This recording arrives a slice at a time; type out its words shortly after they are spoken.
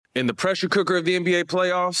In the pressure cooker of the NBA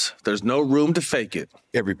playoffs, there's no room to fake it.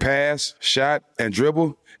 Every pass, shot, and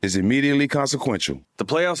dribble is immediately consequential. The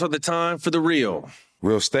playoffs are the time for the real.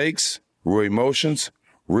 Real stakes, real emotions,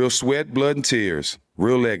 real sweat, blood, and tears,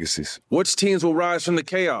 real legacies. Which teams will rise from the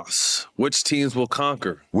chaos? Which teams will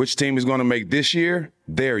conquer? Which team is going to make this year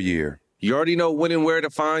their year? You already know when and where to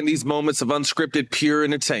find these moments of unscripted, pure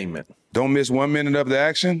entertainment. Don't miss 1 minute of the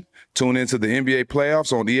action. Tune into the NBA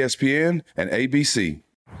playoffs on ESPN and ABC.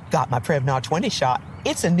 Got my Prevnar 20 shot.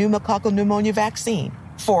 It's a pneumococcal pneumonia vaccine.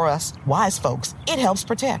 For us, wise folks, it helps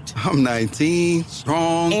protect. I'm 19,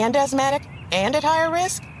 strong. And asthmatic, and at higher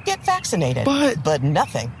risk. Get vaccinated. But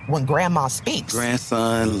nothing when grandma speaks.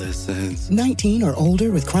 Grandson listens. 19 or older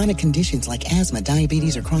with chronic conditions like asthma,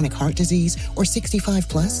 diabetes, or chronic heart disease, or 65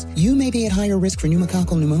 plus, you may be at higher risk for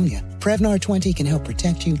pneumococcal pneumonia. Prevnar 20 can help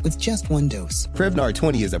protect you with just 1 dose. Prevnar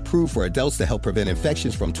 20 is approved for adults to help prevent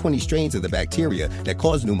infections from 20 strains of the bacteria that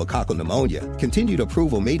cause pneumococcal pneumonia. Continued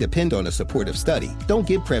approval may depend on a supportive study. Don't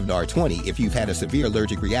get Prevnar 20 if you've had a severe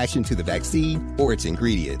allergic reaction to the vaccine or its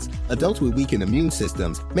ingredients. Adults with weakened immune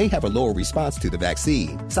systems may have a lower response to the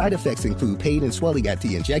vaccine. Side effects include pain and swelling at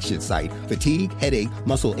the injection site, fatigue, headache,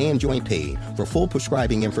 muscle, and joint pain. For full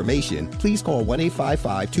prescribing information, please call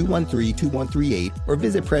 1-855-213-2138 or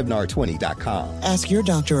visit Prevnar20.com. Ask your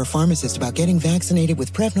doctor or pharmacist about getting vaccinated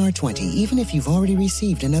with Prevnar 20, even if you've already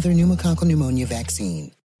received another pneumococcal pneumonia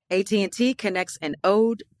vaccine. AT&T connects an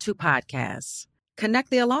ode to podcasts. Connect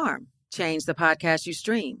the alarm. Change the podcast you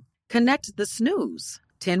stream. Connect the snooze.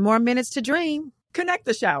 10 more minutes to dream. Connect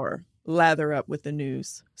the shower. Lather up with the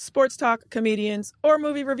news, sports talk, comedians, or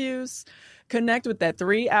movie reviews. Connect with that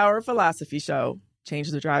 3-hour philosophy show.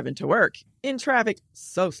 Change the drive into work in traffic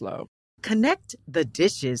so slow. Connect the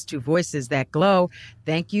dishes to voices that glow.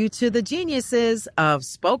 Thank you to the geniuses of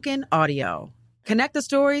spoken audio. Connect the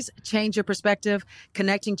stories, change your perspective.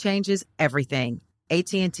 Connecting changes everything.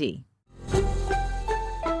 AT&T.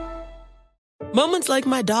 Moments like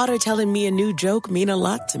my daughter telling me a new joke mean a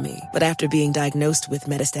lot to me. But after being diagnosed with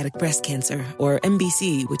metastatic breast cancer, or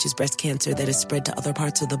MBC, which is breast cancer that is spread to other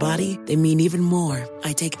parts of the body, they mean even more.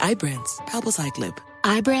 I take Ibrance, palbociclib.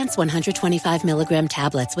 Ibrance 125 milligram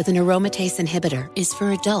tablets with an aromatase inhibitor is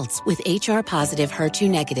for adults with HR-positive,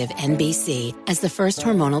 HER2-negative MBC as the first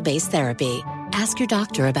hormonal-based therapy. Ask your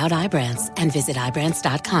doctor about Ibrance and visit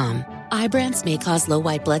Ibrance.com. Ibrance may cause low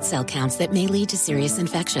white blood cell counts that may lead to serious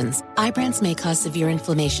infections. Ibrance may cause severe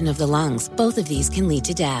inflammation of the lungs. Both of these can lead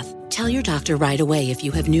to death. Tell your doctor right away if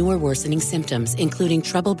you have new or worsening symptoms, including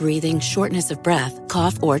trouble breathing, shortness of breath,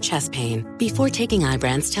 cough, or chest pain. Before taking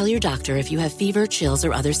Ibrance, tell your doctor if you have fever, chills,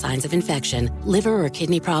 or other signs of infection, liver or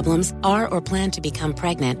kidney problems, are or plan to become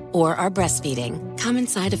pregnant, or are breastfeeding. Common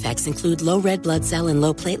side effects include low red blood cell and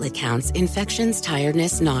low platelet counts, infections,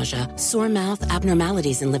 tiredness, nausea, sore mouth,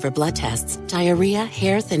 abnormalities in liver blood tests, diarrhea,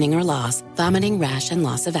 hair thinning or loss, vomiting, rash, and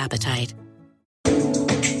loss of appetite.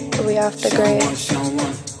 We off the grid. She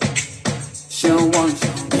don't want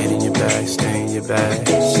it. Get in your bag, stay in your bag.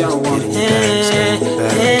 She don't want it. Stay in your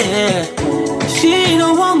bag. She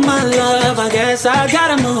don't want my love, I guess I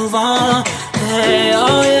gotta move on. Hey,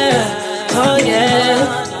 oh yeah, oh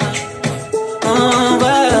yeah.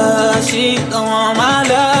 But she don't want my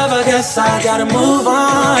love, I guess I gotta move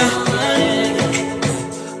on.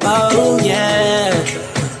 Oh yeah,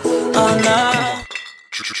 oh no.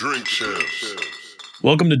 Drink Champs.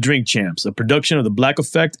 Welcome to Drink Champs, a production of The Black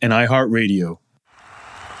Effect and iHeartRadio.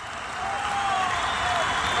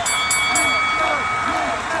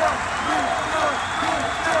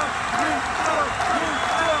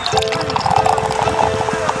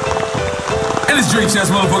 And it's Drink Champs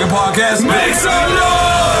motherfucking podcast. Make some noise!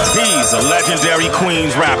 He's a legendary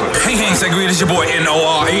Queens rapper. Hey, Sangria, this your boy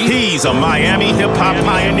N.O.R.E. He's a Miami hip-hop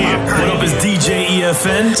pioneer. What up, is DJ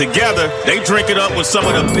EFN? Together, they drink it up with some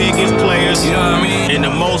of the biggest players, you know what I mean? In the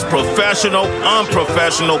most professional,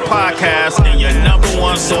 unprofessional podcast, and your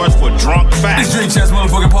 #1 source for drunk facts. It's Drink Champs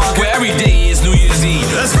motherfucking podcast, where every day is New Year's Eve.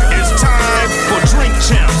 It's time for Drink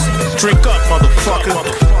Champs. Drink up,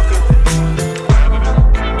 motherfucker.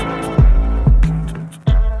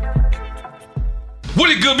 What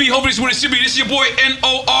it good be? Hopefully this is what it should be. This is your boy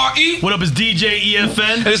N.O.R.E. What up, is DJ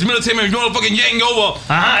EFN? And it's Military Man, motherfucking yang over.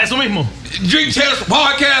 Ajá, eso mismo. Drink Champs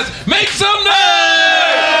podcast. Make some noise!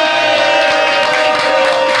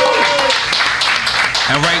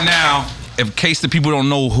 And right now, in case the people don't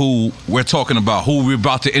know who we're talking about, who we're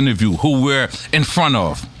about to interview, who we're in front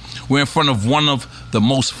of, we're in front of one of the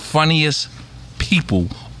most funniest people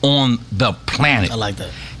on the planet. I like that.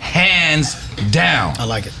 Hands down. I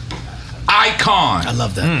like it. Icon. I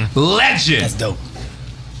love that. Legend. That's dope.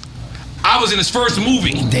 I was in his first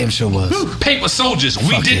movie. Damn sure was. Paper Soldiers.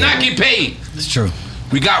 We did not get paid. It's true.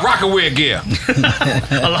 We got Rockaware gear.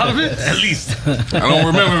 A lot of it, at least. I don't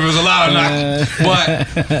remember if it was a lot or not.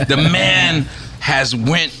 But the man has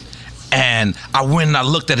went, and I went and I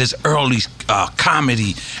looked at his early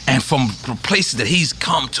comedy, and from the places that he's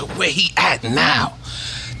come to where he at now.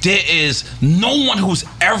 There is no one who's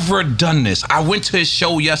ever done this. I went to his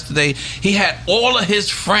show yesterday. He had all of his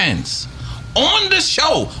friends on the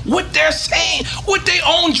show with their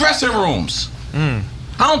own dressing rooms. I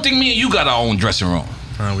don't think me and you got our own dressing room.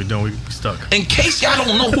 We don't. We stuck. In case y'all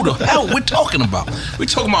don't know who the hell we're talking about, we're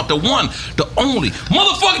talking about the one, the only,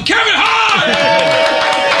 motherfucking Kevin Hart!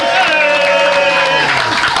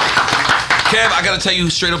 Kev, I gotta tell you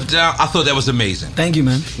straight up and down, I thought that was amazing. Thank you,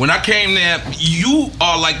 man. When I came there, you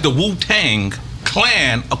are like the Wu-Tang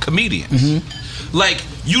clan of comedians. Like,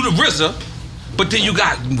 you the RZA, but then you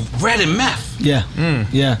got Red and Meth. Yeah.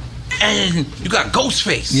 Yeah. And you got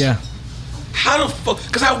Ghostface. Yeah. How the fuck?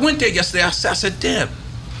 Because I went there yesterday, I said, damn,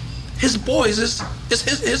 his boys is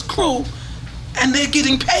his crew, and they're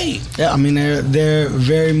getting paid. Yeah, I mean, they're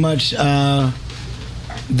very much, they're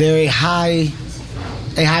a high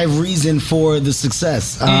reason for the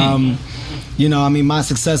success. You know, I mean, my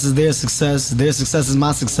success is their success is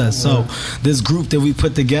my success. So this group that we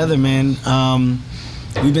put together, man,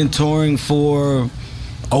 we've been touring for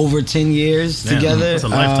over 10 years together. That's a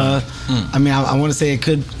lifetime. I mean, I want to say it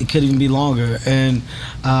could even be longer. And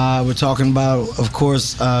we're talking about, of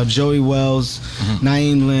course, Joey Wells,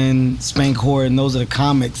 Naeem Lynn, Spank Horton. Those are the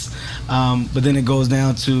comics. But then it goes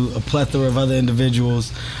down to a plethora of other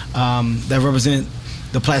individuals that represent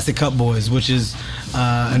the Plastic Cup Boys, which is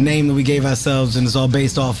a name that we gave ourselves, and it's all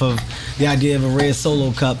based off of the idea of a red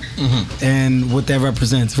solo cup and what that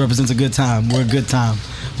represents. It represents a good time. We're a good time.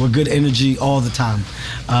 We're good energy all the time.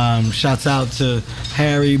 Shouts out to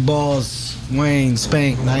Harry, Boss, Wayne,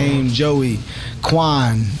 Spank, Naeem, Joey,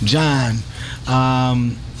 Quan, John.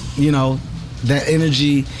 You know, that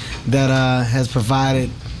energy that has provided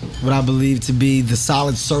what I believe to be the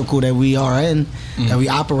solid circle that we are in, that we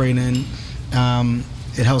operate in.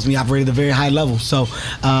 It helps me operate at a very high level. So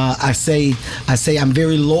I say I'm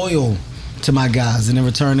very loyal to my guys, and in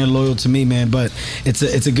return they're loyal to me, man. But it's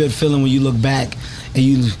a good feeling when you look back and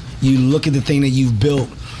you look at the thing that you've built,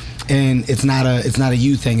 and it's not a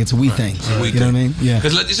you thing, it's a we thing. You know what I mean? Yeah.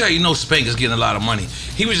 Because let's say, you know, Spank is getting a lot of money.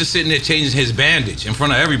 He was just sitting there changing his bandage in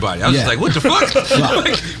front of everybody. I was just like, what the fuck?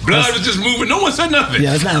 Like, blood was just moving. No one said nothing.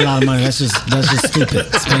 Yeah, it's not a lot of money. That's just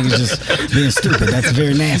stupid. Spank is just being stupid. That's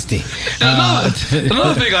very nasty.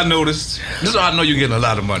 Another thing I noticed. This is how I know you're getting a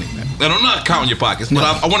lot of money, man. And I'm not counting your pockets, but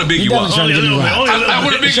I want to big you up. I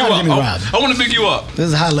want to big you up. I want to big you up. This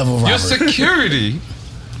is a high level robbery. Your security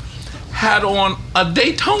had on a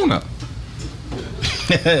Daytona.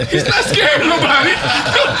 He's not scared of nobody.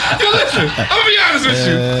 Yo, listen, I'm gonna be honest with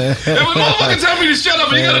you. If a motherfucker tell me to shut up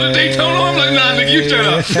and he got a Daytona, I'm like, nah, nigga, you shut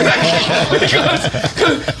up. Because,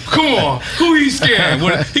 come on, who he scared?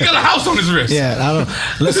 He got a house on his wrist. Yeah, I don't.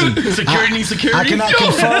 Listen, security needs security.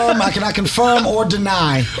 I cannot confirm or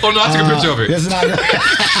deny. Oh no, I took a picture of it. This is not,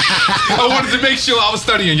 I wanted to make sure I was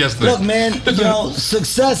studying yesterday. Look, man, you know,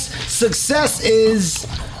 success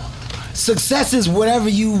is whatever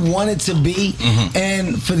you want it to be,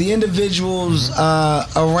 and for the individuals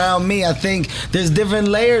around me, I think there's different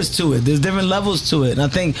layers to it. There's different levels to it, and I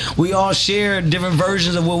think we all share different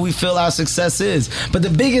versions of what we feel our success is. But the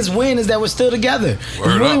biggest win is that we're still together. If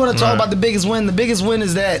you really want to talk about the biggest win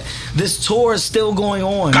is that this tour is still going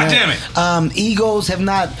on. God damn it! Egos have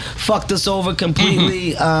not fucked us over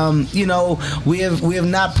completely. You know, we have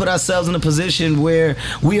not put ourselves in a position where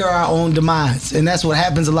we are our own demise, and that's what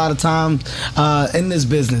happens a lot of times in this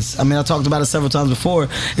business. I mean, I talked about it several times before,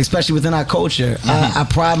 especially within our culture. I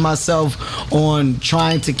pride myself on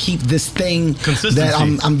trying to keep this thing that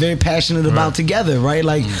I'm very passionate about together, right?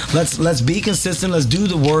 Like, let's be consistent, let's do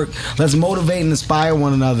the work, let's motivate and inspire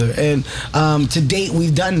one another. And to date,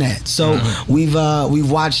 we've done that. So we've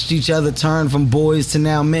watched each other turn from boys to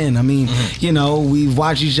now men. I mean, you know, we've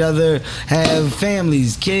watched each other have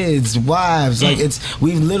families, kids, wives. Like,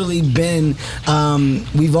 we've literally been,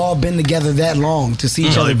 we've all been together that long to see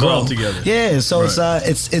each other grow together. Yeah, so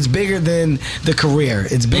it's bigger than the career.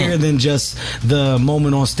 It's bigger than just the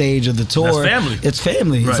moment on stage or the tour. That's family. It's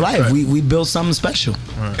family. It's life. Right. We built something special.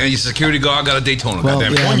 And your security guard got a Daytona. Well,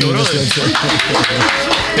 goddamn. yeah,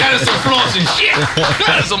 That is some flossing shit.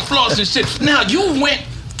 That is some flossing shit. Now, you went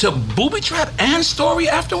to Booby Trap and Story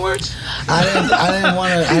afterwards? I didn't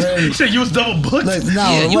want to. You said you was double booked? Like, no,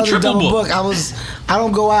 it wasn't double booked. I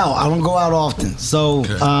don't go out. I don't go out often. So,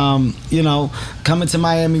 you know, coming to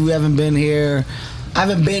Miami, we haven't been here I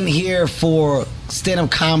haven't been here for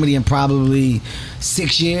stand-up comedy in probably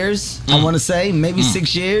 6 years, I want to say, maybe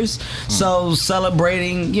 6 years. So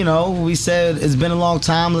celebrating, you know, we said it's been a long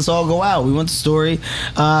time, let's all go out. We went to Story.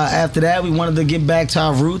 After that, we wanted to get back to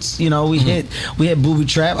our roots. You know, we hit Booby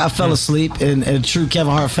Trap. I fell asleep in true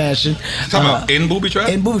Kevin Hart fashion. Talking about in Booby Trap?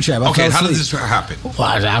 In Booby Trap. Okay, how did this happen?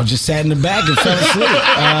 Well, I was just sat in the back and fell asleep.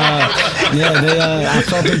 I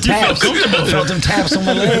felt them taps. Felt them taps on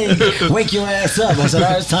my leg. Wake your ass up. I said, all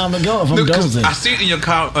right, it's time to go if I'm dozing. I see it in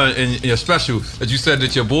your special that you said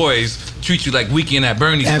that your boys treat you like Weekend at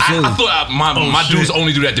Bernie's. Absolutely. I thought my dudes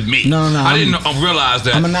only do that to me. No. I didn't realize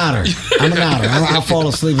that. I'm a nodder. I fall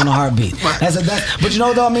asleep in a heartbeat. But you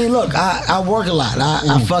know though, I mean, look, I work a lot.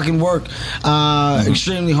 I fucking work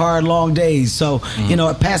extremely hard, long days. So, you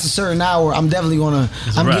know, past a certain hour, I'm definitely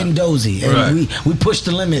I'm getting dozy. And we push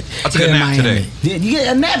the limit. I took a nap today.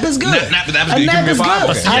 A nap is good. Nap is good.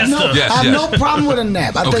 Okay. I have no problem with a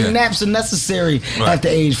nap. I think naps are necessary at the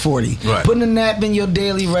age 40. Right. Putting a nap in your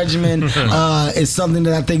daily regimen is something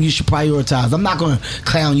that I think you should prioritize. I'm not going to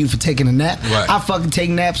clown you for taking a nap. Right. I fucking take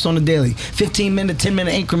naps on the daily. 15-minute,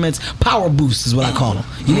 10-minute increments. Power boosts is what I call them.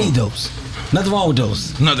 You need those. Nothing wrong with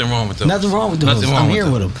those. Nothing wrong with those. Nothing wrong with those. I'm here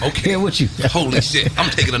with them. Okay. Here with you. Holy shit. I'm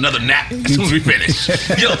taking another nap as soon as we finish.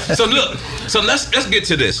 Yo, so look. So let's get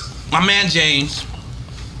to this. My man James.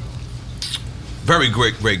 Very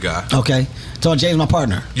great guy. Okay. So James, my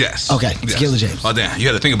partner. Yes. Okay. Yes. Tequila James. Oh damn, you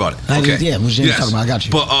had to think about it. Okay. What James talking about? I got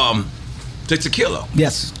you. But the tequila.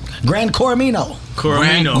 Yes. Grand Coromino.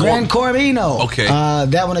 Grand Coromino. Okay.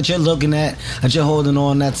 That one that you're looking at, that you're holding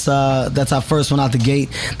on, that's our first one out the gate.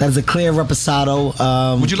 That is a clear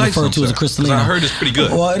reposado. Would you like referred some, to as a Cristalino. I heard it's pretty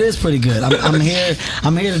good. Well, it is pretty good. I'm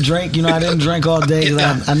here to drink. You know, I didn't drink all day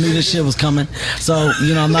because I knew this shit was coming. So,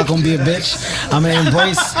 you know, I'm not gonna be a bitch. I'm gonna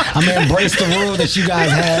embrace the rule that you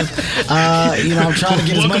guys have. You know, I'm trying to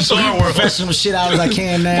get as much professional shit out as I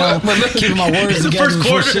can now. Keeping my words together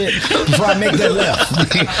before I make that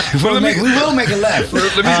left. We will make a left.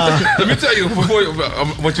 Let me tell you before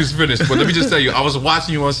once you finish. But let me just tell you, I was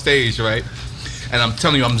watching you on stage, right? And I'm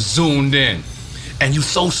telling you, I'm zoomed in, and you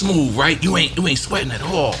so smooth, right? You ain't sweating at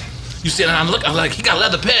all. You said, I'm like, he got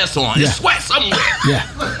leather pants on. Yeah. It's sweat somewhere. Yeah.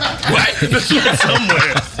 Right? It's sweat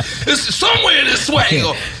somewhere. It's somewhere there's sweat.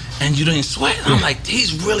 Yeah. And you didn't sweat. And I'm like,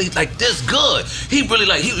 he's really like this good. He really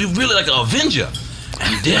like an Avenger.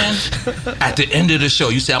 And then at the end of the show,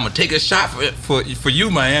 you said, I'm gonna take a shot for you,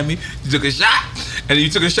 Miami. You took a shot, and then you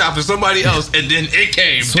took a shot for somebody else, and then it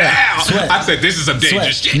came down. I said, this is some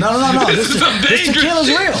dangerous shit. No. This is some dangerous tequila's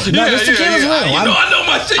shit. real. No, this tequila's real. You know I know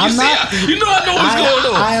my shit. You know I know what's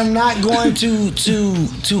going on. I am not going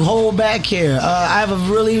to hold back here. I have a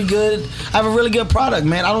really good product,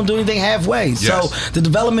 man. I don't do anything halfway. Yes. So the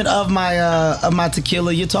development of my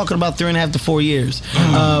tequila, you're talking about 3.5 to 4 years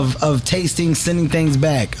of tasting, sending things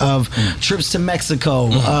back, of trips to Mexico,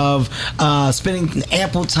 of spending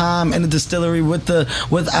ample time in the distillery with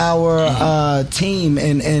our team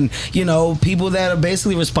and you know, people that are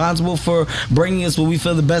basically responsible for bringing us what we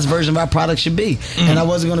feel the best version of our product should be. And I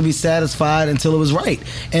wasn't going to be satisfied until it was right,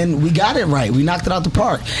 and we got it right. We knocked it out the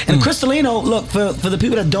park. And Cristalino, look, for the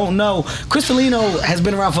people that don't know, Cristalino has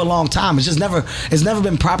been around for a long time. It's never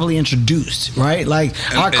been properly introduced, right? Like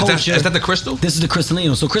our culture. Is that the crystal? This is the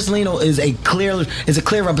Cristalino. So Cristalino is a clear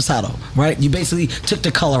reposado, right? You basically took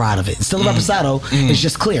the color out of it. It's still a reposado. It's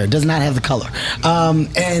just clear. It does not have the color.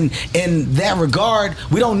 And in that regard,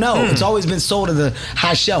 we don't know. It's always been sold at the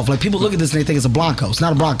high shelf. Like people look at this and they think it's a Blanco. It's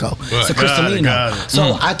not a Blanco. It's a Cristalino. Got it.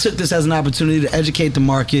 So I took this as an opportunity to educate the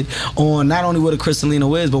market on not only what a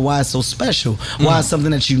Cristalino is, but why it's so special. Why it's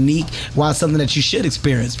something that's unique. Why it's something that you should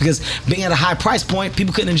experience. Because being at a high price point,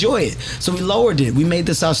 people couldn't enjoy it. So we lowered it. We made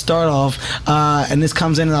this our start off, and this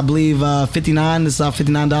comes in at, I believe, $59. This is our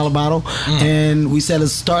 $59 bottle, and we said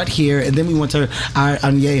let's start here, and then we went to our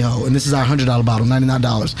Añejo, and this is our $100 bottle,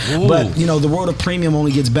 $99. Ooh. But you know, the world of premium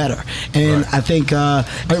only gets better, and I think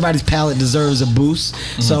everybody's palate deserves a boost.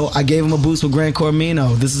 So I gave them a boost with Grand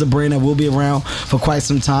Coromino. This is a brand that will be around for quite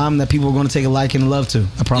some time, that people are going to take a liking and love to.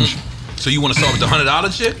 I promise you. So you want to start with the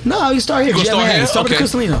 $100 shit? No, you start here. You start here? Start with the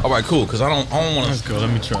Cristalino. All right, cool. Because I don't want to. Let's go.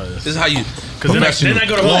 Let me try this. This is how you. Because then I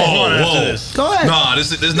go to Hole after this. Go ahead. Nah,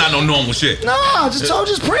 this is not no normal shit. No,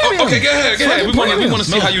 just premium. Okay, go ahead. We want to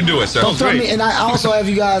see how you do it, sir. Don't throw me. And I also have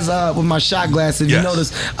you guys with my shot glass. If you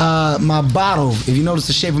notice my bottle, if you notice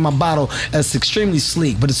the shape of my bottle, it's extremely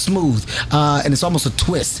sleek, but it's smooth, and it's almost a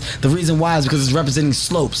twist. The reason why is because it's representing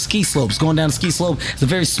slopes, ski slopes, going down a ski slope. It's a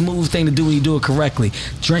very smooth thing to do when you do it correctly.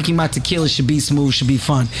 Drinking my tequila tequila should be smooth, should be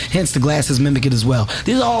fun. Hence, the glasses mimic it as well.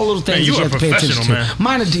 These are all little things that you have to pay attention to.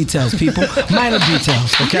 Minor details, people. Minor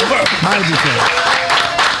details, okay? Minor details.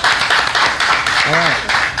 All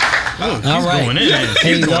right. All right. Going in.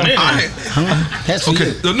 He's going in. That's for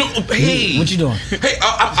you. No, hey. What you doing? Hey,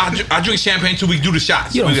 I drink champagne till we do the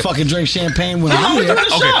shots. You don't fucking drink champagne when I'm we're here. doing the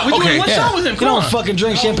shot. We're doing one shot with him. You don't fucking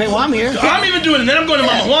drink champagne while I'm here. I'm even doing it. Then I'm going to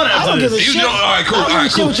Mama Juana I after don't give a this. shit. All right, cool. I don't give a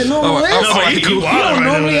shit what your normal is. All right, cool. You don't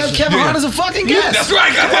normally have Kevin Hart as a fucking guest. That's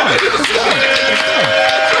right. Let's go.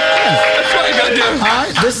 All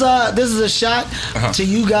right, this is a shot to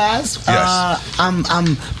you guys. Yes.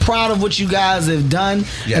 I'm proud of what you guys have done.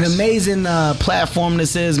 Yes. An amazing platform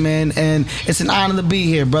this is, man, and it's an honor to be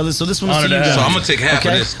here, brother. So this one's to you guys. So I'm gonna take half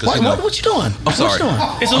of this. What you doing? I'm sorry. What you doing?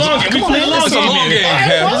 It's a long game. We play a long game. It's a long game.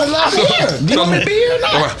 Hey, what's a long here? Do you want me to be here or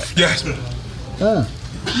not? All right. Yes.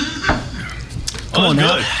 Come on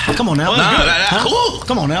now. Come on now. Cool.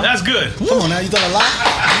 Come on now. That's good. Come on now. You thought a lot?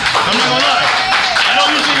 I'm not gonna lie. I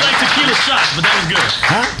don't usually like tequila shots, but that was good.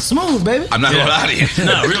 Huh? Smooth, baby. I'm not gonna lie to you.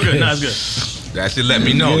 No, real good. No, it's good. That should let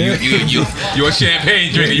me know. You're a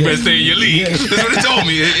champagne drinker. You better stay in your league. That's what it told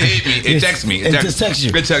me. It hit me. It texted me. It just texted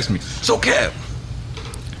you. It texted me. So, Kev,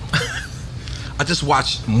 I just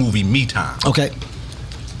watched the movie Me Time. Okay.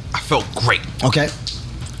 I felt great. Okay.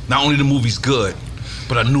 Not only the movie's good,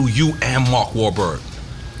 but I knew you and Mark Wahlberg.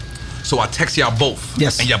 So I texted y'all both.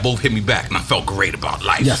 Yes. And y'all both hit me back, and I felt great about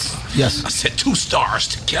life. Yes. Yes. I said 2 stars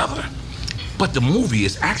together. But the movie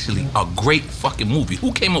is actually a great fucking movie.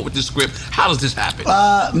 Who came up with this script? How does this happen?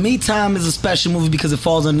 Me Time is a special movie because it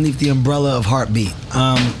falls underneath the umbrella of Heartbeat.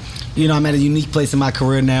 You know, I'm at a unique place in my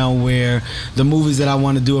career now where the movies that I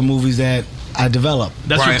want to do are movies that I develop.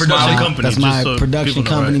 That's your production company. That's my production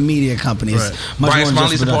company, media company. It's much Brian more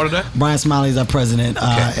than Smiley's a part of that? Brian Smiley is our president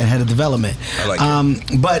and head of development. I like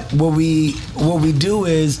it. But what we do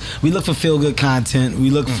is we look for feel good content. We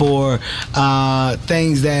look for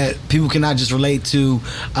things that people cannot just relate to,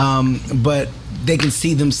 but they can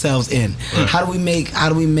see themselves in. Right. How do we make IP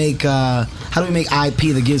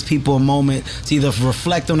that gives people a moment to either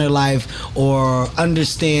reflect on their life or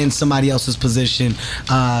understand somebody else's position,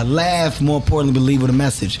 laugh, more importantly, believe with a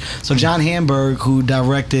message. So John Hamburg, who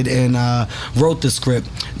directed and wrote the script,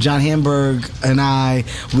 John Hamburg and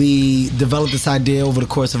we developed this idea over the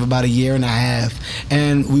course of about 1.5 years,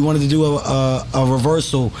 and we wanted to do a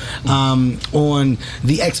reversal on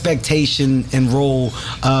the expectation and role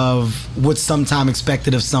of what's sometimes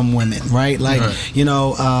expected of some women, right? Like, you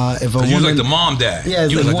know, if a woman, you was like the mom dad. Yeah,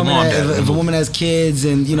 if a woman has kids,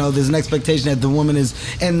 and you know, there's an expectation that the woman is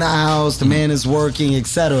in the house, the man is working,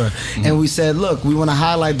 etc. And we said, look, we want to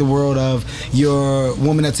highlight the world of your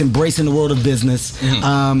woman that's embracing the world of business,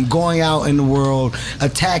 going out in the world,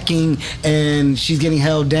 attacking, and she's getting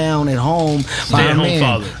held down at home by her man.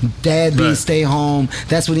 Father. Dad being stay home.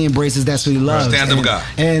 That's what he embraces. That's what he loves. Stand-up guy.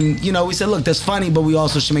 And you know, we said, look, that's funny, but we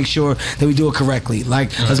also should make sure that we do it correctly.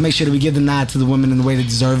 Like, let's make sure that we give the nod to the women in the way they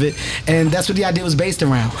deserve it. And that's what the idea was based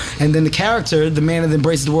around. And then the character, the man that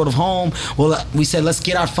embraces the world of home, well, we said, let's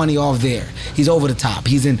get our funny off there. He's over the top.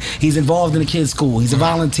 He's involved in a kid's school. He's a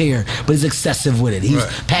volunteer, but he's excessive with it. He's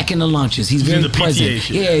packing the lunches. He's very present.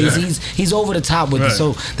 Yeah, he's over the top with it.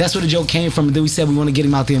 So that's where the joke came from. And then we said we want to get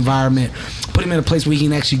him out the environment, put him in a place where he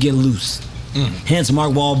can actually get loose. Hence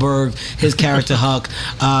Mark Wahlberg, his character Huck,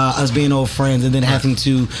 us being old friends, and then having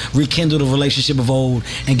to rekindle the relationship of old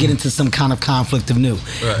and get into some kind of conflict of new.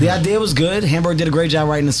 The idea was good. Hamburg did a great job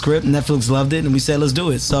writing the script. Netflix loved it, and we said, let's do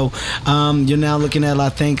it. So you're now looking at, I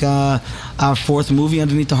think, our 4th movie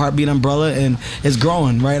underneath the Heartbeat umbrella, and it's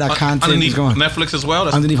growing, right? Our content is growing. Netflix as well?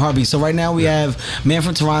 Underneath Heartbeat. So right now we have Man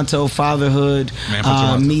from Toronto, Fatherhood,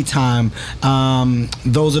 Me Time.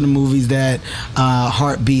 Those are the movies that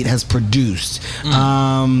Heartbeat has produced.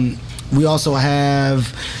 We also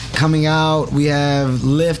have coming out, we have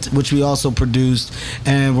Lift, which we also produced,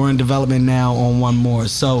 and we're in development now on one more.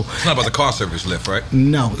 So it's not about the car service Lift, right?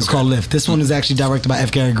 No, it's called Lift. This one is actually directed by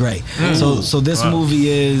F. Gary Gray. So this movie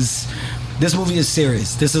is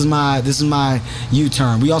serious. This is my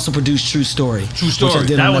U-turn. We also produced True Story. True Story. Which I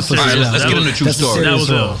did on Netflix as well. Let's get into True Story. That was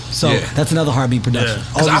ill. So that's another Heartbeat production.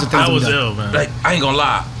 All these are things that was ill, man. Like, I ain't gonna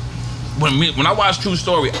lie. When I watched True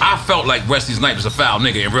Story, I felt like Wesley Snipes was a foul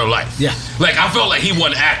nigga in real life. Yeah. Like, I felt like he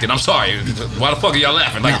wasn't acting. I'm sorry. Why the fuck are y'all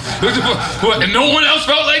laughing? Like, and no one else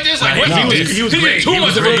felt like this? Like, Wesley he did too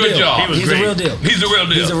much of a good job. He's the real deal. He's the real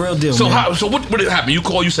deal. He's a real deal. So what did happen?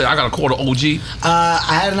 You said, I got to call the OG?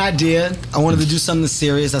 I had an idea. I wanted to do something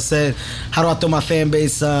serious. I said, how do I throw my fan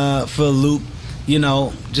base for a loop? You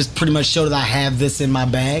know, just pretty much show that I have this in my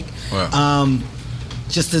bag. Right.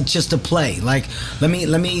 just to play. Like, let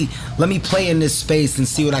me play in this space and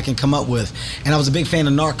see what I can come up with. And I was a big fan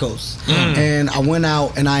of Narcos. And I went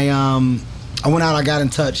out and I got in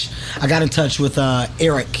touch with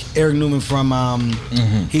Eric Newman from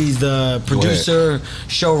he's the producer,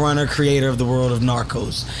 showrunner, creator of the world of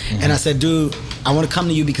Narcos. And I said, dude, I want to come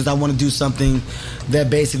to you because I want to do something that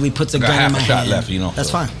basically puts a gun in my hand. Half a shot left, you know. That's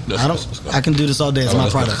fine. I can do this all day. It's my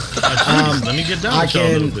product. Let me get down with y'all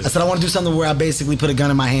a little bit. I said I want to do something where I basically put a gun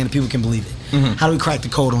in my hand and people can believe it. How do we crack the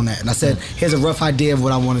code on that? And I said, here's a rough idea of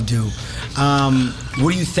what I want to do.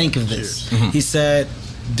 What do you think of this? He said,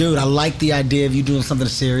 dude, I like the idea of you doing something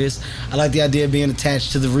serious. I like the idea of being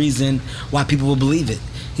attached to the reason why people will believe it.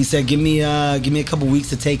 He said, give me a couple weeks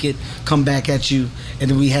to take it, come back at you, and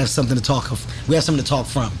then we have something to talk of. We have something to talk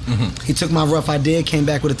from. He took my rough idea, came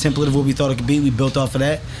back with a template of what we thought it could be. We built off of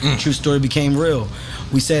that. True story became real.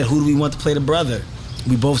 We said, who do we want to play the brother?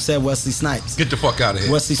 We both said Wesley Snipes. Get the fuck out of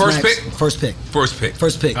here. Wesley First Snipes. pick? First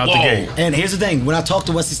pick. Out the gate. And here's the thing. When I talked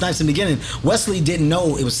to Wesley Snipes in the beginning, Wesley didn't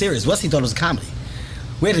know it was serious. Wesley thought it was a comedy.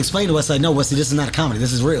 We had to explain to Wesley, no, Wesley, this is not a comedy.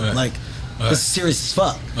 This is real. Like, this is serious as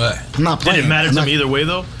fuck. I'm not playing. Did it matter to him either way,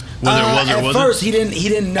 though? Whether it was or wasn't? At first, he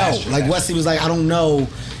didn't know. Like, Wesley was like, I don't know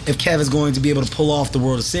if Kev is going to be able to pull off the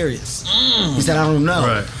world of serious. He said, I don't know.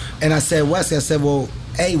 Right. And I said, Wesley, well,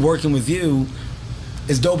 working with you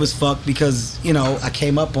is dope as fuck because, you know, I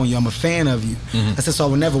came up on you. I'm a fan of you. I said, so I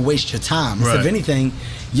would never waste your time. I said, if anything,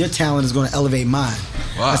 your talent is going to elevate mine.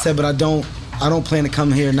 Wow. I said, but I don't plan to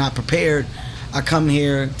come here not prepared. I come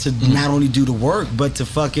here to not only do the work, but to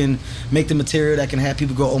fucking make the material that can have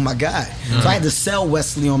people go, oh my God. So I had to sell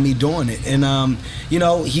Wesley on me doing it. And, you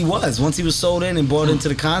know, he was. Once he was sold in and bought into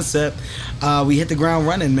the concept, we hit the ground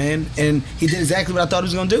running, man. And he did exactly what I thought he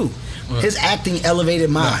was going to do. His acting elevated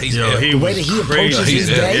mine. The way that he approaches his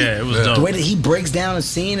day, the way that he breaks down a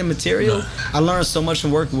scene and material, I learned so much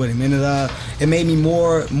from working with him. And it made me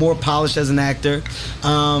more polished as an actor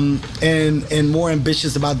and more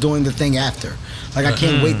ambitious about doing the thing after. Like, I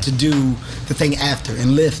can't wait to do the thing after.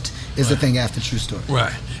 And Lift is the thing after True Story.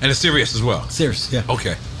 Right. And it's serious as well. Serious, yeah.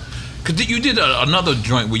 Okay. Cause you did another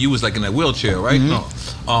joint where you was like in a wheelchair, right? No.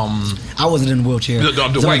 I wasn't in a wheelchair.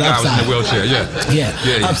 The white guy was in a wheelchair,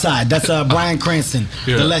 yeah. Upside. That's Bryan Cranston,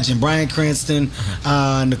 the legend. Bryan Cranston,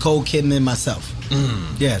 Nicole Kidman, myself.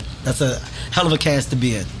 Yeah, that's a hell of a cast to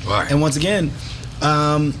be in. Right. And once again,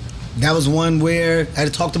 that was one where I had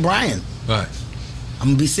to talk to Bryan. Right. I'm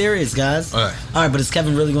gonna be serious, guys. All right, but is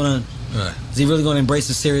Kevin really gonna? Is he really gonna embrace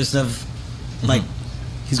the seriousness of, like?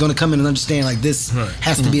 He's going to come in and understand, like, this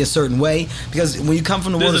has to be a certain way. Because when you come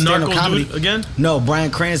from the world of stand-up comedy... again? No, Bryan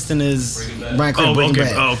Cranston is... Bryan Cranston, Breaking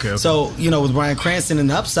Bad. Oh, okay. So, you know, with Bryan Cranston in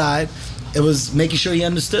the Upside, it was making sure he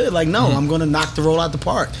understood, like, no, I'm going to knock the role out the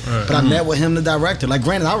park. But I met with him, the director. Like,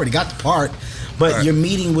 granted, I already got the part, but you're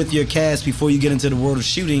meeting with your cast before you get into the world of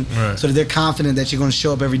shooting so that they're confident that you're going to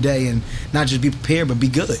show up every day and not just be prepared, but be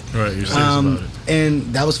good. Right, you're serious about it.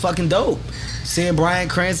 And that was fucking dope. Seeing Bryan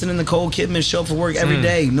Cranston and Nicole Kidman show up for work every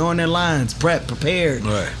day, knowing their lines, prepared,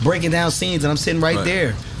 breaking down scenes, and I'm sitting right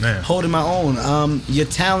there, holding my own. Your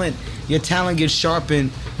talent gets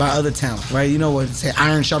sharpened by other talent, right? You know what? Say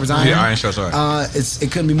iron sharpens iron. Yeah, iron sharpens iron.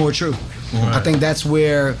 It couldn't be more true. I think that's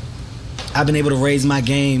where I've been able to raise my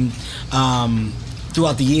game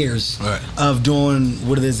throughout the years of doing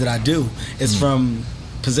what it is that I do. It's from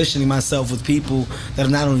positioning myself with people that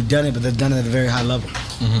have not only done it, but they've done it at a very high level.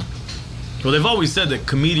 Well, they've always said that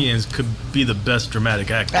comedians could be the best dramatic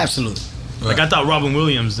actors. Absolutely. Like, I thought Robin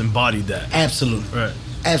Williams embodied that. Absolutely. Right.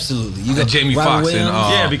 Absolutely. You got Jamie Foxx.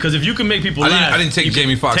 Yeah, because if you can make people laugh, I didn't take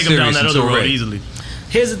Jamie Foxx take them down serious that other until road Ray. easily.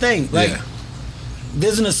 Here's the thing. Like,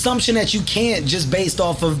 there's an assumption that you can't just based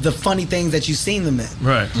off of the funny things that you've seen them in.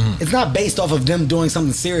 Right. It's not based off of them doing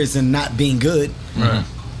something serious and not being good. Right.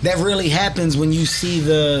 That really happens when you see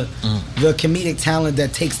the comedic talent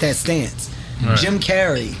that takes that stance. Right. Jim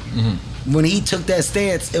Carrey. When he took that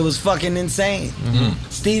stance, it was fucking insane.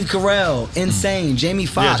 Steve Carell, insane. Jamie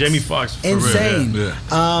Foxx, Jamie Foxx, for insane. real,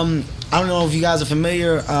 I don't know if you guys are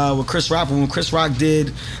familiar with Chris Rock, but when Chris Rock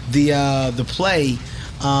did the play,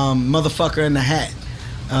 Motherfucker in the Hat,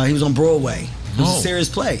 he was on Broadway. It was a serious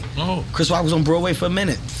play. Chris Rock was on Broadway for a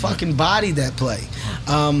minute. Fucking bodied that play.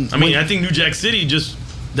 I think New Jack City, just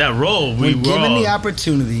that role. When given the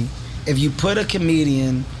opportunity, if you put a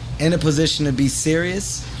comedian in a position to be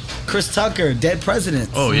serious, Chris Tucker, Dead President.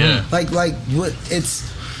 Oh yeah. Like what?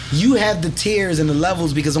 It's you have the tiers and the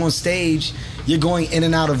levels because on stage you're going in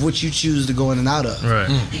and out of what you choose to go in and out of. Right.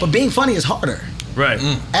 But being funny is harder. Right.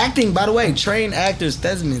 Acting, by the way, trained actors,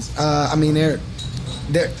 they're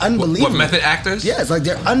they're unbelievable. What method actors? Yeah, it's like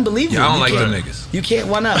they're unbelievable. Yeah, I don't like them niggas. You can't.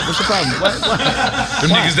 Why not? What's your problem? Them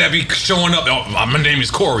niggas that be showing up. Oh, my name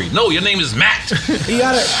is Corey. No, your name is Matt. You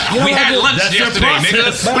gotta. We had lunch yesterday,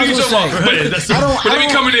 nigga. What are you talking about? But they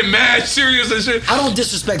be coming in mad serious and shit. I don't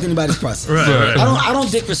disrespect anybody's process. Right. I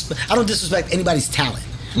don't disrespect anybody's talent.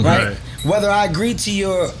 Right? Whether I agree to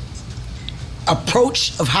your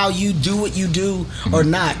approach of how you do what you do or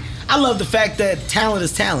not. I love the fact that talent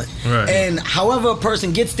is talent. Right. And however a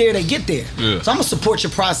person gets there, they get there. Yeah. So I'm going to support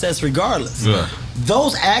your process regardless. Yeah.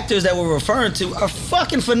 Those actors that we're referring to are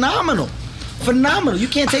fucking phenomenal. Phenomenal. You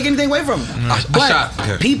can't take anything away from them.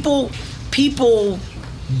 But people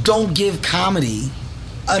don't give comedy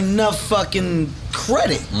enough fucking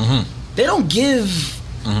credit. They don't give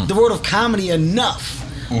the world of comedy enough.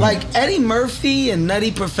 Like Eddie Murphy and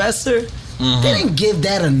Nutty Professor, they didn't give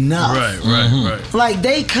that enough. Right. Like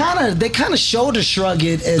they kind of shoulder shrug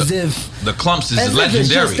it as if the Clumps is as legendary. If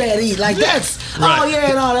it's just that easy. Like that's Right. oh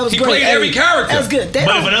yeah, no, that was He great. played every character. That's good. But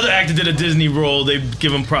if another actor did a Disney role, they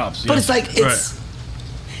give him props. But it's like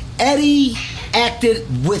Eddie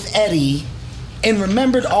acted with Eddie and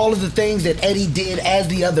remembered all of the things that Eddie did as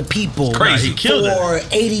the other people Crazy. He killed for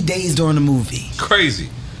 80 days during the movie. Crazy.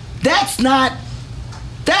 That's not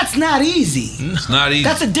easy. It's not easy.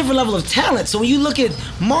 That's a different level of talent. So when you look at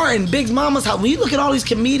Martin, Big Mama's House, when you look at all these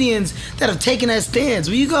comedians that have taken that stance,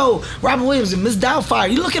 when you go Robin Williams and Miss Doubtfire,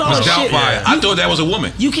 you look at all Miss that shit. Doubtfire. I thought that was a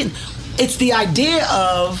woman. It's the idea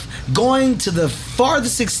of going to the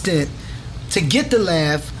farthest extent to get the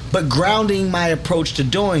laugh, but grounding my approach to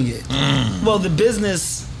doing it. Well, the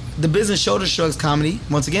business shoulder shrugs comedy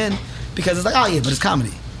once again because it's like, oh yeah, but it's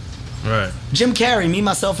comedy. Right. Jim Carrey, Me,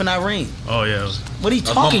 Myself, and Irene. Oh yeah. What are you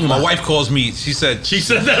talking about? My wife calls me. She said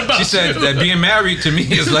that about She said you. that being married to me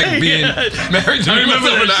is like being married to I me. remember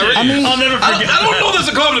Myself, and that shit. Irene. I mean, I'll never forget. I don't know if that's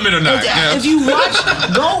a compliment or not. If you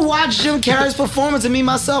go watch Jim Carrey's performance of Me,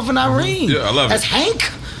 Myself, and Irene. Yeah, I love it. As Hank.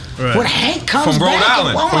 Right. When Hank comes From Rhode back,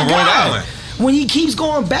 Island. oh my From Rhode God. Island. When he keeps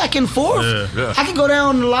going back and forth, Yeah. I can go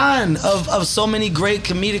down the line of so many great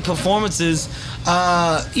comedic performances,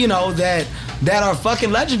 that are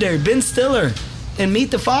fucking legendary. Ben Stiller and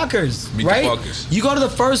Meet the Fockers, right? You go to the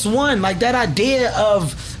first one, like that idea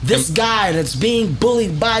of this guy that's being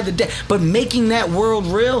bullied by the dead, but making that world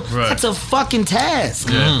real, that's a fucking task.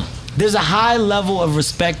 Yeah. There's a high level of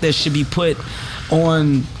respect that should be put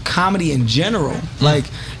on comedy in general. Like,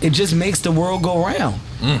 it just makes the world go round.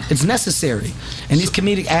 It's necessary. And these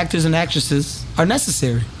comedic actors and actresses are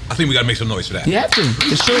necessary. I think we gotta make some noise for that. You have to.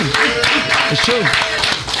 It's true. It's true.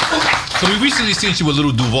 So we recently seen you with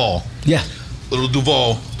Little Duval. Yeah. Little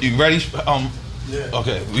Duval. You ready?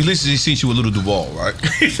 Okay. We recently seen you with Little Duval, right?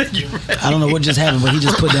 I don't know what just happened, but he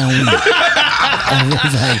just put down weed.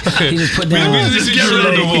 He just put down We just seen you with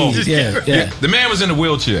Little Duval. Yeah. The man was in a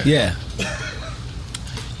wheelchair. Yeah.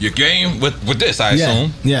 Your game with this, I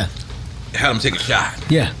assume. Yeah. Had him take a shot.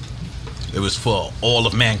 Yeah. It was for all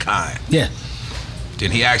of mankind. Yeah. Then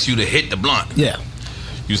he asked you to hit the blunt. Yeah.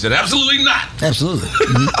 You said absolutely not. Absolutely.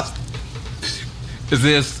 Is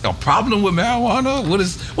there a problem with marijuana? What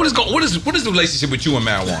is the relationship with you and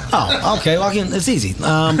marijuana? Oh, okay. Well, it's easy.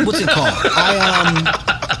 What's it called?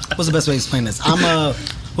 What's the best way to explain this? I'm a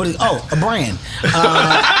brand.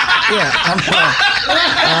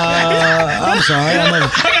 I'm sorry.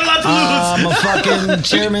 I'm a fucking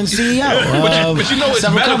chairman, CEO. But you know it's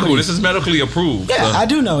medical. Companies. This is medically approved. Yeah, I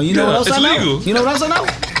do know. You know what else it's I know? legal. You know what else I know?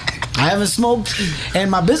 I haven't smoked, and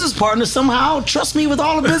my business partner somehow trusts me with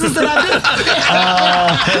all the business that I do.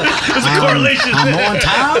 There's a correlation. I'm on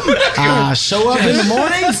time. I show up in the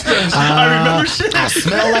mornings. I remember shit. I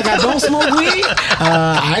smell like I don't smoke weed.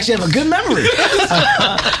 I actually have a good memory.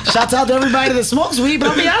 Shouts out to everybody that smokes weed, but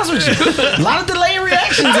I'll be honest with you, a lot of delayed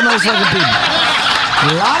reactions in those fucking people.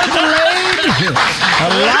 A lot of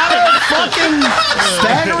fucking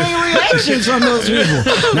staggering reactions from those people.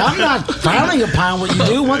 Now, I'm not frowning upon what you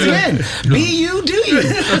do. Once again, be you, do you.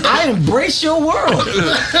 I embrace your world.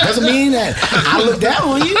 Doesn't mean that I look down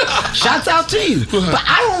on you. Shouts out to you. But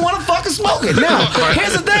I don't want to fucking smoke it. Now,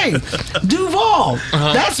 here's the thing. Duval,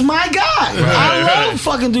 that's my guy. I love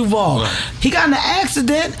fucking Duval. He got in an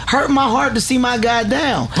accident, hurt my heart to see my guy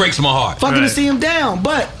down. Breaks my heart. Fucking to see him down.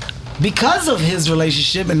 But because of his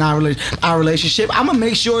relationship and our relationship, I'm gonna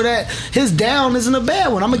make sure that his down isn't a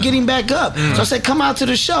bad one. I'm gonna get him back up. So I said, come out to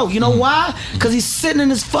the show. You know why? Because he's sitting in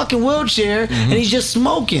his fucking wheelchair and he's just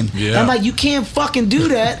smoking. And I'm like, you can't fucking do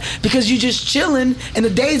that because you just chilling and the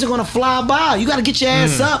days are gonna fly by. You gotta get your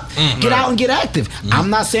ass up, get out and get active. I'm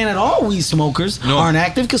not saying that all weed smokers aren't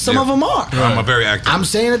active, because some of them are. I'm a very active. I'm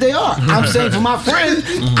saying that they are. I'm saying for my friend,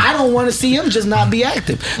 I don't want to see him just not be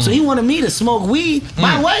active. So he wanted me to smoke weed.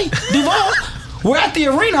 By the way, Duval, we're at the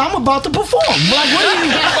arena. I'm about to perform. I'm like, what are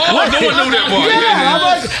you? No one knew that boy. Yeah, I'm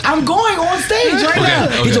like, I'm going on stage right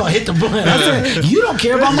now. He's gonna hit the blunt. I said, you don't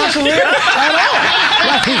care about my career at all.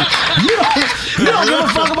 Like, you don't give a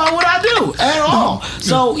fuck about what I do at all.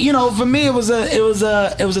 So for me, it was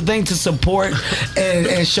a thing to support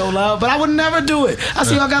and show love. But I would never do it. I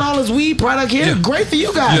see y'all got all this weed product here. Great for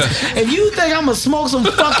you guys. If you think I'm gonna smoke some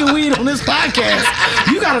fucking weed on this podcast,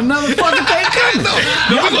 you got another fucking thing coming. No,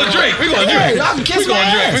 we're gonna drink. We're gonna drink. Y'all can kiss my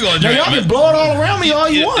ass. We're gonna drink. Y'all can blow it all around me all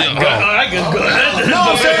you want. All right, go ahead. No,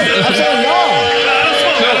 I'm saying y'all.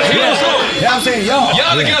 He don't smoke. Yeah, I'm saying y'all.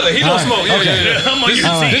 Y'all together. He don't smoke.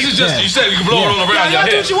 This is just, you said you can blow it all around your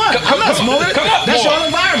head. head. Do what you want. I'm not smoking. Come on, that's more. your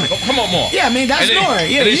environment. Come on, more. Yeah, I mean, that's yours.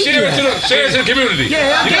 Yeah, and then share it to the community.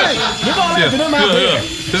 Yeah, I get it. Give all that to them out there.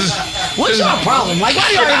 What's your problem? Like, why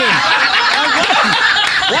y'all even...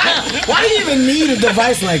 Why do you even need a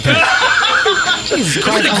device like that? Jesus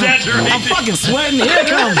Christ, I'm fucking sweating. Here it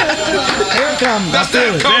comes. That's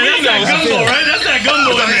that gumbo, right? That's that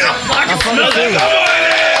gumbo in there. I can smell that gumbo in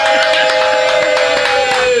there.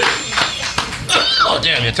 Oh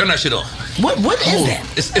damn! Yeah, turn that shit off. What is that?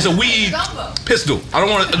 It's a weed pistol. I don't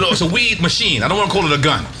want to. No, it's a weed machine. I don't want to call it a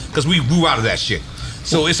gun because we grew out of that shit.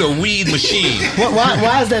 So it's a weed machine.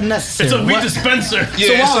 Why is that necessary? It's a weed dispenser.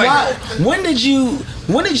 Yeah, so why, when did you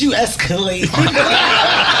escalate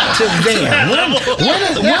to there?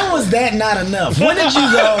 When was that not enough? When did you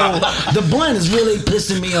go, the blunt is really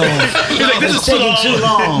pissing me off? It's taking too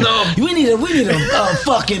long. No. We need a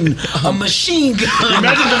fucking machine gun.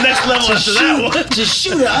 Imagine the next level after that one. To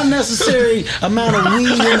shoot an unnecessary amount of weed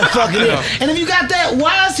in the fucking air. And if you got that,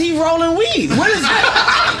 why is he rolling weed? What is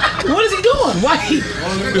he doing? Why he...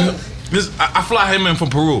 I fly him in from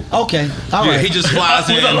Peru. Okay, all right. He just flies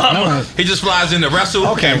in. He just flies in to wrestle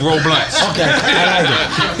and roll blunts. Okay,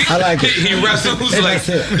 I like it. He wrestles and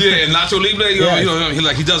and Nacho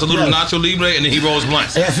Libre. He does a little Nacho Libre and then he rolls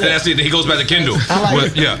blunts. That's it. Then he goes back to Kindle. I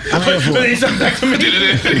like it. Yeah. I'm here for it.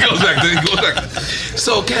 He goes back.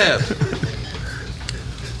 So, Kev,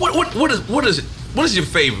 what is your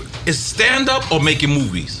favorite? Is stand up or making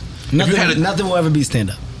movies? Nothing will ever be stand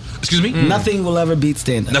up. Excuse me? Nothing will ever beat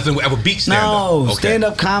stand up. Nothing will ever beat stand up. No, stand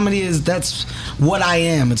up comedy that's what I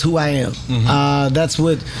am. It's who I am. That's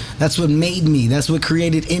what made me. That's what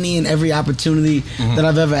created any and every opportunity that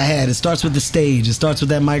I've ever had. It starts with the stage. It starts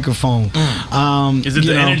with that microphone. Is it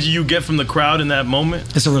the energy you get from the crowd in that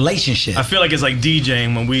moment? It's a relationship. I feel like it's like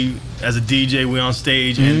DJing when we, as a DJ, we on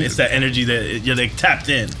stage and it's that energy that they tapped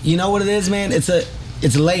in. You know what it is, man? It's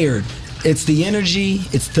layered. It's the energy.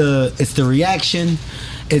 It's the reaction.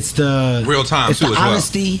 It's the real time too, as well.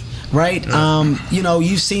 Honesty, right? Yeah.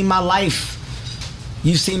 You've seen my life.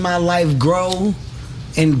 You've seen my life grow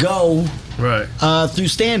and go through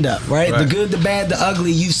stand up, right? The good, the bad, the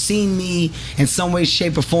ugly. You've seen me in some way,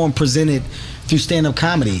 shape, or form presented through stand up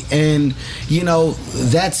comedy, and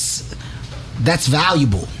that's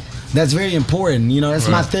valuable. That's very important. That's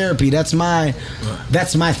my therapy. That's my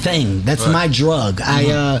thing. That's my drug.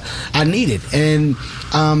 I need it. And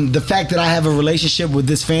the fact that I have a relationship with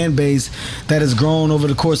this fan base that has grown over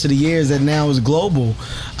the course of the years, that now is global,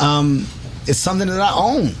 it's something that I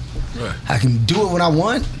own. Right. I can do it when I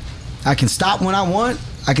want. I can stop when I want.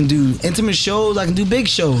 I can do intimate shows. I can do big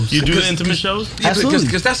shows. You do the intimate shows? Absolutely.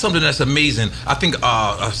 Because that's something that's amazing. I think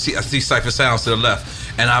I see Cypher Sounds to the left.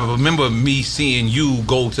 And I remember me seeing you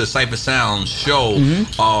go to Cypher Sound's show.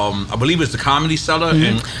 I believe it's the Comedy Cellar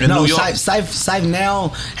in New York. Cypher now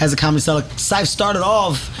has a Comedy Cellar. Cypher started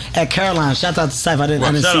off at Caroline. Shout out to Cypher. I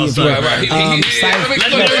didn't see if you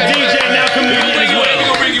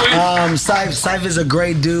Cypher is a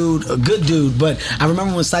great dude, a good dude. But I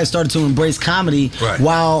remember when Cypher started to embrace comedy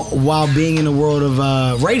while being in the world of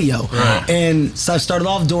radio. Right. And Cypher started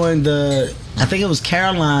off doing I think it was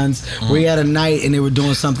Caroline's, where he had a night and they were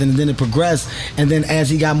doing something, and then it progressed, and then as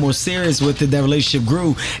he got more serious with it, that relationship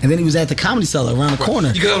grew, and then he was at the Comedy Cellar around the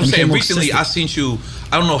corner. You know what I'm saying? Recently, I seen you.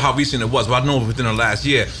 I don't know how recent it was, but I know within the last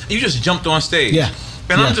year, you just jumped on stage. Yeah.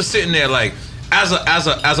 And I'm just sitting there like, as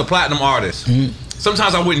a platinum artist.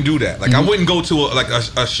 Sometimes I wouldn't do that. Like I wouldn't go to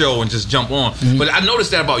a show and just jump on. But I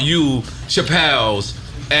noticed that about you, Chappelle's,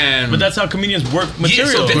 And but that's how comedians work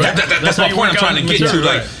material. Yeah, so that's my point I'm trying to get to. Material,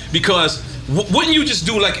 Like, because wouldn't you just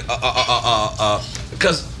do like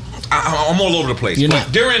because I'm all over the place.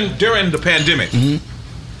 But during the pandemic,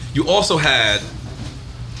 you also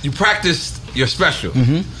you practiced your special.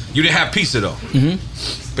 You didn't have pizza though.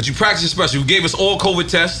 But you practiced your special. You gave us all COVID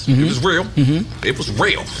tests. It was real. It was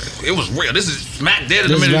real. It was real. This is smack dead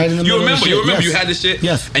in the middle. Right in the You middle remember yes. you had this shit?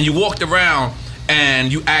 Yes. And you walked around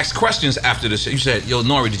and you asked questions after the shit. You said, yo,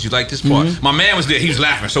 Nori, did you like this part? My man was there. He was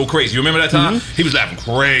laughing so crazy. You remember that time? He was laughing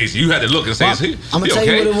crazy. You had to look and say, I'm going to tell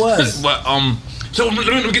you what it was. But, so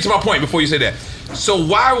let me get to my point before you say that. So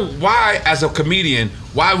why as a comedian,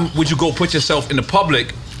 why would you go put yourself in the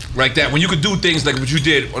public like that when you could do things like what you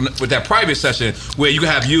did with that private session where you could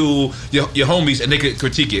have your homies and they could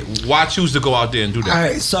critique it? Why choose to go out there and do that? All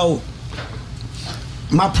right, so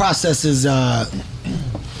my process is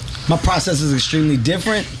extremely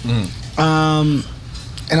different, and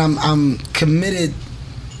I'm committed.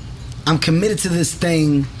 I'm committed to this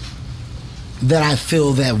thing that I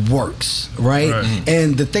feel that works, right?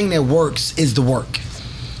 And the thing that works is the work.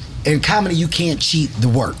 In comedy, you can't cheat the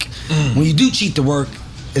work. When you do cheat the work,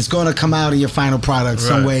 it's going to come out in your final product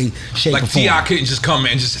some way, shape, like or form. T.I. couldn't just come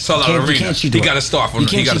and just sell out an arena. He got to start from the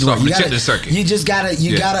chitlin circuit. You just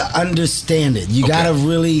gotta understand it. You gotta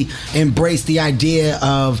really embrace the idea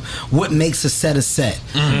of what makes a set,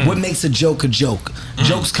 what makes a joke.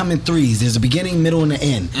 Jokes come in threes. There's a beginning, middle, and an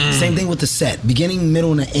end. Same thing with the set, beginning,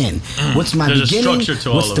 middle, and an end. What's my beginning?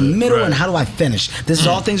 What's the middle, and how do I finish? This is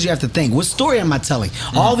all things you have to think. What story am I telling?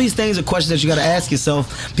 All these things are questions that you got to ask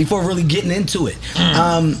yourself before really getting into it.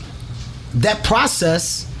 That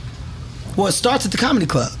process, well, it starts at the comedy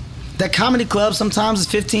club. That comedy club sometimes is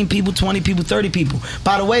 15 people, 20 people, 30 people.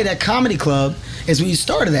 By the way, that comedy club is when you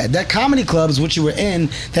started at. That comedy club is what you were in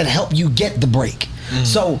that helped you get the break.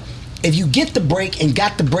 So if you get the break and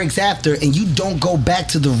got the breaks after and you don't go back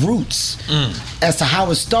to the roots as to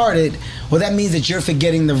how it started, well, that means that you're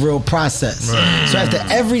forgetting the real process. So after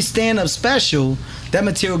every stand-up special, that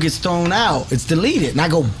material gets thrown out. It's deleted. And I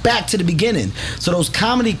go back to the beginning. So those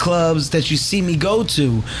comedy clubs that you see me go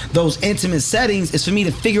to, those intimate settings, is for me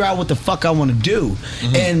to figure out what the fuck I want to do.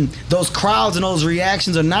 And those crowds and those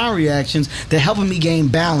reactions or non-reactions, they're helping me gain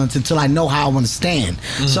balance until I know how I want to stand.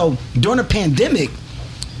 So during the pandemic,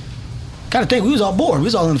 gotta think, we was all bored. We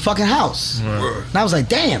was all in the fucking house. And I was like,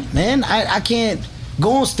 damn, man, I can't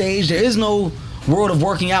go on stage. There is no world of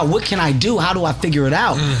working out. What can I do? How do I figure it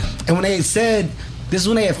out? And when they had said, this is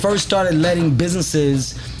when they had first started letting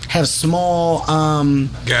businesses have small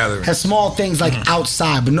gatherings, have small things like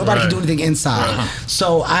outside, but nobody can do anything inside.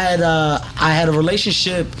 So I had a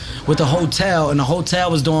relationship with a hotel, and the hotel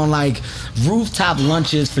was doing like rooftop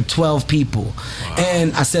lunches for 12 people.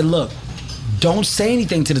 And I said, look, don't say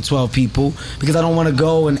anything to the 12 people because I don't want to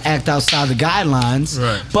go and act outside the guidelines.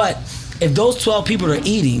 But if those 12 people are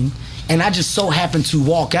eating and I just so happen to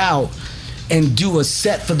walk out and do a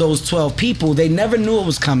set for those 12 people, they never knew it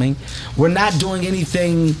was coming. We're not doing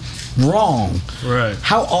anything wrong.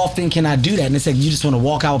 How often can I do that? And they said, you just want to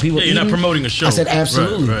walk out with people eating? You're not promoting a show. I said,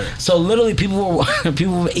 absolutely. So literally people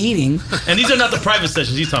were eating. And these are not the private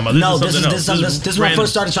sessions he's talking about. This is when I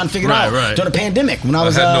first started trying to figure it out. During the pandemic. When I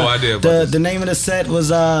was I had no idea about the name of the set was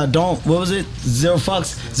what was it? Zero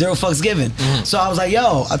fucks given. So I was like,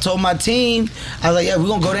 yo, I told my team, I was like, yeah, we're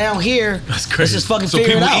gonna go down here. That's crazy. Let's just fucking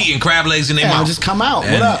figure it out. So people eating crab legs in their mouth. Just come out.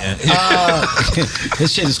 What up?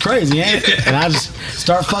 This shit is crazy, man. And I just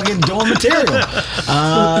start fucking doing material.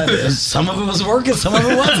 Some of it was working, some of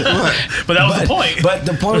it wasn't. But that was the point. But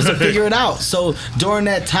the point was to figure it out. So during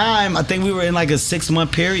that time, I think we were in like a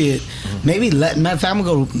 6-month period. Maybe matter of fact, I'm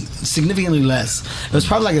gonna go significantly less. It was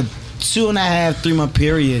probably like a 2.5, 3-month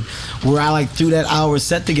period where I like threw that hour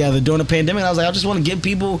set together during the pandemic. I was like, I just want to give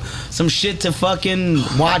people some shit to fucking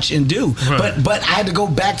watch and do. But I had to go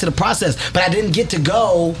back to the process. But I didn't get to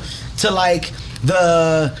go to like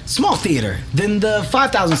the small theater, then the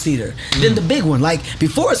 5,000 seater, then the big one. Like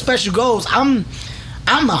before a special goes, I'm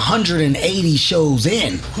 180 shows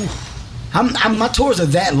in. My tours are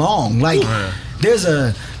that long. Like there's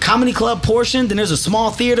a comedy club portion, then there's a small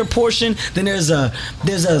theater portion, then there's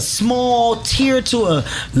a small tier to a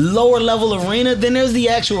lower level arena, then there's the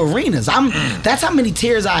actual arenas. That's how many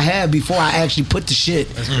tiers I have before I actually put the shit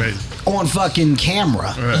on fucking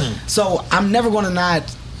camera. So I'm never going to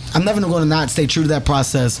not stay true to that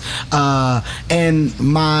process. And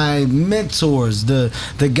my mentors,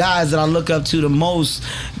 the guys that I look up to the most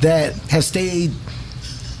that have stayed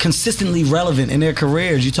consistently relevant in their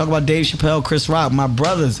careers. You talk about Dave Chappelle, Chris Rock, my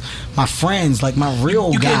brothers, my friends, like my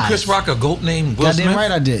real You guys. gave Chris Rock a GOAT name? Will Goddamn Smith?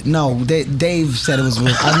 right I did. No, Dave said it was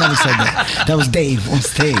Will. I never said that. That was Dave on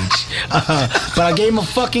stage. But I gave him a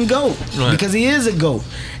fucking GOAT because he is a GOAT.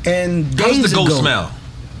 And How does Dave's the a GOAT GOAT. smell?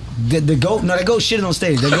 The GOAT, no, that GOAT shitted on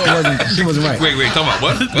stage. That GOAT wasn't right. Wait, talking about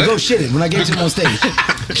what? The GOAT shitted when I gave it to him on stage.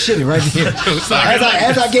 Shitted right here.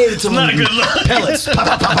 As I gave it to him, pellets,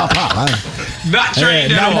 pop, pop, pop, pop, pop. Not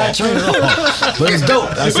trained at all. Not trained at all. But it's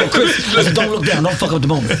dope. I said, Chris, don't look down. Don't fuck up the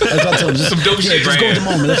moment. That's what I told him. Just, Some dope shit, just go with the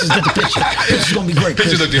moment. Let's just get the picture. Picture's gonna be great.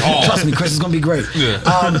 Picture Chris. looked hard. Trust me, Chris, it's gonna be great. Yeah.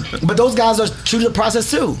 But those guys are true to the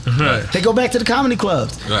process too. Right. They go back to the comedy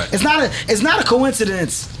clubs. Right. It's not a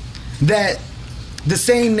coincidence that the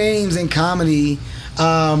same names in comedy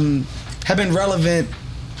have been relevant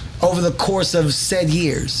over the course of said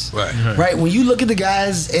years. Right. When you look at the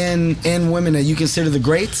guys and women that you consider the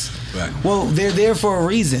greats, well, they're there for a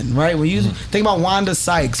reason, right? When you think about Wanda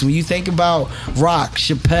Sykes, when you think about Rock,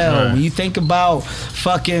 Chappelle, when you think about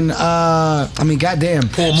fucking, goddamn,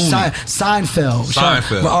 Paul Mooney. Seinfeld.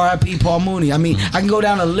 R.I.P. Paul Mooney. I mean, I can go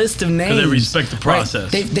down a list of names. They respect the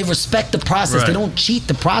process. Right? They respect the process. Right. They don't cheat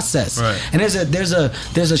the process. Right. And there's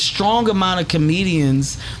a strong amount of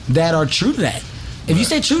comedians that are true to that. If you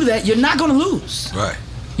stay true to that, you're not going to lose. Right.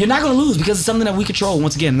 You're not going to lose because it's something that we control.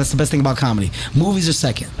 Once again, that's the best thing about comedy. Movies are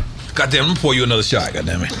second. Goddamn, I'm gonna pour you another shot.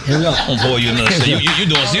 Goddamn it. Here we go. I'm gonna pour you another shot. You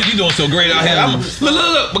doing so great out here.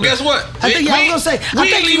 Look. But guess what? I think y'all gonna say. We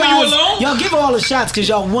ain't leaving you alone. Y'all give all the shots because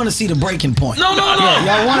y'all want to see the breaking point. No.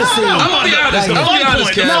 Y'all want to see. I'm gonna be honest.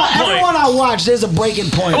 No, everyone I watch, there's a breaking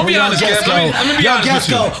point. I'm gonna be honest, Kev. Let me be honest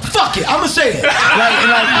with you. Fuck it, I'm gonna say it.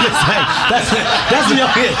 That's what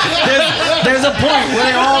y'all hit. There's a point where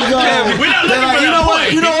they all go. We're not looking for that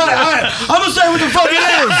point. You know what? All right, I'm gonna say what the fuck it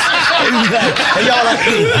is. And y'all like,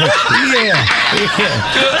 yeah.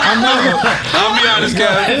 I'll be honest,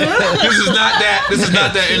 Kevin. This is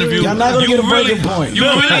not that interview. Y'all not gonna get a breaking point. We're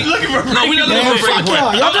not looking for a breaking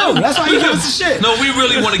point. Y'all do. That's why you give us the shit. No, we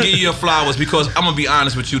really want to give you your flowers because I'm gonna be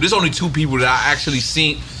honest with you. There's only two people that I actually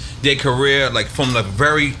seen their career like from the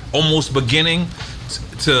very almost beginning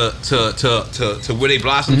to where they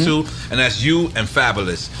blossomed to, and that's you and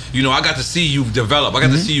Fabulous. You know, I got to see you develop. I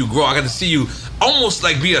got to see you grow. I got to see you almost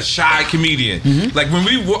like be a shy comedian. Like when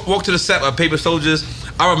we walked to the set of Paper Soldiers,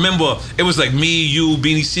 I remember it was like me, you,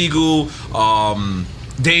 Beanie Siegel,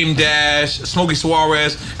 Dame Dash, Smokey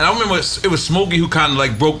Suarez, and I remember it was Smokey who kind of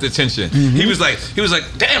like broke the tension. He was like,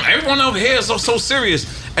 damn, everyone over here is so serious.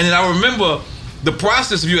 And then I remember the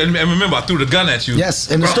process of you, and remember I threw the gun at you. Yes,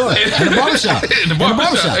 in the store, in the barbershop. In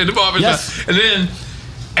the barbershop. Yes.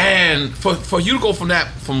 And for you to go from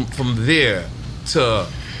there to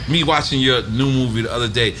me watching your new movie the other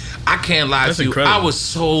day, I can't lie to you. Incredible. I was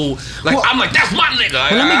so I'm like, that's my nigga.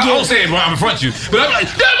 I don't say it right in front of you, but I'm like,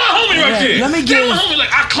 that's my homie right there. That's my homie.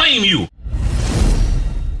 Like, I claim you.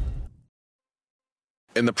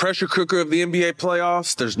 In the pressure cooker of the NBA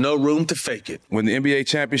playoffs, there's no room to fake it. When the NBA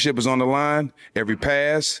championship is on the line, every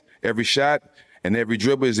pass, every shot, and every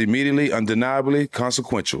dribble is immediately, undeniably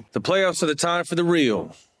consequential. The playoffs are the time for the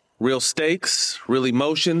real. Real stakes, real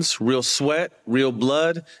emotions, real sweat, real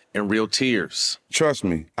blood, and real tears. Trust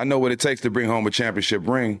me, I know what it takes to bring home a championship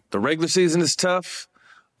ring. The regular season is tough,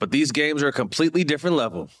 but these games are a completely different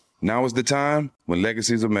level. Now is the time when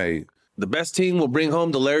legacies are made. The best team will bring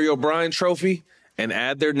home the Larry O'Brien Trophy and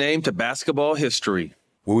add their name to basketball history.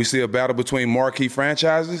 Will we see a battle between marquee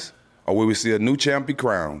franchises, or will we see a new champ be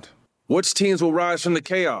crowned? Which teams will rise from the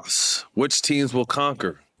chaos? Which teams will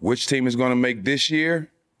conquer? Which team is going to make this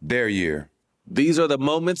year their year? These are the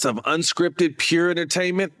moments of unscripted, pure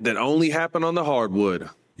entertainment that only happen on the hardwood.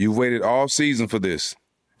 You've waited all season for this.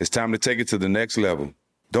 It's time to take it to the next level.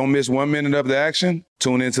 Don't miss 1 minute of the action.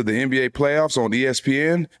 Tune into the NBA playoffs on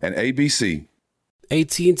ESPN and ABC.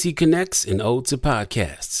 AT&T connects an ode to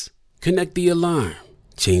podcasts. Connect the alarm.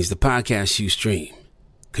 Change the podcast you stream.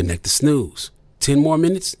 Connect the snooze. 10 more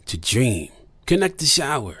minutes to dream. Connect the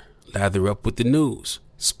shower. Lather up with the news,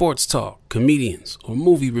 sports talk, comedians, or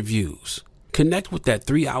movie reviews. Connect with that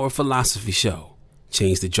 3-hour philosophy show.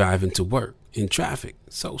 Change the drive into work in traffic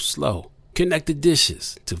so slow. Connect the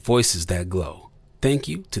dishes to voices that glow. Thank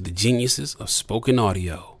you to the geniuses of spoken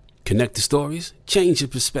audio. Connect the stories, change your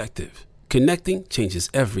perspective. Connecting changes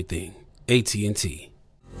everything. AT&T.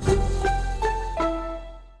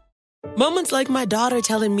 Moments like my daughter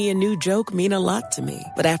telling me a new joke mean a lot to me.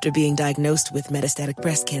 But after being diagnosed with metastatic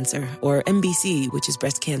breast cancer, or MBC, which is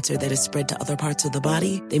breast cancer that is spread to other parts of the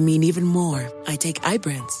body, they mean even more. I take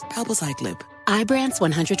Ibrance, palbociclib. Ibrance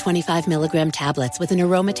 125 milligram tablets with an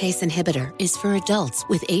aromatase inhibitor is for adults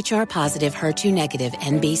with HR-positive, HER2-negative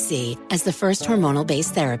NBC as the first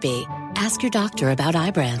hormonal-based therapy. Ask your doctor about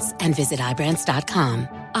Ibrance and visit Ibrance.com.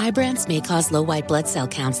 Ibrance may cause low white blood cell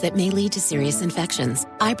counts that may lead to serious infections.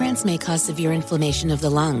 Ibrance may cause severe inflammation of the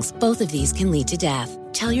lungs. Both of these can lead to death.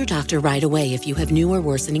 Tell your doctor right away if you have new or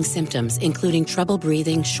worsening symptoms, including trouble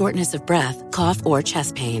breathing, shortness of breath, cough, or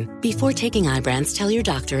chest pain. Before taking Ibrance, tell your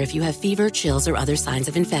doctor if you have fever, chills, or other signs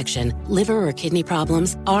of infection, liver or kidney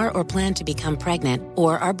problems, are or plan to become pregnant,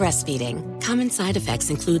 or are breastfeeding. Common side effects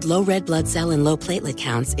include low red blood cell and low platelet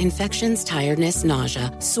counts, infections, tiredness,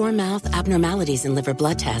 nausea, sore mouth, abnormalities in liver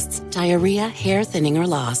blood tests, diarrhea, hair thinning or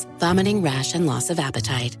loss, vomiting, rash, and loss of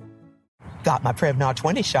appetite. Got my Prevnar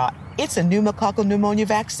 20 shot. It's a pneumococcal pneumonia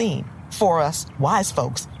vaccine. For us, wise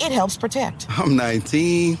folks, it helps protect. I'm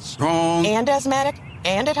 19, strong. And asthmatic,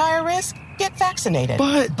 and at higher risk? Get vaccinated.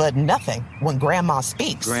 But nothing when grandma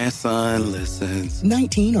speaks. Grandson listens.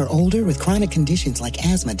 19 or older with chronic conditions like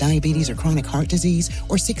asthma, diabetes, or chronic heart disease,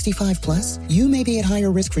 or 65 plus, you may be at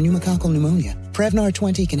higher risk for pneumococcal pneumonia. Prevnar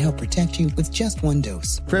 20 can help protect you with just one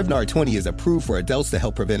dose. Prevnar 20 is approved for adults to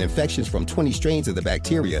help prevent infections from 20 strains of the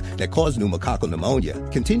bacteria that cause pneumococcal pneumonia.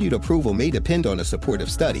 Continued approval may depend on a supportive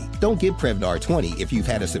study. Don't give Prevnar 20 if you've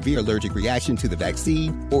had a severe allergic reaction to the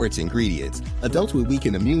vaccine or its ingredients. Adults with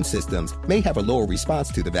weakened immune systems may have a lower response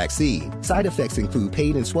to the vaccine. Side effects include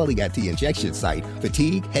pain and swelling at the injection site,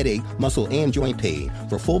 fatigue, headache, muscle, and joint pain.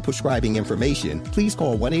 For full prescribing information, please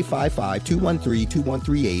call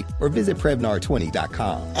 1-855-213-2138 or visit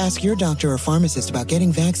Prevnar20.com. Ask your doctor or pharmacist about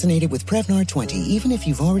getting vaccinated with Prevnar 20, even if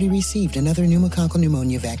you've already received another pneumococcal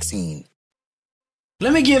pneumonia vaccine.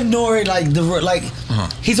 Let me give Nori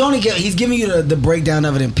he's giving you the breakdown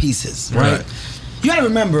of it in pieces, right? You gotta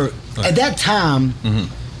remember, at that time,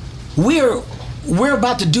 we're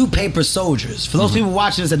about to do Paper Soldiers. For those people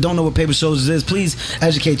watching this that don't know what Paper Soldiers is, please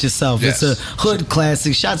educate yourself. Yes. It's a hood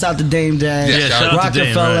classic. Shouts out to Dame Dash,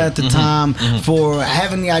 Rockefeller at the time for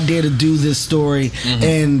having the idea to do this story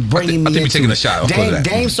and bringing me into it. I think we're taking a shot.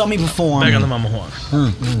 Dame saw me perform. Back on the mama horn.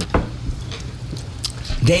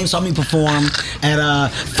 Dame saw me perform at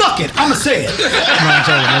fuck it, I'ma say it. No, I'm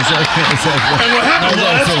joking. And what happened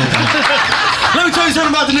was, let me tell you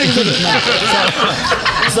something about the niggas.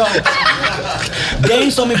 So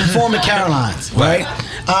Dame saw me perform at Caroline's, right?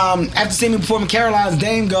 After seeing me perform at Caroline's,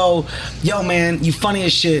 Dame go, yo man, you funny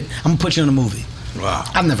as shit, I'm gonna put you in a movie. Wow.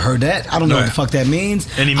 I've never heard that. I don't know what the fuck that means.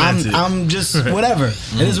 And he meant it. I'm just whatever.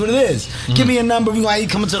 It is what it is. Give me a number, we gonna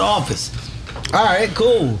come into the office. All right,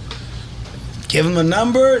 cool. Give him a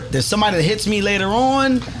number. There's somebody that hits me later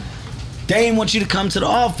on. Dame wants you to come to the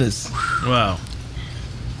office. Wow.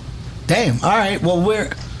 Damn. All right. Well,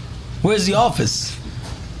 where's the office?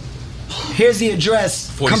 Here's the address.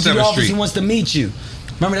 Come to the office. Street. He wants to meet you.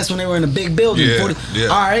 Remember, that's when they were in a big building. Yeah. All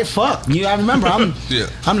right, fuck. I remember. I'm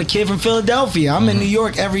the kid from Philadelphia. I'm in New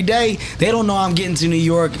York every day. They don't know I'm getting to New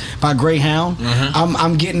York by Greyhound.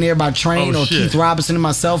 I'm getting there by train or Keith Robinson and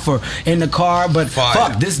myself or in the car. But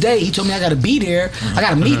fuck, this day, he told me I got to be there. I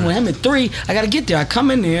got a meeting with him at 3. I got to get there. I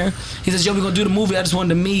come in there. He says, yo, we're going to do the movie. I just wanted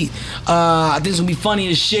to meet. I think it's going to be funny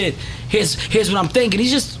as shit. Here's what I'm thinking.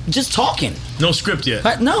 He's just talking. No script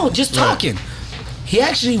yet. No, just talking. He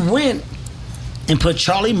actually went and put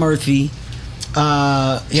Charlie Murphy.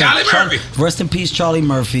 Murphy. Rest in peace, Charlie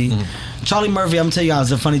Murphy. Charlie Murphy, I'm gonna tell you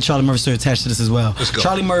guys a funny Charlie Murphy story attached to this as well. Let's go.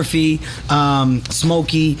 Charlie Murphy,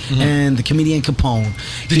 Smokey, and the comedian Capone.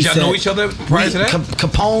 Did y'all know each other prior to that?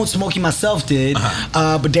 Capone, Smokey, myself did.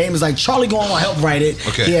 But Dame was like, Charlie going to help write it.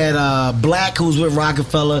 Okay. He had Black, who was with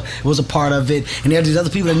Rockefeller, was a part of it. And there were these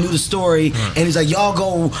other people that knew the story. And he's like, y'all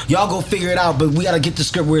go figure it out, but we got to get the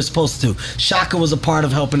script where it's supposed to. Shaka was a part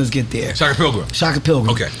of helping us get there. Shaka Pilgrim.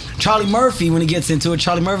 Okay. Charlie Murphy, when he gets into it,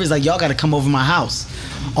 Charlie Murphy's like, y'all got to come over my house.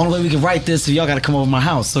 Only way we can write this, so y'all got to come over my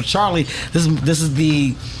house. So Charlie, this is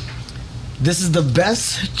the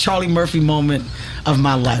best Charlie Murphy moment of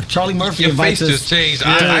my life. Charlie Murphy invites us. Your face just changed.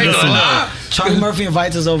 I ain't gonna lie. Charlie Murphy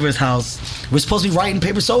invites us over his house. We're supposed to be writing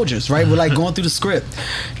Paper Soldiers, right? We're like going through the script.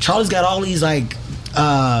 Charlie's got all these like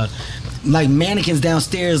mannequins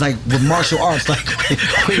downstairs, like with martial arts, like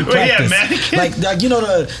mannequins? like you know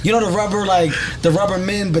the rubber, like the rubber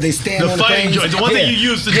men, but they stand on the fighting joint, the one that you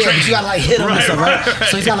use to train. But you gotta like hit them and stuff, right?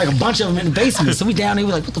 So he's got like a bunch of them in the basement. So we down there,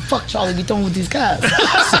 we're like, what the fuck, Charlie, we doing with these guys?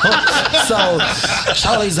 So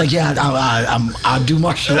Charlie's like, yeah, I'll do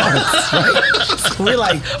martial arts, right? So we're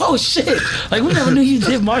like, oh shit, like we never knew you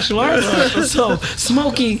did martial arts. So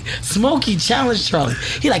Smokey challenged Charlie.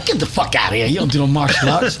 He like, get the fuck out of here, you don't do no martial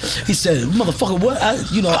arts. He said, said, motherfucker, what? I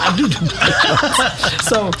do.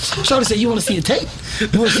 So Shorty said, you want to see a tape?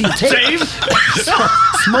 You want to see a tape? So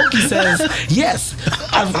Smokey says, yes.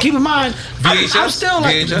 Keep in mind, VHS? I'm still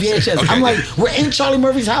like VHS. Okay. I'm like, we're in Charlie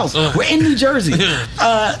Murphy's house. We're in New Jersey.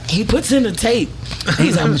 He puts in the tape. And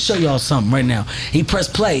he's like, I'm gonna show y'all something right now. He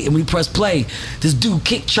pressed play, and when he pressed play, this dude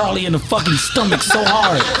kicked Charlie in the fucking stomach so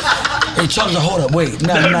hard. And Charlie's like, hold up, wait,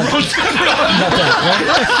 not that, right?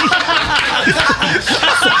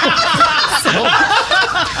 So,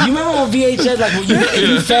 you remember on VHS, like when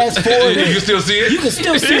you fast forward, you can still see it. You can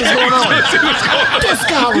still see what's going on. This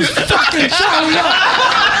guy was fucking Charlie up.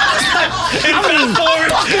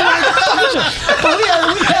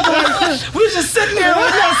 We was just sitting there, we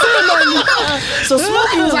not saying nothing. So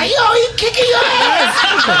Smokey was like, yo, he kicking your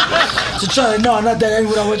ass. So Charlie, no, not that ain't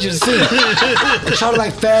what I want you to see. And Charlie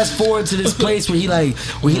like fast forward to this place where he like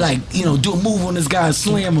do a move on this guy and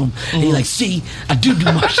slam him. And he like, see, I do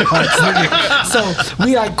martial arts, nigga. So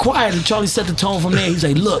we like quiet, and Charlie set the tone from there. He's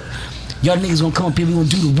like, look, y'all niggas gonna come up here, we gonna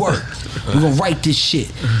do the work. We're gonna write this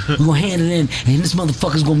shit. We're gonna hand it in, and this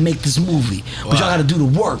motherfucker's gonna make this movie. But y'all gotta do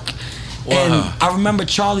the work. Wow. And I remember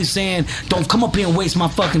Charlie saying, don't come up here and waste my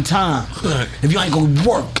fucking time if you ain't gonna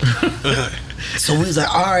work. So we was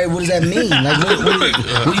like, all right, what does that mean? Like, what do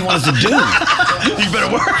you want us to do? You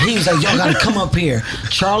better work. He was like, y'all gotta come up here.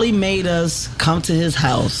 Charlie made us come to his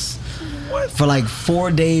house for like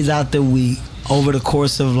 4 days out the week over the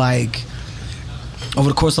course of like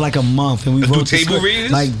a month, and we wrote the table script,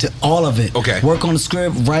 readings? like all of it. Okay. Work on the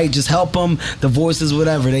script, write, just help them, the voices,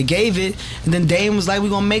 whatever. They gave it, and then Dame was like, we're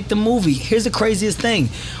gonna make the movie. Here's the craziest thing.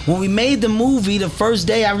 When we made the movie, the first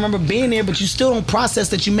day, I remember being there, but you still don't process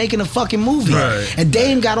that you're making a fucking movie. Right. And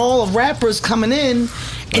Dame got all the rappers coming in,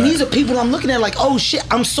 and these are people I'm looking at like, oh shit,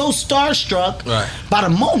 I'm so starstruck by the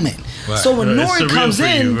moment. Right. So when Right. Nori It's comes surreal for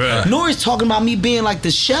in, you, right. Nori's talking about me being like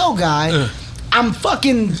the shell guy. I'm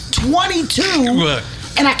fucking 22. Right.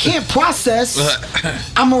 And I can't process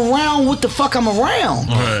I'm around what the fuck I'm around.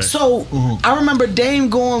 Right. So I remember Dame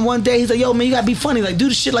going one day, he's like, yo man, you gotta be funny. Like, do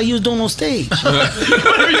the shit like you was doing on stage. You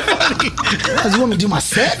want me to do my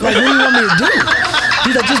set? Like, what do you want me to do?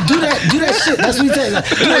 He's like, just do that shit. That's what he said. Like,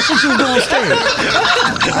 do that shit you was doing on stage.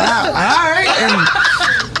 All right.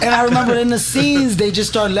 And I remember in the scenes, they just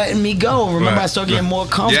started letting me go. Remember, I started getting more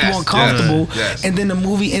comfortable Yes. and then the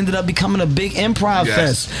movie ended up becoming a big improv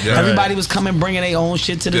fest. Yes. Everybody was coming, bringing their own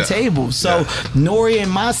shit to the table. So Nori and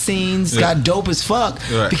my scenes got dope as fuck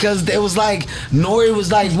because it was like, Nori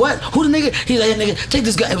was like, what? Who the nigga? He's like, nigga, take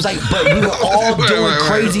this guy. It was like, but we were all doing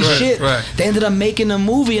crazy shit. They ended up making a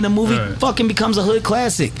movie, and the movie fucking becomes a hood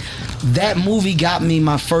classic. That movie got me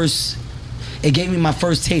my first. It gave me my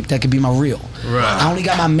first tape that could be my reel. Right. I only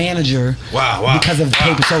got my manager because of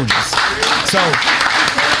Paper Soldiers. So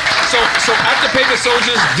after Paper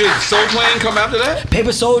Soldiers, did Soul Plane come after that? After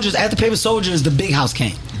Paper Soldiers, The Big House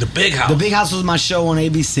came. The Big House. The Big House was my show on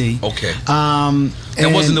ABC. Okay.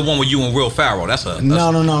 That wasn't the one with you and Will Ferrell. That's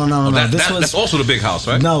no. That's also The Big House,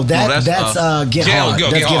 right? No, that's Get Hard.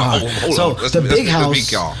 Get Hard. Hold on.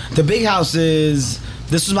 The Big House is.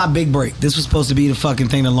 This was my big break. This was supposed to be the fucking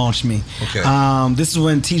thing that launched me. Okay. This is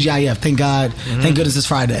when TGIF, thank goodness it's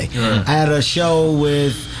Friday. I had a show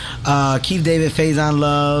with Keith David, Faison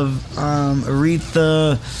Love,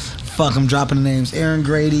 Aretha, I'm dropping the names, Aaron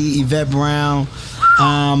Grady, Yvette Brown.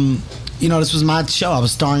 This was my show. I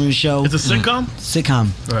was starring in the show. It's a sitcom?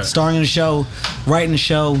 Sitcom. Right. Starring in the show, writing the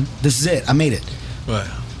show. This is it. I made it. Right.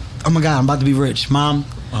 Oh my God, I'm about to be rich. Mom,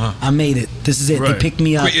 I made it. This is it. Right. They picked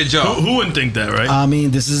me up. Quit your job. Who wouldn't think that, right? I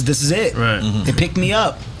mean, this is it. Right. They picked me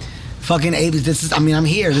up. Fucking I'm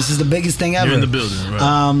here. This is the biggest thing ever. You're in the building,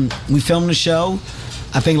 right. We filmed the show.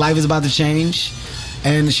 I think life is about to change.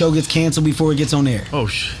 And the show gets canceled before it gets on air. Oh,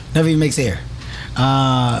 shit. Never even makes air.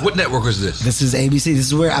 What network is this? This is ABC. This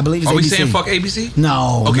is where I believe it's ABC. Are we saying fuck ABC?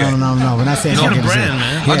 No. Okay. No. We're not saying fuck ABC. Brand,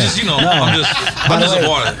 man. Yeah. I'm just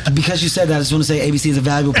because you said that, I just want to say ABC is a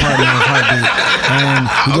valuable part of my heartbeat. And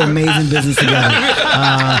we do amazing business together.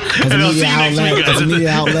 As a media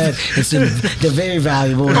outlet, they're very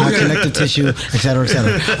valuable. Connective tissue, et cetera, et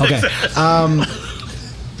cetera. Okay.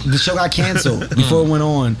 The show got canceled before it went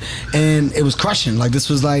on, and it was crushing. Like, this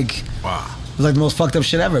was like, wow. It was like the most fucked up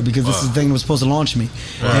shit ever because this is the thing that was supposed to launch me.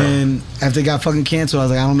 And after it got fucking canceled, I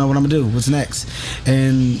was like, I don't know what I'm gonna do. What's next?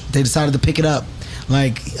 And they decided to pick it up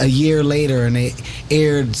like a year later, and they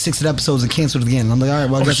aired 6 episodes and canceled it again. And I'm like, all right,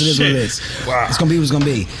 well, I guess it is what it is. Wow. It's gonna be what it's gonna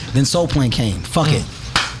be. Then Soul Plane came. Fuck it.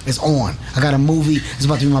 It's on. I got a movie. It's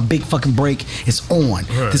about to be my big fucking break. It's on.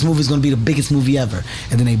 Right. This movie's gonna be the biggest movie ever.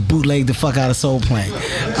 And then they bootlegged the fuck out of Soul Plane.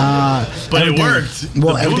 But it worked.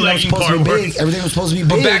 Well, The everything was bootlegging supposed to be part big. worked. Everything was supposed to be big.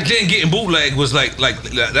 But back then, getting bootleg was like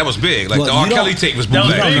that was big. Like Well, the R. you Kelly don't- tape was That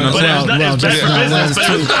was bootleg. big, You know but what I'm it's saying? best for business. But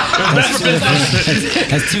it was best for business.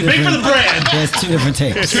 That's two Big for different. the brand. That's two different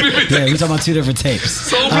tapes. Yeah, we talking about two different tapes.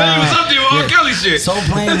 Soul Plane was up there with R. Kelly shit. Soul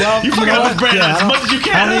Plane, well, You know forgot what? this brand Yeah, as I much as you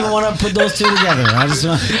can. I don't even want to put those two together. I just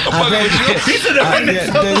want. He's in the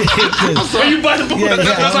When you buy the bootleg.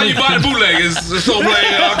 That's how you buy the bootleg. It's Soul Plane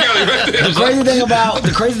and R. Kelly right there.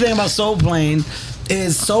 The crazy thing about Soul Plane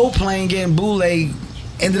is Soul Plane getting bootleg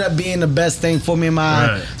ended up being the best thing for me in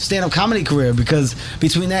my stand-up comedy career, because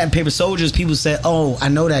between that and Paper Soldiers, people said, "Oh, I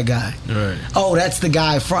know that guy. Right. Oh, that's the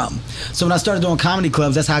guy from." So when I started doing comedy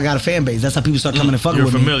clubs, that's how I got a fan base. That's how people started coming and fucking You're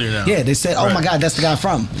with familiar me. now. Yeah, they said, "Oh Right. my God, that's the guy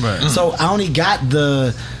from." Right. So I only got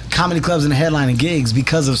the comedy clubs and the headlining gigs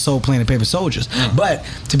because of Soul Plane and Paper Soldiers. But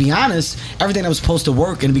to be honest, everything that was supposed to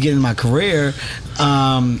work in the beginning of my career,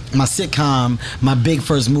 my sitcom, my big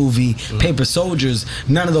first movie, Paper Soldiers,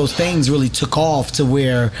 none of those things really took off to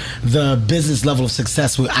where the business level of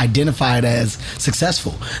success was identified as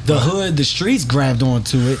successful. The hood, the streets grabbed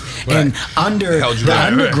onto it, and the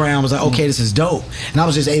underground was like, okay, this is dope. And I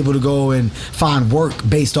was just able to go and find work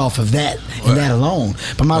based off of that and that alone.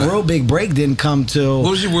 But my real big break didn't come till...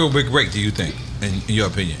 What was your real big break, do you think, in your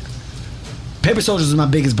opinion? Paper Soldiers was my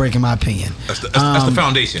biggest break in my opinion. That's the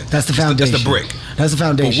foundation. That's the foundation. That's the brick. That's the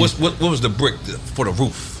foundation. But what was the brick for the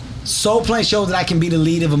roof? Soul Plane showed that I can be the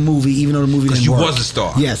lead of a movie, even though the movie didn't you work. was a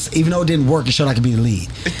star. Yes, even though it didn't work, it showed I could be the lead.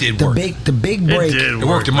 It did the work. The big break. It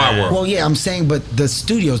worked in my world. Well, yeah, I'm saying, but the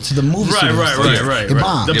studios, to the movie Right, studios, right. it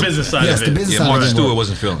bombed. The business side yes, of it. the business Yeah, side Mark of it. Stewart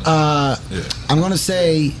wasn't feeling it. I'm gonna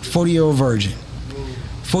say 40-Year-Old Virgin.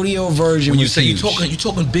 40-Year-Old Virgin. When you was say huge. you're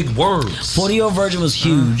talking big words. 40-Year-Old Virgin was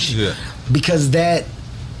huge because that.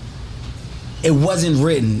 It wasn't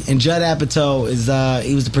written, and Judd Apatow is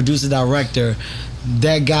he was the producer director.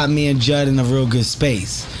 That got me and Judd in a real good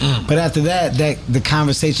space. But after that, the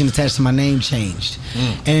conversation attached to my name changed,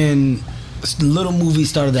 and little movies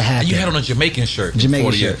started to happen. And you had on a Jamaican shirt.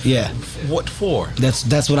 Jamaican shirt, yeah. What for?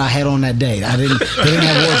 That's what I had on that day. They didn't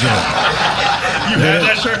have wardrobe. You had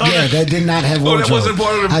that shirt on? Yeah, that did not have wardrobe. that wasn't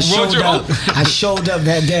part of the I showed up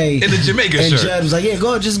that day in the Jamaican and shirt. Judd was like, "Yeah,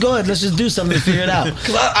 go ahead. Let's just do something to figure it out."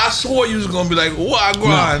 Because I swore you was gonna be like, "Why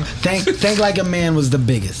grind?" No, Think Like a Man was the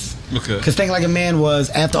biggest. Okay. Because Think Like a Man was,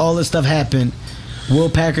 after all this stuff happened, Will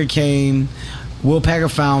Packer came. Will Packer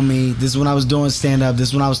found me. This is when I was doing stand-up. This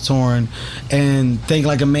is when I was touring. And Think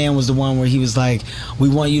Like a Man was the one where he was like, "We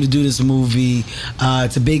want you to do this movie.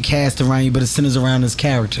 It's a big cast around you, but it centers around this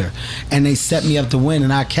character." And they set me up to win.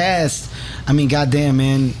 And our cast, I mean, goddamn,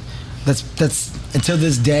 man, that's until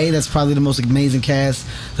this day, that's probably the most amazing cast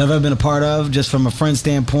that I've ever been a part of, just from a friend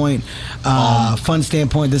standpoint, fun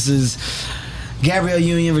standpoint. This is Gabrielle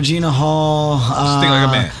Union, Regina Hall, Think Like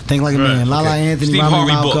a Man. Think Like a Man, Lala Anthony, Steve Rami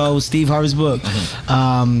Harvey Malco, book. Steve Harvey's book,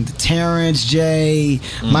 Terrence J,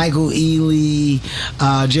 Michael Ealy,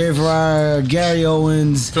 Jerry Ferrara, Gary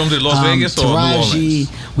Owens. Filmed in Las Vegas or New Taraji.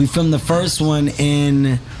 We filmed the first one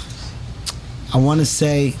in, I want to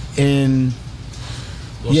say in.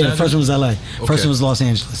 The first one was LA. First one was Los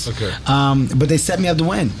Angeles. Okay. But they set me up to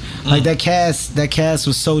win. Like that cast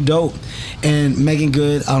was so dope. And Megan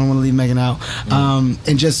Good, I don't want to leave Megan out.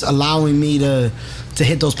 And just allowing me to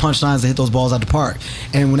hit those punchlines, to hit those balls out the park.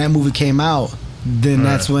 And when that movie came out, then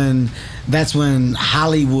that's when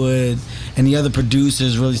Hollywood and the other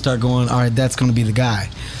producers really start going, all right, that's going to be the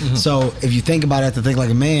guy. So if you think about it, to Think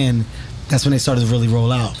Like a Man, that's when they started to really roll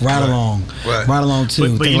out. Ride Along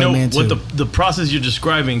too. But Think you Like know Man what too. the process you're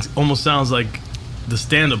describing almost sounds like the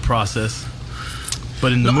stand-up process,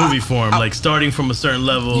 but in the movie form, like starting from a certain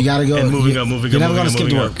level, You gotta go. and moving You're up, moving never up, gonna moving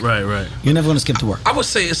skip up. the work. Right. You're never going to skip the work. I would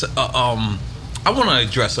say it's I want to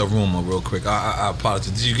address a rumor real quick. I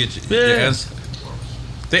apologize. Did you get your answer?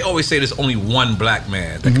 They always say there's only one black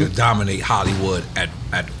man that could dominate Hollywood at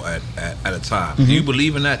a time. Do you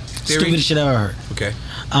believe in that theory? Stupidest shit I ever heard. Okay.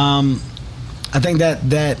 I think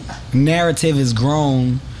that narrative has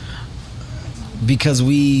grown because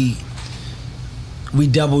we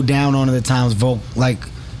double down on it at times, like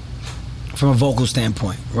from a vocal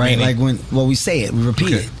standpoint, right? Meaning? Like we say it, we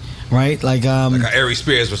repeat it, right? Like how Ari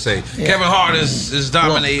Spears would say, Kevin Hart is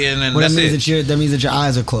dominating, and that's it. That means that your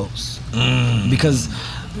eyes are closed, because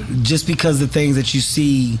just because the things that you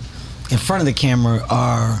see in front of the camera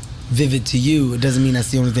are vivid to you, it doesn't mean that's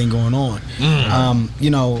the only thing going on.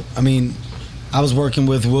 I mean, I was working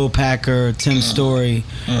with Will Packer, Tim Story,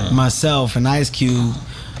 myself, and Ice Cube.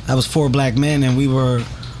 That was 4 black men, and we were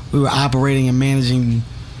operating and managing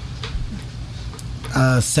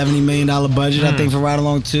 $70 million budget, I think, for Ride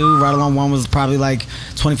Along 2. Ride Along 1 was probably like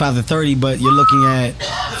 25 to 30, but you're looking at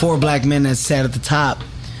 4 black men that sat at the top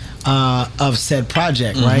of said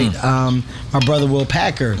project, right? My brother Will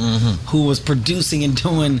Packer, who was producing and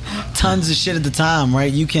doing tons of shit at the time,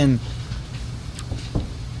 right? You can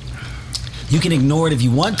ignore it if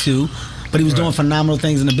you want to, but he was doing phenomenal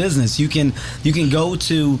things in the business. You can go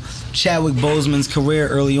to Chadwick Boseman's career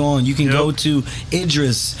early on. You can go to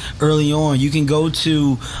Idris early on. You can go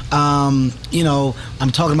to, I'm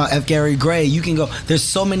talking about F. Gary Gray. You can go. There's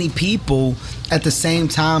so many people at the same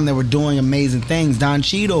time that were doing amazing things. Don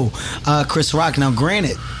Cheadle, Chris Rock. Now,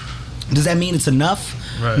 granted, does that mean it's enough?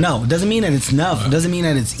 Right. No, it doesn't mean that it's enough. It doesn't mean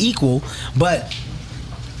that it's equal. But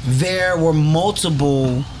there were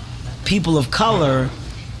multiple people of color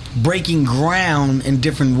breaking ground in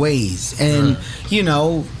different ways. And,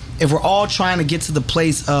 if we're all trying to get to the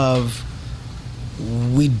place of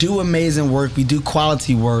we do amazing work, we do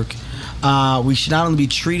quality work, we should not only be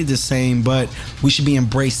treated the same, but we should be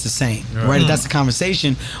embraced the same, right? If that's the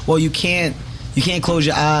conversation, well, you can't close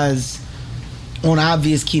your eyes on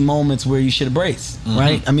obvious key moments where you should embrace,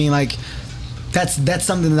 right? I mean, like, that's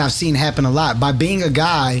something that I've seen happen a lot. By being a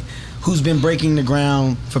guy who's been breaking the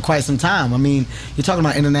ground for quite some time. I mean, you're talking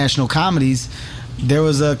about international comedies. There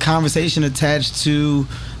was a conversation attached to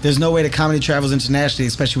there's no way that comedy travels internationally,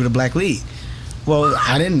 especially with a black lead. Well,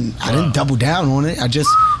 I didn't double down on it. I just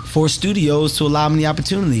forced studios to allow me the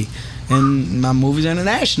opportunity. And my movies are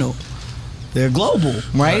international. They're global,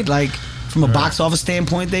 right? Like, from a box office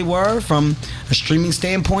standpoint, they were. From a streaming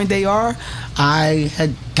standpoint, they are. I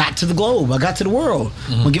had got to the globe. I got to the world.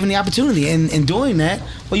 When given the opportunity. And in doing that,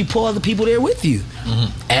 well, you pull other people there with you.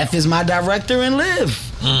 F is my director and Liv.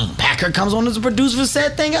 Packer comes on as a producer for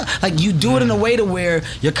said thing. Like, you do it in a way to where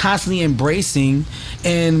you're constantly embracing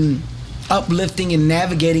and uplifting and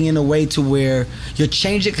navigating in a way to where you're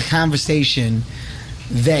changing a conversation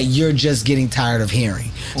that you're just getting tired of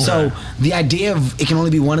hearing. So the idea of it can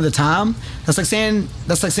only be one at a time, that's like saying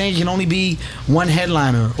it can only be one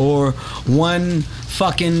headliner or one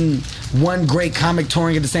great comic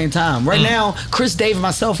touring at the same time. Right now, Chris, Dave, and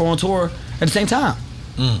myself are on tour at the same time.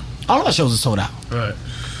 All of our shows are sold out. Right.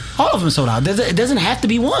 All of them are sold out. It doesn't have to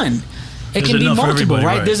be one. It can be multiple,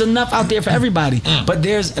 right? There's enough out there for everybody. But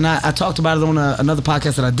and I talked about it on another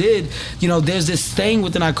podcast that I did, there's this thing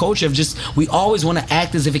within our culture of just, we always want to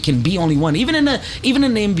act as if it can be only one. Even in the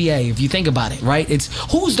NBA, if you think about it, right? It's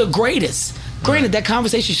who's the greatest? Granted, that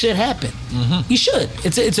conversation should happen. You should.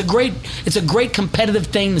 It's a great competitive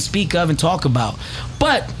thing to speak of and talk about.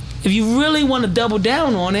 But if you really want to double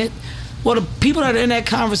down on it, well, the people that are in that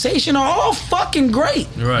conversation are all fucking great.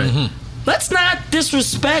 Right. Let's not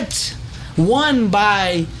disrespect one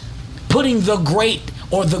by putting the great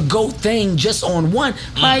or the GOAT thing just on one.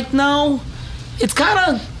 Like, no, it's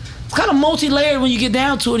kind of multi-layered when you get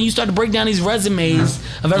down to it and you start to break down these resumes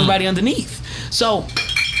of everybody underneath. So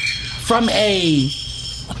from a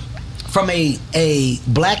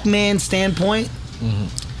black man standpoint,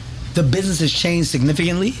 the business has changed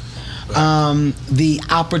significantly. The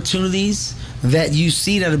opportunities that you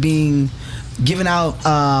see that are being given out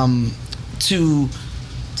to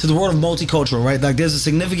the world of multicultural, right? Like, there's a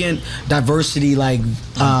significant diversity, like,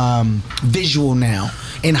 visual now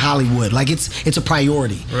in Hollywood. Like, it's a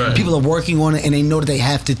priority. Right. People are working on it, and they know that they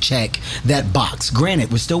have to check that box.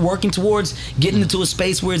 Granted, we're still working towards getting into a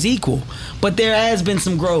space where it's equal, but there has been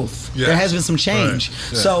some growth. Yes. There has been some change.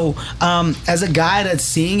 Right. Yeah. So, as a guy that's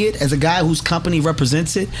seeing it, as a guy whose company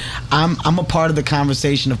represents it, I'm a part of the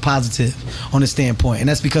conversation of positive on this standpoint, and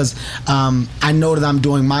that's because I know that I'm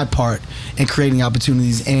doing my part in creating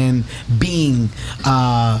opportunities and being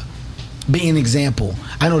an example.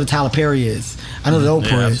 I know that Tyler Perry is. I know that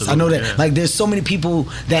Oprah is. I know that like there's so many people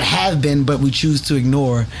that have been, but we choose to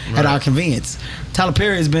ignore at our convenience. Tyler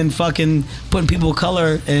Perry has been fucking putting people of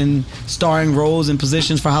color in starring roles and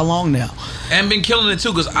positions for how long now? And been killing it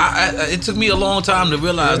too, because it took me a long time to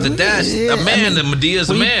realize that that's a man, that Medea's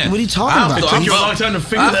a man. What are you talking about? It took you a long time to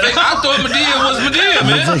figure that out. I thought Medea was Medea,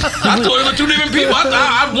 man. I thought it were two different people.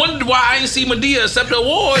 I wondered why I didn't see Medea accept the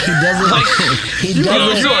award. He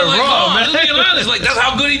doesn't. You are wrong, man. Let's be honest. Like, that's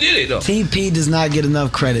how good he did it, though. TP does not get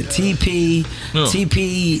enough credit. TP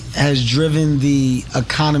has driven the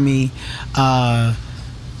economy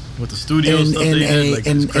with the studio stuff in, they did, like,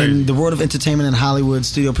 it's crazy. in the world of entertainment and Hollywood,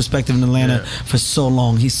 Studio Perspective in Atlanta for so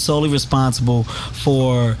long. He's solely responsible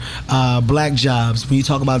for black jobs. When you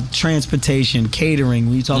talk about transportation, catering,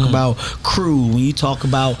 when you talk about crew, when you talk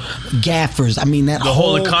about gaffers, I mean, that the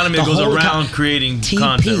whole economy that goes around creating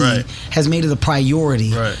content, right? Has made it a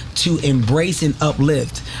priority to embrace and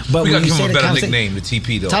uplift. But we when gotta you give say him a the better nickname, the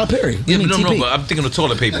TP though. Tyler Perry. Yeah, You mean no, TP? but I'm thinking of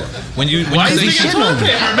toilet paper. When you Why is he shitting on you?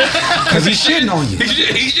 Because he's shitting on you.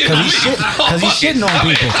 Because he's shitting on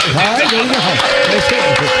people. All right, there you go.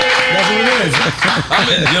 That's what it is. I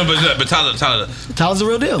mean, you know, but Tyler's the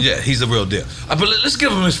real deal. Yeah, he's the real deal. But let's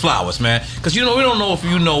give him his flowers, man. Because we don't know if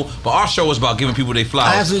you know, but our show is about giving people their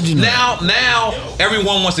flowers. I absolutely know. Now,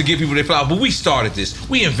 everyone wants to give people their flowers, but we started this.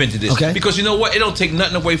 We invented this. Okay. Because you know what? It don't take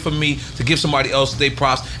nothing away from me to give somebody else their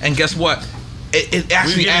props. And guess what? It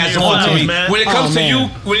actually adds on to me. Man. When it comes to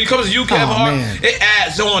you, Kevin Hart, it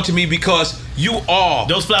adds on to me because you are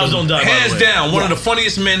those flowers don't die. Hands down, one of the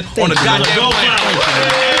funniest men on the goddamn planet.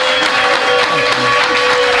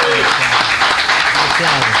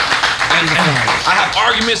 I have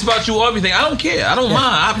arguments about you or everything. I don't care. I don't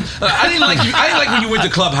mind. I didn't like you. I didn't like when you went to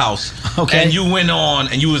Clubhouse and you went on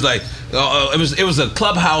and you was like, it was a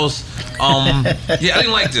Clubhouse. Yeah, I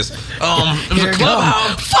didn't like this. It was a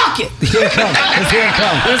Clubhouse. Fuck it. Here it comes. Here it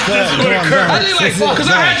comes. I didn't like because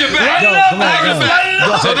I had your back.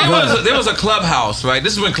 So there was a Clubhouse, right?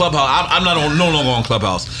 This is when Clubhouse. I'm no longer on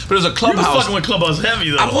Clubhouse, but it was a Clubhouse. You was fucking with Clubhouse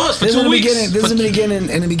heavy though. I was for 2 weeks. This is in the beginning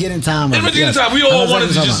time. In the beginning time, we all wanted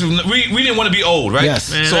to just. We didn't want to be old, right?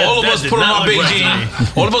 Yes. So all of us put on our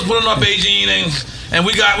Beijing. All of us put on our Beijing and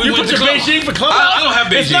we went to Beijing for Clubhouse. I don't have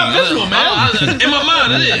Beijing. It's not visual, man. In my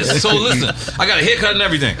mind, it is. So listen, I got a haircut and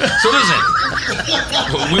everything. So listen,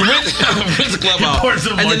 we went to Clubhouse,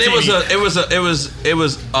 and then it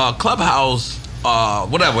was Clubhouse,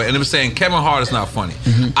 whatever, and it was saying Kevin Hart is not funny.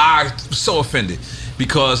 I was so offended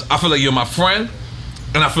because I feel like you're my friend,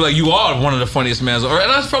 and I feel like you are one of the funniest men.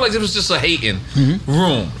 And I felt like it was just a hating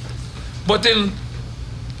room. But then,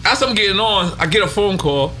 as I'm getting on, I get a phone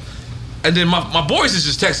call. And then my boys is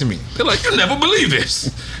just texting me. They're like, "You'll never believe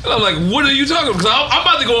this." And I'm like, "What are you talking about?" Because I'm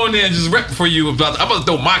about to go in there and just rep for you. I'm about to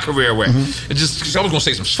throw my career away. And just, cause I was going to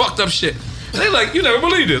say some fucked up shit. And they're like, "You never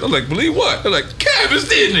believed it." I'm like, "Believe what?" They're like, "Kev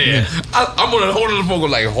is in there." I'm going to hold on the phone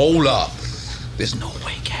like, "Hold up. There's no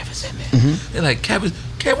way Kev is in there." They're like, Kev,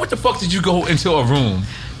 what the fuck did you go into a room?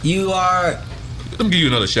 You are... Let me give you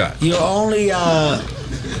another shot. You're only... I'll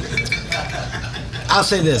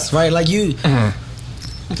say this, right? Like you...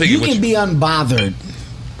 You can be unbothered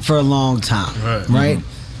for a long time, right?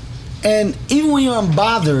 And even when you're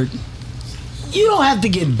unbothered, you don't have to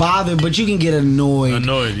get bothered, but you can get annoyed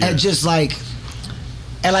at just like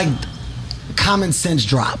common sense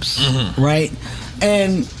drops, right?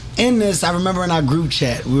 And in this, I remember in our group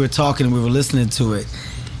chat, we were talking and we were listening to it,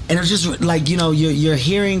 and it was just like, you know, you're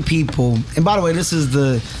hearing people. And by the way, this is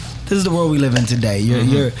the world we live in today.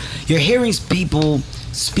 You're hearing people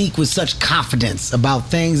speak with such confidence about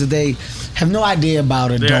things that they have no idea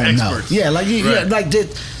about or don't experts. know. Yeah, like like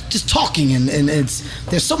just talking and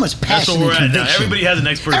there's so much passion and conviction. Everybody has an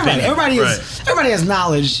expert opinion. Everybody has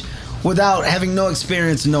knowledge without having no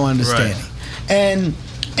experience and no understanding. And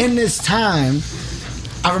in this time,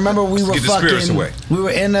 I remember we were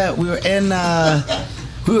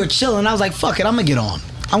chilling. I was like, fuck it, I'm gonna get on.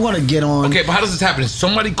 I'm gonna get on. Okay, but how does this happen? Does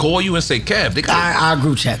somebody call you and say, "Kev"? Our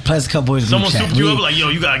group chat, plus a couple boys. Someone souped you up like, "Yo,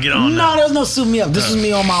 you gotta get on." No, there's no soup me up. This was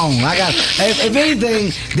me on my own. I got. If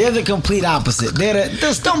anything, they're the complete opposite.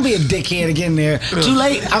 Just don't be a dickhead to get in there. Too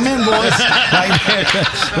late. I'm in, boys.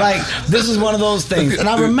 like this is one of those things. And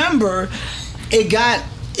I remember it got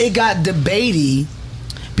debatey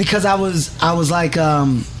because I was like,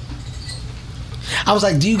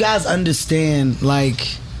 do you guys understand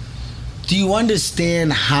like? Do you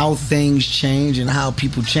understand how things change and how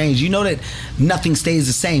people change? You know that nothing stays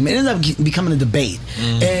the same. It ends up becoming a debate.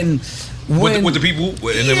 And when, with the people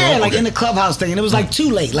in the room? Like in the Clubhouse thing. And it was like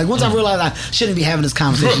too late. Like once I realized I shouldn't be having this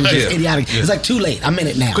conversation, it's just idiotic. It's like too late. I'm in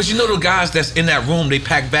it now. Because you know the guys that's in that room, they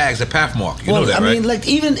pack bags at Pathmark. You know that, right? I mean, like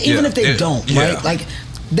even if they don't, right? Like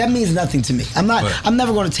that means nothing to me. I'm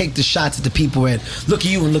never going to take the shots at the people and look at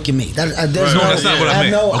you and look at me. That's not what I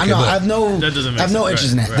meant. I have no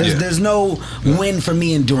interest in that. There's no win for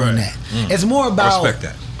me in doing that. It's more about. I respect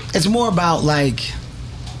that. It's more about like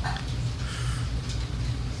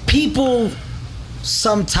people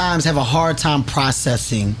sometimes have a hard time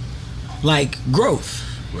processing like growth,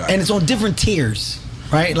 and it's on different tiers,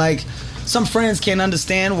 right? Like some friends can't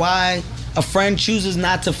understand why a friend chooses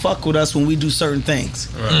not to fuck with us when we do certain things.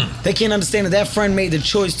 They can't understand that friend made the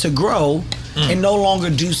choice to grow and no longer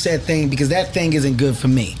do said thing because that thing isn't good for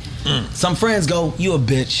me. Some friends go, you a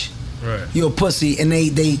bitch. Right. You a pussy. And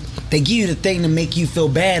they give you the thing to make you feel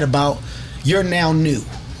bad about you're now new.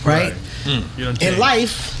 Right? You done In changed.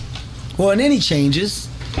 life, well, in any changes,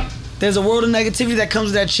 there's a world of negativity that comes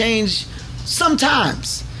with that change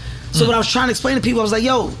sometimes. So what I was trying to explain to people, I was like,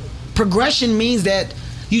 yo, progression means that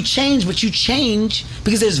you change, but you change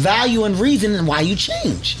because there's value and reason in why you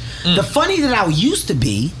change. The funny that I used to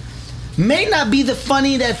be may not be the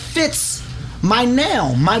funny that fits my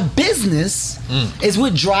now. My business is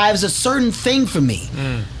what drives a certain thing for me.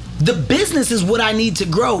 The business is what I need to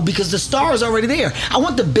grow because the star is already there. I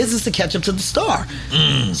want the business to catch up to the star.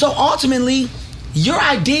 So ultimately, your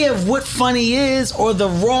idea of what funny is or the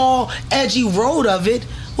raw, edgy road of it,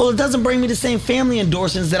 well, it doesn't bring me the same family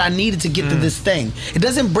endorsements that I needed to get to this thing. It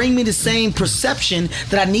doesn't bring me the same perception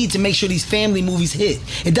that I need to make sure these family movies hit.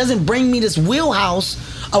 It doesn't bring me this wheelhouse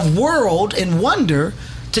of world and wonder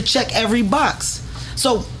to check every box.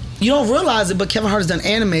 So you don't realize it, but Kevin Hart has done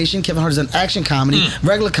animation, Kevin Hart has done action comedy,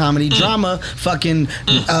 regular comedy, drama, fucking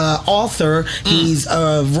author, he's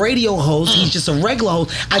a radio host, he's just a regular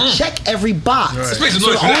host. I check every box. Let's make some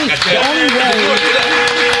So noise the for only that.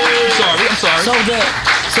 I'm sorry.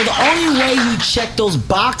 So the only way you check those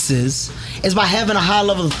boxes is by having a high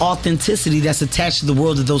level of authenticity that's attached to the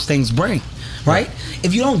world that those things bring. Right?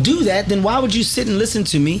 If you don't do that, then why would you sit and listen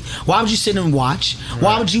to me? Why would you sit and watch?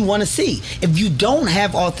 Why would you want to see? If you don't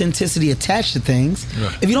have authenticity attached to things,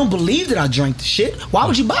 if you don't believe that I drank the shit, why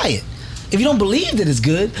would you buy it? If you don't believe that it's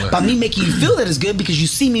good, by me making you feel that it's good because you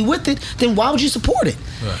see me with it, then why would you support it?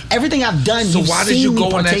 Everything I've done, So you've why did seen you me go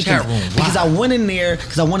in that partake chat it. room? Because I went in there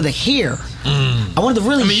because I wanted to hear. I wanted to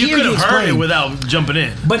really I mean, you hear could you have heard it explain. without jumping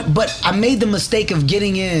in. But I made the mistake of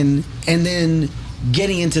getting in and then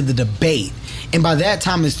getting into the debate. And by that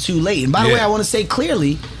time, it's too late. And by the way, I want to say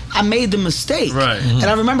clearly, I made the mistake. Right. And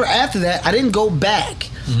I remember after that, I didn't go back.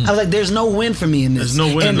 I was like, there's no win for me in this. There's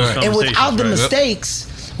no win in this and without the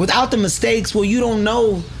conversation. mistakes, well, you don't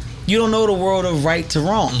know the world of right to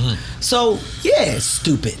wrong. So, yeah, it's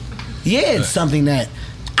stupid. Yeah, it's something that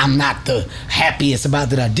I'm not the happiest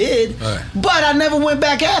about that I did, but I never went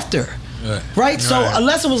back after. Right? So a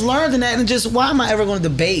lesson was learned in that, and just why am I ever going to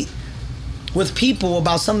debate with people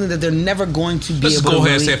about something that they're never going to be Let's able go to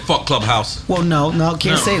ahead and really... say fuck Clubhouse. Well, no,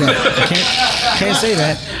 can't say that. Can't say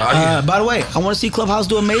that. By the way, I want to see Clubhouse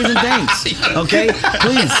do amazing things. Okay,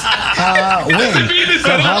 please. When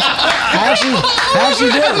Clubhouse, I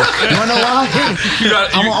actually do. You wanna know why?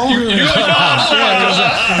 I'm an owner in Clubhouse.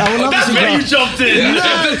 I would love to see where you Clubhouse. jumped in.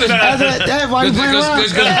 Why you playing around?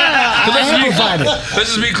 I amplified it.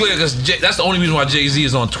 Let's just be clear, because that's the only reason why Jay-Z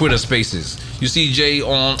is on Twitter Spaces. You see Jay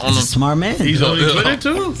on He's a smart man. He's on Twitter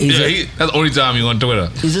too? That's the only time he's on Twitter.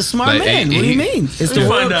 He's a smart man. What do you mean? It's the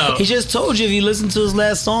world. He just told you, if you listen to his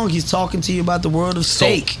last song, he's talking to you about the world of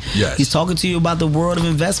steak. Yes. He's talking to you about the world of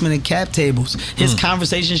investment and cap tables. His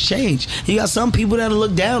conversations change. He got some people that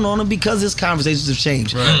look down on him because his conversations have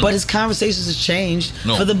changed. Right. But his conversations have changed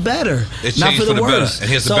for the better, It's not changed for the better. worse. And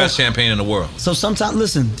here's the best champagne in the world. So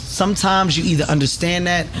sometimes you either understand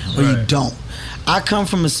that or you don't. I come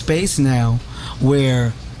from a space now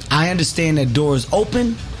where I understand that doors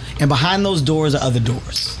open, and behind those doors are other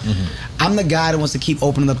doors. I'm the guy that wants to keep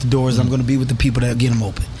opening up the doors. I'm going to be with the people that get them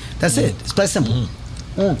open. That's it. It's quite simple.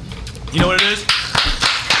 You know what it is?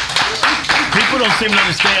 People don't seem to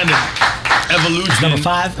understand that evolution. It's number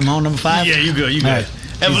 5. Am I on number 5? Yeah, you good. You good. All right.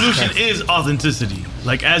 Evolution is authenticity.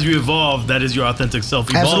 Like, as you evolve, that is your authentic self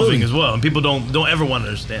evolving Absolutely. as well. And people don't ever want to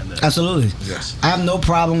understand that. Absolutely. Yes. I have no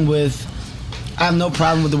problem with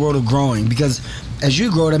the world of growing, because as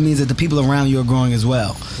you grow, that means that the people around you are growing as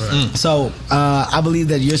well. Right. So I believe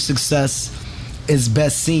that your success is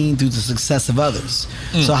best seen through the success of others.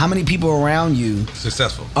 So how many people around you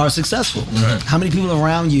are successful? Right. How many people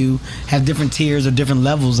around you have different tiers or different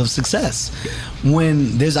levels of success?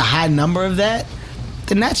 When there's a high number of that,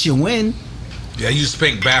 then that's your win. Yeah, I used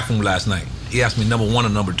Spank bathroom last night. He asked me number 1 or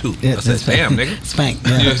number 2. Yeah, I said, damn, nigga. Spank.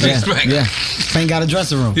 Spank. Yeah. Spank got a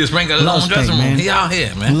dressing room. Yeah, Spank got his Love own dressing Spank, room. man. He out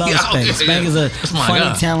here, man. Love He out Spank. here. Spank is a That's my funny,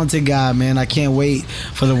 guy. talented guy, man. I can't wait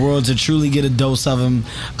for the world to truly get a dose of him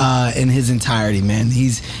in his entirety, man.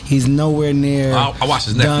 He's nowhere near. I watched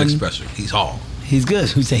his done. Netflix special. He's hard. He's good.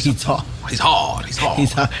 Who say he's tall? He's hard. He's hard.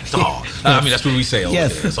 He's hard. He's hard. I mean, that's what we say over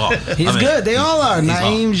Yes. here. It's hard. He's good. They all are. he's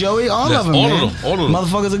Naeem, hard. Joey, all Yes, of them, all man. of them. All of them.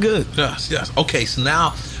 Motherfuckers are good. Yes, yes. Okay, so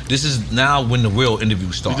now This is now when the real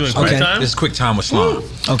interview starts. You doing quick time? This is quick time with Slime.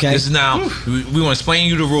 Okay. This is now. We want to explain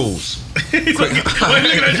you the rules. Why are you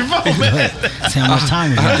looking at your phone, man? See how much time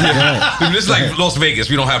we got. This is like Las Vegas.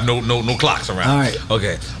 We don't have no clocks around. All right.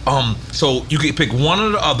 Okay. So you can pick one or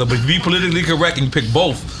the other, but if you be politically correct and you pick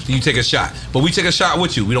both, then you take a shot. But we take a shot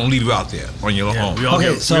with you. We don't leave you out there on your own. We all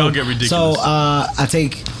get ridiculous. So I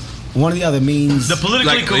take one or the other means the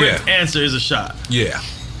politically correct answer is a shot. Yeah.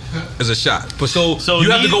 It's a shot. But so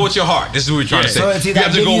you have to go with your heart. This is what we're trying to say. So it's you either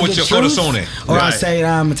have to go with your corazón. Or I say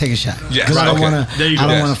I'm gonna take a shot. Yes. Because I don't want to. I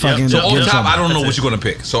don't want to fucking. So on top, I don't know what you're gonna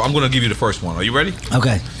pick. So I'm gonna give you the first one. Are you ready?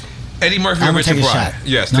 Okay. Eddie Murphy or Richard Pryor?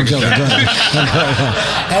 Yes, take a shot.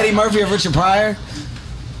 Eddie Murphy or Richard Pryor?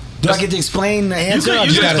 Do I get to explain the answer? Or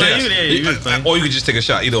you could just take a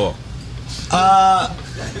shot. Either or.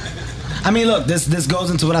 I mean, look, this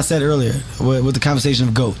goes into what I said earlier with the conversation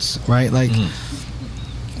of GOATs, right? Like,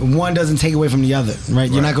 one doesn't take away from the other, right?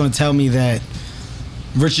 You're not going to tell me that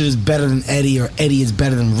Richard is better than Eddie or Eddie is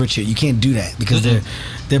better than Richard. You can't do that because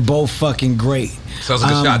they're both fucking great. Sounds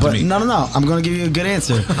like a shot to me. No. I'm going to give you a good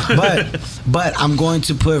answer. But I'm going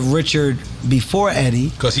to put Richard before Eddie.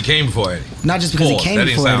 Because he came before Eddie. Not just because he came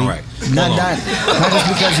before Eddie. That didn't sound Not just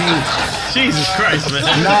because he... Jesus Christ,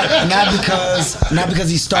 man. Not because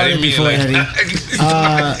he started before Eddie.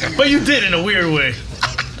 But you did in a weird way.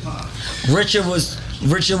 Richard was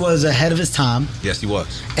ahead of his time. Yes, he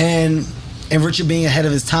was. And Richard being ahead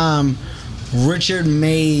of his time, Richard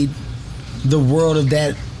made the world of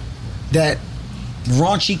that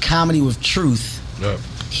raunchy comedy with truth. Yep.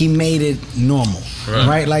 He made it normal,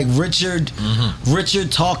 right? Like Richard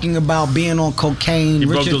talking about being on cocaine,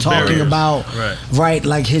 Richard talking about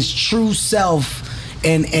like his true self,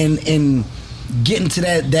 and getting to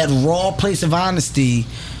that raw place of honesty.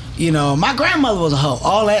 You know, my grandmother was a hoe.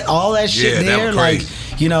 All that shit there, like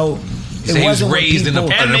it wasn't raised in the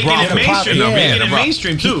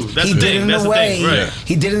mainstream too. He did it in a way.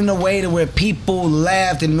 He did it in a way to where people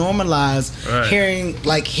laughed and normalized hearing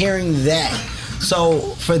that. So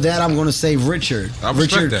for that, I'm going to say Richard. I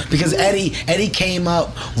respect that. Because Eddie came up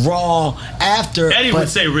raw after. Eddie would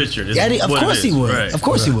say Richard. Eddie, of course he would. Right. Of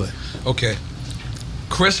course he would. Okay.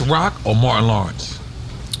 Chris Rock or Martin Lawrence?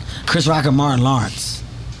 Chris Rock or Martin Lawrence?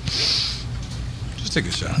 Just take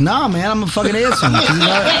a shot. Nah, man, I'm gonna fucking answer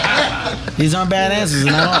them. These aren't bad answers, and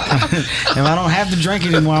if I don't have to drink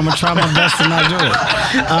anymore, I'm gonna try my best to not do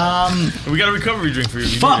it. We got a recovery drink for you.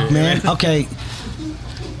 Fuck, man. Okay.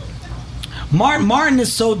 Martin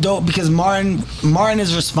is so dope because Martin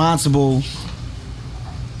is responsible.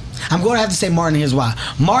 I'm going to have to say Martin. Here's why.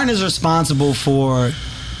 Martin is responsible for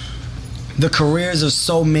the careers of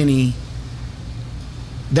so many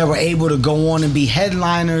that were able to go on and be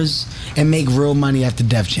headliners and make real money after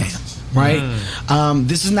Def Jam, right?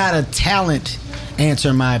 This is not a talent answer,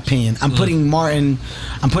 in my opinion. I'm putting Martin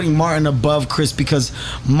above Chris because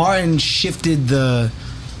Martin shifted the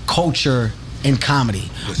culture in comedy.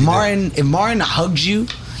 If Martin hugged you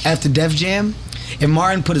after Def Jam, if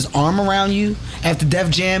Martin put his arm around you after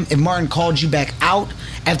Def Jam, if Martin called you back out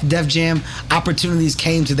after Def Jam, opportunities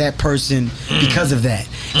came to that person because of that.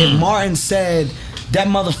 If Martin said, that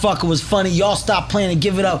motherfucker was funny, y'all stop playing and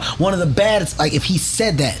give it up, one of the baddest, like if he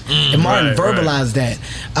said that, if Martin verbalized that,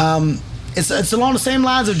 it's along the same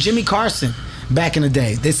lines of Jimmy Carson. Back in the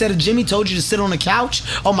day, they said if Jimmy told you to sit on the couch,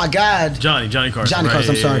 oh my God, Johnny Carson. Johnny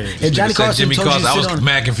Carson, I'm sorry. If Johnny Carson told you to sit on, I was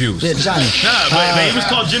mad confused. Yeah, Johnny. But he was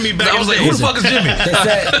called Jimmy back. I was like, who the fuck is Jimmy? They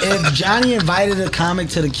said if Johnny invited a comic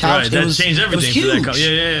to the couch, that changed everything. It was huge. For that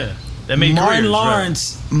yeah. That made Martin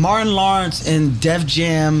Lawrence and Def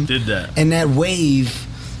Jam did that, and that wave.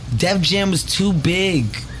 Def Jam was too big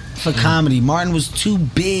for comedy. Martin was too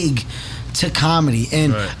big to comedy,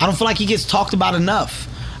 and I don't feel like he gets talked about enough.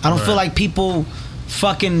 I don't feel like people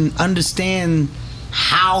fucking understand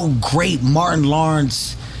how great Martin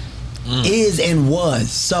Lawrence is and was.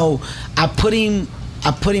 So I put him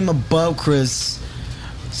above Chris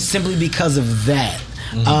simply because of that.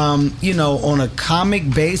 On a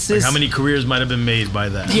comic basis, like how many careers might have been made by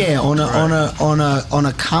that? Yeah, on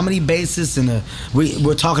a comedy basis, and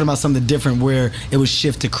we're talking about something different where it was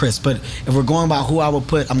shift to Chris. But if we're going about who I would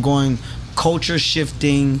put, I'm going culture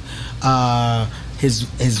shifting.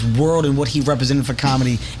 His world and what he represented for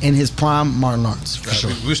comedy in his prime, Martin Lawrence, for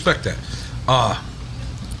sure. We respect that.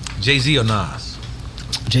 Jay-Z or Nas?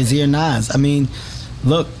 Jay-Z or Nas? I mean,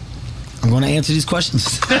 look, I'm going to answer these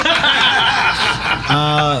questions.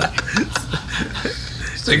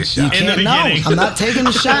 Take a shot. You can't. No, I'm not taking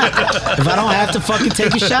a shot. If I don't have to fucking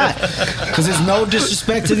take a shot, because there's no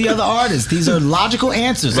disrespect to the other artists. These are logical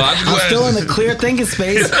answers. I'm still in the clear thinking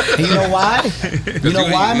space, and you know why? You know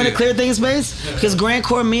why I'm in a clear thinking space? Because Grand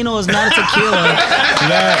Coromino is not a tequila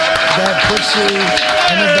that puts you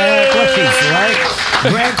in a bad place, right?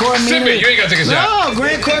 Grand Coromino. Sip it. You ain't gotta take a shot. No,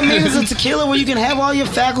 Grand Coromino is a tequila where you can have all your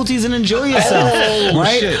faculties and enjoy yourself,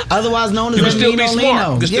 right? Shit. Otherwise known as you can still be smart.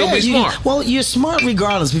 Lino. You can still be smart. Well, you're smart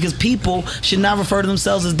regardless, because people should not refer to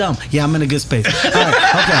themselves as dumb. Yeah, I'm in a good space. All right,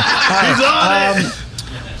 okay. All right.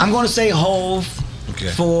 I'm going to say Hove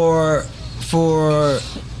for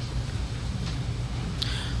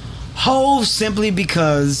Hove simply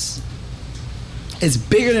because it's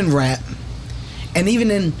bigger than rap, and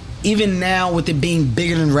even now with it being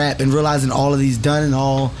bigger than rap and realizing all of these done and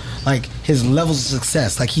all like his levels of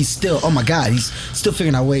success, like he's still, oh my God, he's still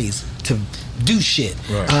figuring out ways to do shit,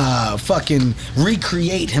 right. Fucking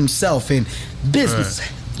recreate himself in business,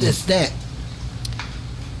 this, that.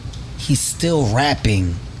 He's still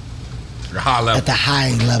rapping at the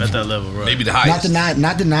high level. At that level, right. Maybe the highest.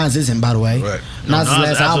 Not that Nas isn't, by the way. Right. Nas'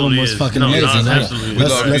 last album was fucking amazing.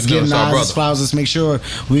 Let's give Nas his flowers. Let's make sure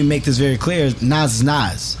we make this very clear. Nas is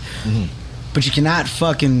Nas. Mm-hmm. But you cannot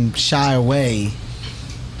fucking shy away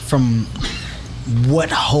from what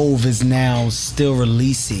Hove is now still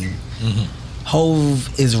releasing. Mm-hmm.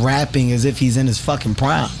 Hove is rapping as if he's in his fucking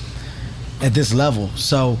prime at this level.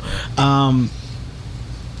 So,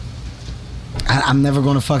 I'm never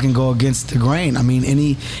going to fucking go against the grain. I mean,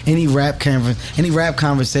 any rap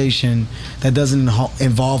conversation that doesn't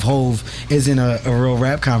involve Hove isn't a real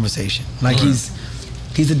rap conversation. Like he's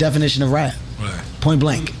the definition of rap. Right. Point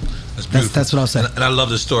blank. That's what I'll say. And I love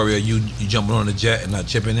the story of you jumping on the jet and not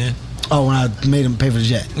chipping in. Oh, when I made him pay for the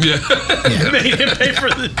jet. Yeah. Made him pay for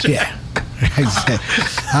the jet. Yeah.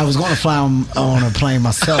 I was going to fly on a plane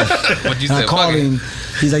myself. What you and said? I called him.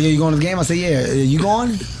 He's like, "Yo, you going to the game?" I said, "Yeah." "You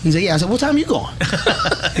going?" He said, "Yeah." I said, "What time you going?"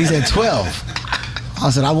 He said, 12. I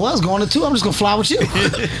said, "I was going to 2. I'm just going to fly with you."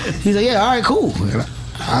 He's like, "Yeah, all right, cool." All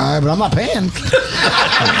right, but I'm not paying.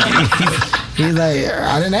 He's like,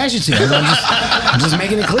 "I didn't ask you to. I'm just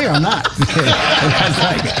making it clear. I'm not."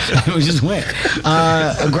 We just went.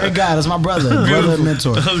 A great guy. That's my brother and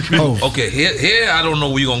mentor. Oh. Okay, here I don't know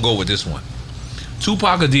where you're gonna go with this one.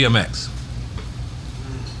 Tupac or DMX?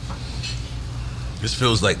 This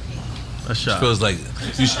feels like a shot. Feels like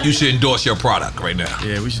you should endorse your product right now.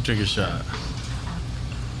 Yeah, we should drink a shot.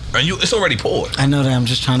 And it's already poured. I know that. I'm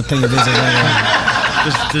just trying to think of this.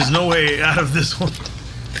 There's no way out of this one.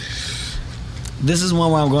 This is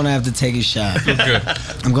one where I'm going to have to take a shot. Okay.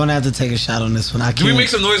 I'm going to have to take a shot on this one. Do we make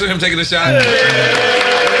some noise with him taking a shot?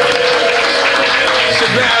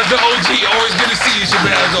 Shabazz the OG. Always good to see you,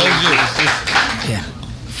 Shabazz the OG. Yeah.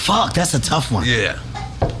 Fuck, that's a tough one. Yeah.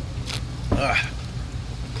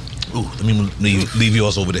 Ooh, let me leave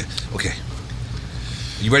yours over there. Okay.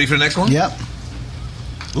 You ready for the next one? Yep.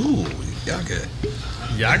 Ooh, Yaga.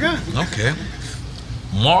 Yaga? Okay.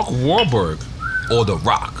 Mark Wahlberg or The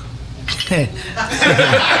Rock? It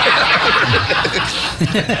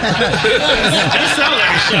sounds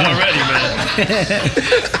like a shot already, man.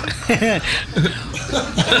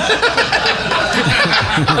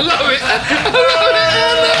 I love it.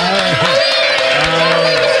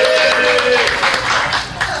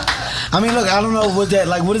 I mean, look, I don't know what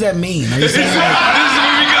does that mean? Are you saying like, this is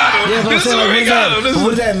where we got him. Yeah, but This is where we got him. what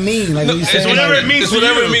does that mean? Like, are you saying, It's whatever like, it means to you.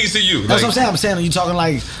 Whatever it means to you. That's what I'm saying. I'm saying, are you talking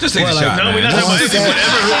like Just take a shot. No, we're not talking about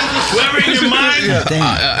whoever in your mind.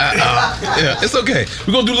 Yeah, it's okay.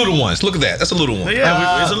 We're gonna do little ones. Look at that. That's a little one.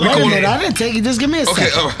 Yeah, it's a wait a little minute, I didn't take it. Just give me a Okay,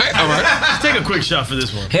 second. all right. Let's take a quick shot for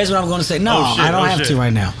this one. Here's what I'm going to say. No, Oh, shit, I don't have shit. to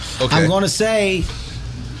right now. Okay. I'm going to say,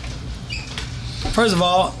 first of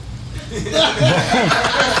all,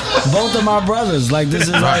 both of my brothers. Like, this is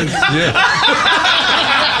like... Yeah.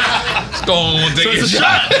 Let's go on, take So it's a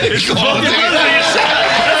shot. shot. It's Go on, both take your a brothers. shot.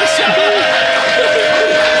 That's a shot.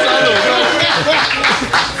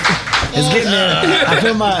 It's getting there. I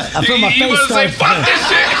feel my You face wanna say starting fuck this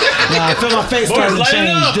shit? Nah, I feel my face Boys, starting to light it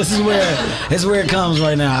change. up. This is where it comes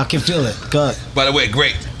right now. I can feel it. Go ahead. By the way,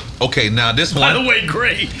 great. Okay, now this By one. the way,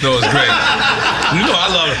 great. No, it's great. You know I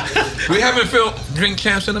love it. We haven't filmed Drink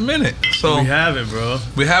Champs in a minute. So We haven't, bro.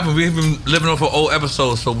 we haven't. We've been living off of old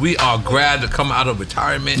episodes, so we are glad to come out of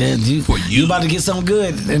retirement for you. You about to get something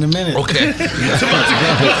good in a minute. Okay. About to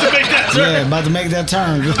make that turn. Yeah, about to make that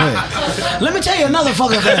turn. Go ahead. Let me tell you another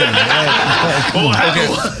fucking thing. Okay.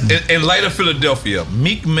 In light of Philadelphia,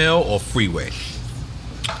 Meek Mill or Freeway?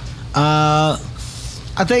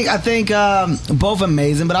 I think both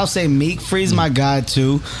amazing, but I'll say Meek. Free's my guy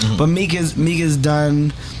too, but Meek has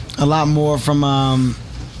done a lot more from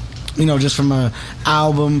just from a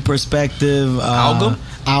album perspective.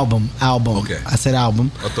 Album. Okay. I said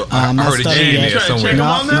album. I heard a G in there somewhere.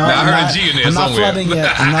 I heard a G in there I'm not somewhere. flubbing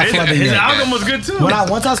yet. His album was good too.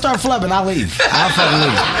 Once I start flubbing, I'll leave. I'll fucking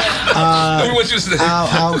leave. We want you to say.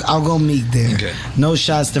 I'll go Meek there. Okay. No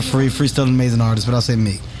shots to Free. Free's still an amazing artist, but I'll say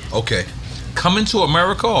Meek. Okay. Coming to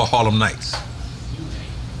America or Harlem Nights?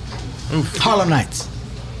 Harlem Nights.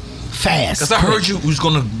 Fast. Because I heard you was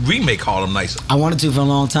going to remake Harlem Nights. I wanted to for a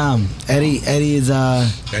long time. Eddie is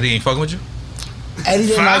Eddie ain't fucking with you? Eddie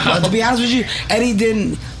didn't like, to be honest with you, Eddie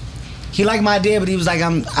didn't, he liked my idea, but he was like,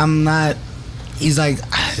 I'm not, he's like,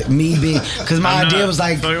 me being, because my idea was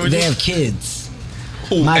like, they have kids.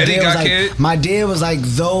 Who, my Eddie idea was got like, kids? My idea was like,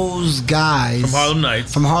 those guys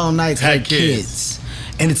From Harlem Nights had kids.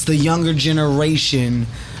 And it's the younger generation,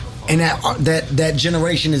 and that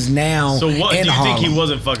generation is now So what in do you Harlem. think he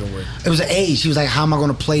wasn't fucking with? It was an age. He was like, how am I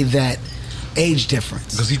going to play that age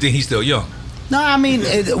difference? Because he think he's still young. No, I mean,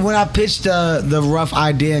 when I pitched the rough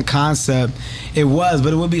idea and concept, it was,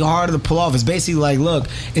 but it would be harder to pull off. It's basically like, look,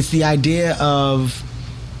 it's the idea of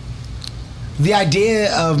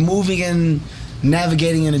moving and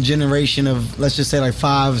navigating in a generation of, let's just say like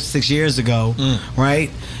 5-6 years ago, right?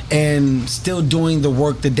 And still doing the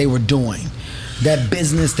work that they were doing. That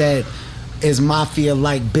business that is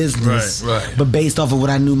mafia-like business, Right. but based off of what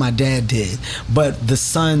I knew my dad did. But the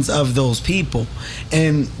sons of those people.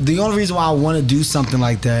 And the only reason why I want to do something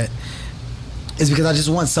like that is because I just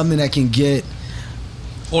want something that can get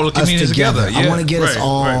all the communities together. Yeah. I want to get us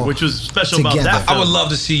all which was special together. about that. I would love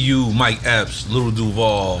to see you, Mike Epps, Lil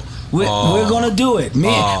Duval. We're gonna do it. Me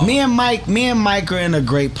and Mike are in a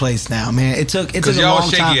great place now, man. It took a y'all long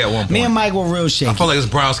was shaky time. at one point. Me and Mike were real shaky. I felt like it's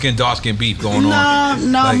brown skin, dark skin beef going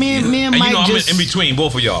on. No, me and Mike you know, just I'm in between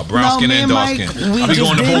both of y'all, brown skin and dark skin. I be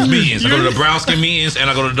going to both meetings. I go to the brown skin meetings and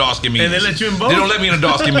I go to the dark skin meetings. And they let you in both? They don't let me in the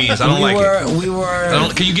dark skin meetings. I don't like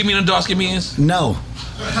it. Can you get me in the dark skin meetings? No.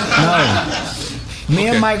 Me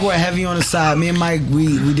and Mike were heavy on the side. Me and Mike,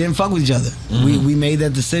 we didn't fuck with each other. We made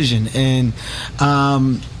that decision, and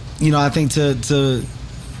I think to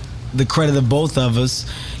the credit of both of us,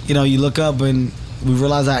 you look up and we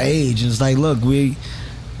realize our age, and it's like, look,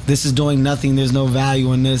 this is doing nothing. There's no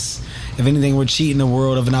value in this. If anything, we're cheating the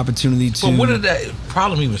world of an opportunity to. But where did that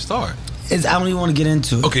problem even start? I don't even want to get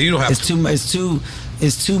into it. Okay, you don't have to.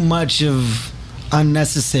 It's too much of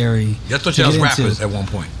unnecessary. I thought y'all was rappers at one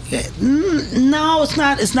point. No, it's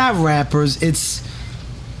not. It's not rappers. It's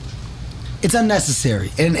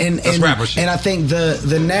unnecessary, and rapper shit. And I think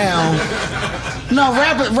the now, no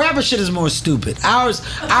rapper shit is more stupid. Ours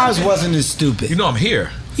wasn't as stupid. I'm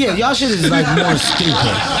here. Yeah, y'all shit is like more stupid.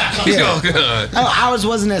 Yeah. Ours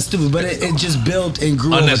wasn't that stupid, but it just built and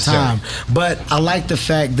grew over time. But I like the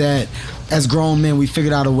fact that as grown men, we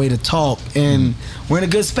figured out a way to talk, and we're in a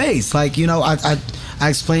good space. Like, I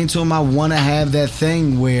explained to him I want to have that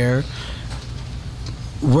thing where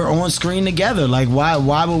we're on screen together. Like, why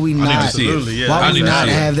would we not? Why would we not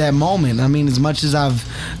have that moment? I mean, as much as I've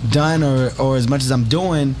done or as much as I'm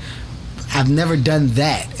doing, I've never done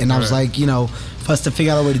that. And I was like, for us to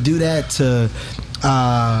figure out a way to do that, to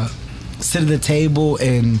sit at the table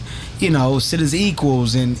and sit as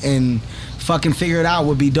equals and fucking figure it out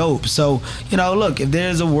would be dope. So, look, if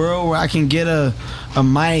there's a world where I can get a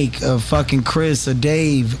Mike, a fucking Chris, a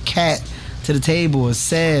Dave, a Cat to the table, a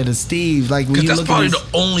Sad, a Steve, like when you that's look probably at the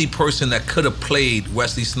only person that could have played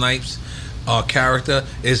Wesley Snipes' character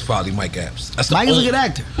is probably Mike Epps. Mike is a good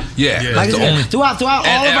actor. Yeah, Like that's the only. throughout all of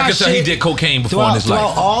our shit. I can tell he did cocaine before in his life.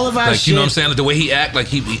 Throughout all of our like, shit. you know what I'm saying? Like the way he act, like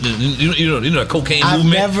he the cocaine I've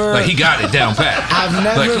movement. never- Like he got it down pat. I've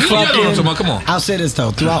never like, you know what I'm talking about, come on. I'll say this though.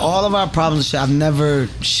 Throughout all of our problems and shit, I've never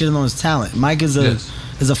shitted on his talent. Mike is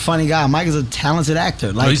a funny guy. Mike is a talented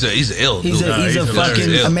actor. Like, he's a ill dude. He's a fucking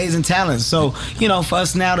ill. amazing talent. So, for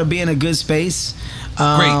us now to be in a good space,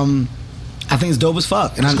 Great. I think it's dope as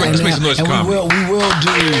fuck. And, Let's make some noise for comedy. we will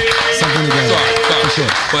do something together. Sorry. For sure.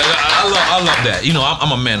 But I love that.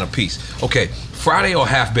 I'm a man of peace. Okay, Friday or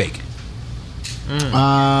half bake?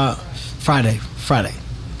 Friday.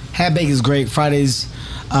 Half bake is great. Friday's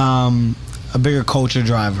a bigger culture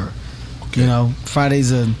driver. Okay.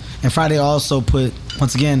 Friday also put,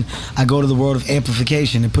 once again, I go to the world of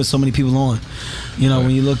amplification. It puts so many people on. When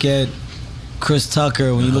you look at Chris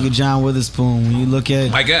Tucker, when you look at John Witherspoon, when you look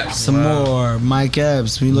at Mike Epps. some more, Mike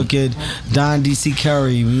Epps, when you look at Don D.C.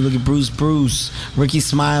 Curry, when you look at Bruce, Ricky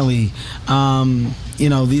Smiley,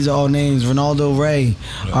 these are all names. Ronaldo Ray,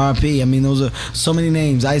 R.I.P. I mean, those are so many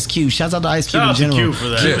names. Ice Cube. Shouts out to Ice Cube in general. Cube for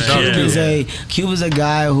that. Cube is a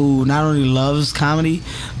guy who not only loves comedy,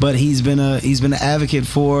 but he's been an advocate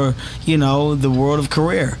for the world of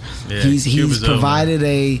career. Yeah, he's provided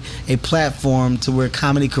a platform to where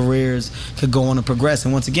comedy careers could go on and progress.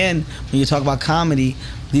 And once again, when you talk about comedy,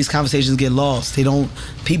 these conversations get lost.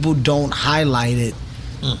 People don't highlight it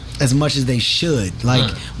as much as they should. Like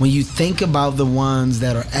when you think about the ones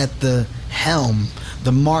that are at the helm,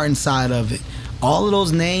 the Martin side of it, all of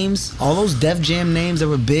those names, all those Def Jam names that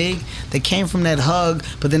were big, they came from that hug.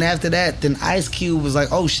 But then after that, then Ice Cube was like,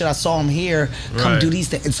 "Oh shit, I saw him here. Come do these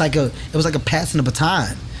things." It was like a passing the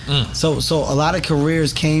baton. So a lot of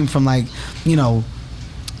careers came from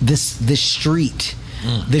this street,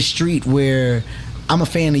 this street where I'm a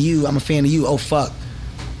fan of you. Oh fuck.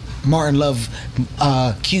 Martin love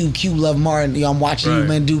Cube love Martin. I'm watching you,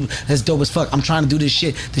 man, dude. That's dope as fuck. I'm trying to do this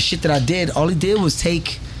shit. The shit that I did, all he did was he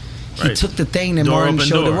took the thing that Martin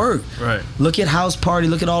showed to work. Right. Look at House Party.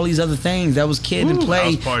 Look at all these other things. That was Kid and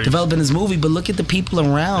Play developing his movie. But look at the people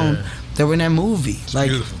around that were in that movie.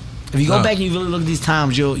 Beautiful. If you go back and you really look at these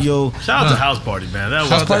times, you'll shout out to House Party, man. That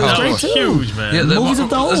was huge, man. Yeah, movies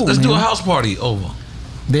of the old. Let's do a House Party over.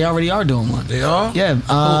 They already are doing one. They are? Yeah.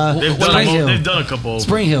 They've done a couple.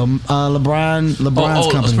 Spring Hill, LeBron's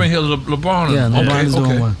company. Spring Hill, LeBron. Yeah, LeBron is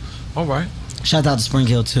doing one. All right. Shout out to Spring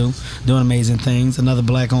Hill too, doing amazing things. Another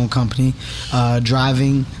black-owned company,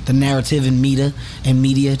 driving the narrative in media,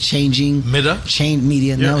 changing media.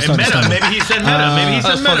 Yeah. Now and meta. Maybe he said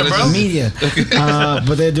meta. Bro. Media.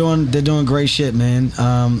 But they're doing great shit, man.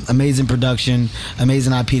 Amazing production,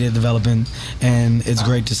 amazing IP they're developing, and it's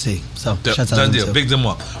great to see. So shout out to them too. Big them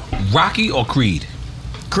up. Rocky or Creed?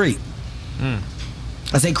 Creed.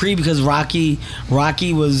 I say Creed because Rocky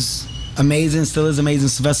was amazing, still is amazing.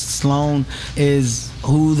 Sylvester Stallone is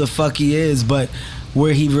who the fuck he is, but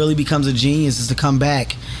where he really becomes a genius is to come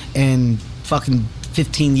back and fucking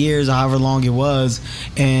 15 years or however long it was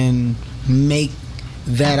and make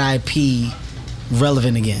that IP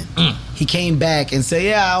relevant again. He came back and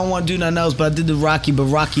said, I don't want to do nothing else, but I did the Rocky, but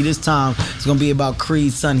Rocky this time is going to be about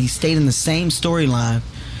Creed's son. He stayed in the same storyline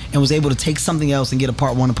and was able to take something else and get a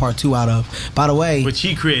part 1 and part 2 out of. By the way, which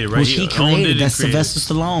he created, right? Which he created. That's Sylvester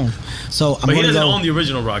Stallone. So but he doesn't own the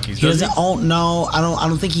original Rockies. He doesn't own. No, I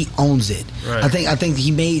don't think he owns it. Right. I think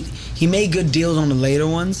he made good deals on the later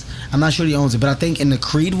ones. I'm not sure he owns it, but I think in the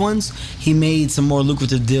Creed ones he made some more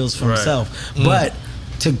lucrative deals for himself. But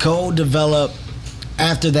to go develop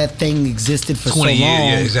after that thing existed for 20 so long,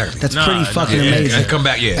 years, exactly. That's pretty fucking amazing. And come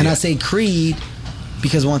back, And I say Creed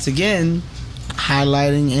because once again,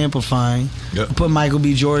 highlighting, amplifying, put Michael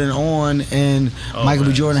B. Jordan on, and Michael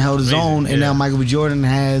B. Jordan held his own, and now Michael B. Jordan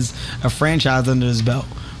has a franchise under his belt,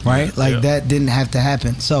 right? That didn't have to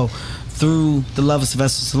happen. So through the love of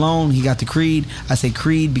Sylvester Stallone, he got to Creed. I say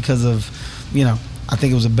Creed because of, I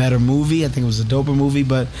think it was a better movie. I think it was a doper movie,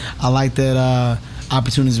 but I like that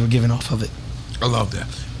opportunities were given off of it. I love that.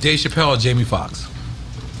 Dave Chappelle or Jamie Foxx?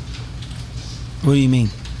 What do you mean?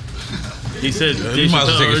 He said, you might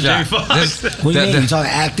as well take a shot. What do you mean? You talking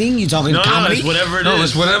acting? You talking comedy? It's whatever it is. No,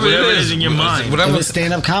 it's whatever it is in your mind. If it's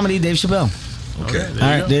stand-up comedy, Dave Chappelle. Okay. All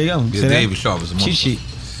right, there you go. Yeah, Dave is sharp as a cheat sheet.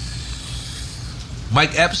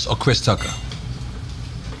 Mike Epps or Chris Tucker?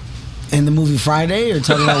 In the movie Friday, or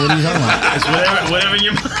talking about what are you talking about? It's whatever in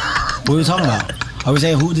your mind. What are we talking about? Are we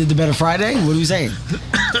saying who did the better Friday? What are we saying?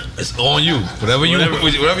 It's on you. Whatever you want.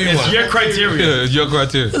 It's your criteria. Yeah, it's your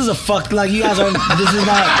criteria. This is a fuck. Like you guys are. This is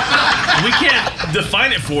not. We can't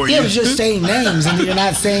define it for you. Yeah, we're just saying names, and you're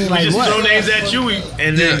not saying like we just what. throw names at you,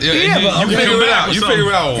 and then but you figure it out. You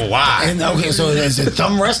figure out why. And okay, so is it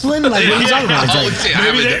thumb wrestling? Like what are you talking about?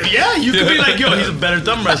 You could be like, yo, he's a better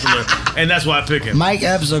thumb wrestler, and that's why I pick him. Mike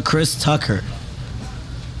Epps or Chris Tucker?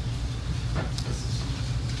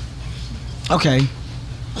 Okay.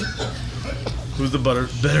 Who's the better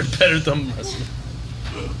thumb wrestler?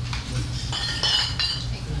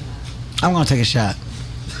 I'm gonna take a shot.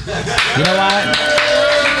 You know why?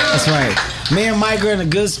 That's right. Me and Mike are in a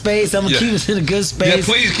good space. I'm gonna keep us in a good space.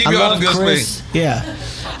 Yeah, please keep y'all in a good space. Yeah.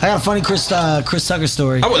 I got a funny Chris Tucker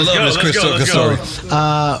story. I would love this Chris Tucker story.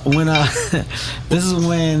 This is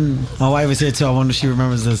when my wife was here too. I wonder if she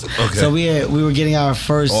remembers this. Okay. So we were getting our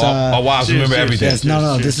first. Our wives remember everything. Yes,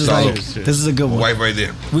 no. This is a good one. Wife right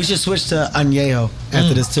there. We should switch to Añejo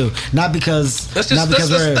after this too. Not because. Let's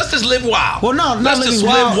just live wild. Well, no, not living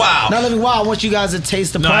wild. Not living wild. I want you guys to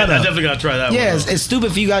taste the product. I definitely gotta try that one. Yeah, it's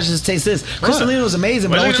stupid for you guys to just taste this. Cristalino was amazing,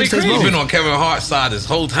 but I want you to taste You've both. been on Kevin Hart's side this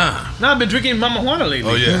whole time. No, I've been drinking Mama Juana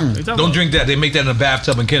lately. Oh yeah. Don't drink that. They make that in a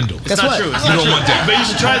bathtub in Kendall. It's not true. You don't want that. But you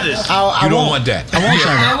should try this. You don't want that. I won't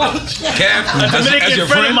try I that. won't. Kev, A Dominican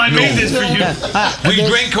friend of mine made this for you. We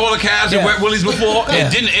drank Cola Cavs and Wet Willies before.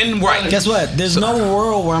 It didn't end right. Guess what? There's no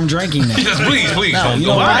world where I'm drinking that. Yes, please. No, you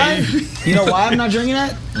know why? You know why I'm not drinking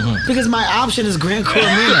that? Because my option is Gran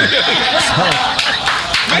Coromino. So,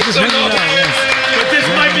 I just drinking that. But this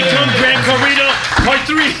might become Gran Corrido Part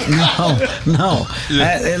 3. No.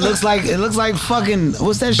 It looks like fucking,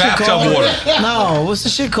 what's that shit Bathtub called? water. No, what's the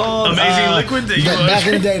shit called? Amazing liquid that you back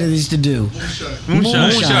in the day that they used to do.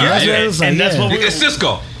 Moonshine. That's what it looks like. And that's what It's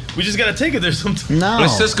Cisco. We just gotta take it there sometime. No.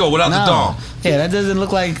 It's Cisco without the dong. Yeah, that doesn't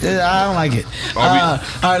look like. I don't like it. All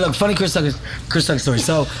right, look, funny Chris Tucker story.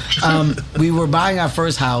 So, we were buying our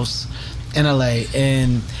first house in LA,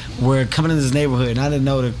 and we're coming into this neighborhood, and I didn't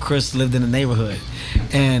know that Chris lived in the neighborhood.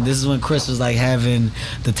 And this is when Chris was like having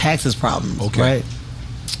the taxes problems, right?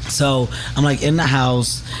 So I'm like in the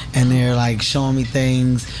house, and they're like showing me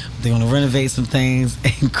things. They're gonna renovate some things,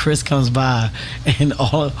 and Chris comes by, and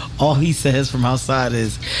all he says from outside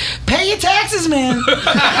is, "Pay your taxes, man."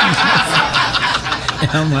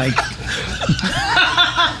 And I'm like,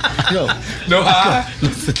 yo, no,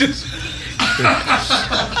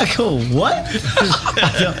 I go, what?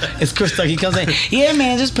 It's Chris Tucker. He comes in, yeah,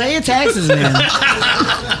 man, just pay your taxes, man.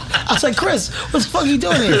 I was like, Chris, what the fuck are you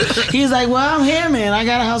doing here? He's like, well, I'm here, man. I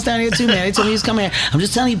got a house down here too, man. They told me he's coming here. I'm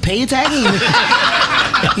just telling you, pay your taxes.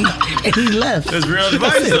 And he left. That's real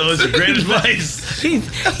advice, though. It's great advice.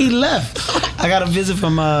 He left. I got a visit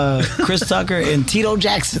from Chris Tucker and Tito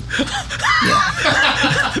Jackson.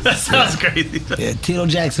 That sounds crazy. Yeah, Tito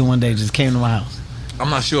Jackson one day just came to my house. I'm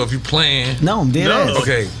not sure if you playing. No, I'm dead ass.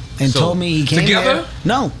 Okay. And told me he came together? there.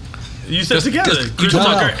 No. You said together. Chris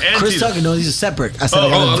Tucker and Chris Tucker, no, these are separate. I said I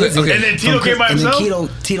got a visit. And then Tito came by himself? And then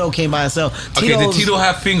Tito came by himself. Okay, did Tito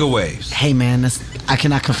have finger waves? Hey, man, I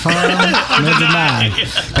cannot confirm nor deny.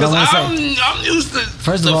 Because I'm used to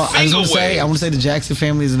First of all, I want to say the Jackson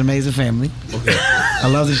family is an amazing family. Okay. I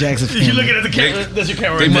love the Jackson family. You're looking at the camera. That's your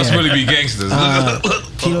camera. They must really be gangsters.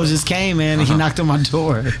 Tito just came, man, and he knocked on my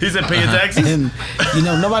door. He said, pay your taxes? And,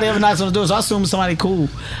 nobody ever knocks on the door, so I assumed somebody cool.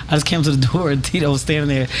 I just came to the door, and Tito was standing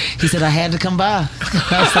there. He said, I had to come by.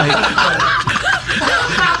 I was like...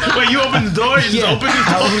 Wait, you opened the door? You just opened the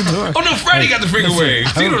door? I opened the door. Oh, no, Freddie got the finger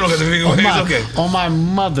waves. Tito don't got the finger waves. Okay. On my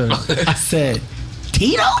mother, I said,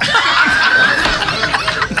 Tito?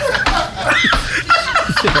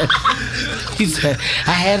 He said,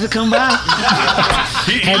 I had to come by.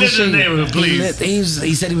 He lived in the neighborhood, please.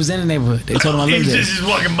 He said he was in the neighborhood. They told him I lived there. He's just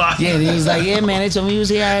walking by. Yeah, and he was like, yeah, man, they told me he was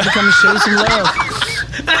here. I had to come and show you some love.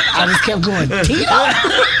 I just kept going,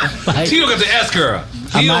 Tito? Tito got the S curl.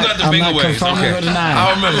 He don't got the finger waves. Okay.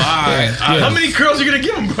 I remember. All right. How many curls are you going to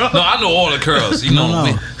give him, bro? No, I know all the curls. You know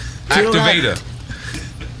me. Activator.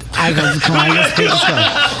 Come on, let's go.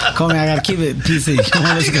 Come on, I gotta keep it PC. Come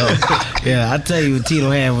on, let's go. Yeah, I tell you what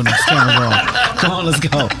Tito had when the camera wrong. Come on, let's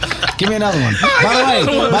go. Give me another one.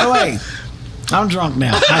 By the way, I'm drunk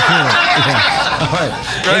now. I feel it.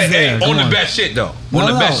 Yeah. All right. Hey, on the best shit though. On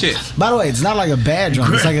the best shit. By the way, it's not like a bad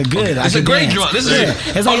drunk. It's like a good. It's a great drunk. This is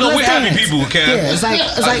it's like, we're happy people, Cam. Yeah, it's like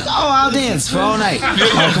I'll dance for all night.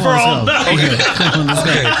 For all night. Okay, come on, let's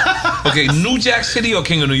go. Okay, New Jack City or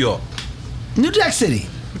King of New York? New Jack City.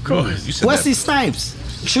 Of course. Wesley Snipes.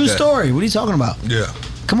 True story. What are you talking about? Yeah.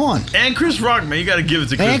 Come on. And Chris Rock, man. You got to give it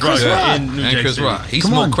to Chris Rock. And Chris Rock. He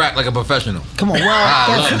smoked crack like a professional. Come on. Well,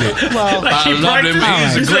 I loved it. Well, I loved him.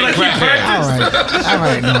 He's a great crackhead. All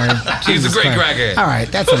right, Nori. He's a great crackhead. All right,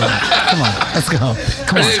 that's a lot. Come on. Let's go.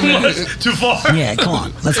 Come on. Too far? Yeah, come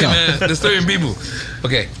on. Let's go. Man, there's 30 people.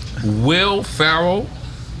 Okay. Will Ferrell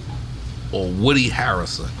or Woody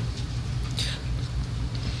Harrelson?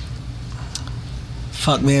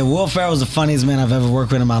 Fuck, man. Will Ferrell's the funniest man I've ever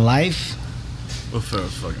worked with in my life. Will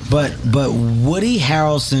Ferrell's fucking funny. But Woody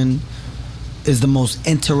Harrelson is the most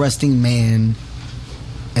interesting man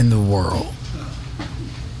in the world.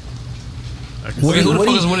 Wait, who the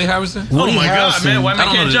fuck is Woody Harrelson? Oh my God, man. Why man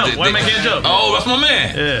can't jump? Why man can't jump? Oh, that's my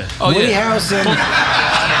man. Yeah. Oh, Woody Harrelson.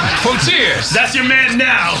 From Cheers. That's your man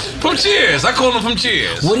now. From Cheers. I call him from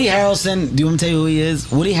Cheers. Woody Harrelson, do you want me to tell you who he is?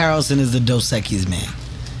 Woody Harrelson is the Dos Equis man.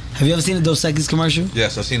 Have you ever seen the Dos Equis commercial?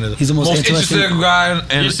 Yes, I've seen it. He's the most interesting guy.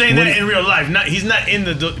 And you're saying that in real life. He's not in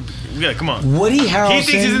the. Yeah, come on. Woody Harrelson. He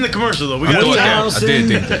thinks he's in the commercial though. We got Woody to Harrelson. I did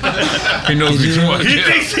think that. He knows me too much. He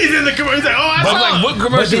thinks he's in the commercial. He's like, oh, I But saw. I'm like, what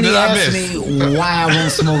commercial did I miss? He asked me why I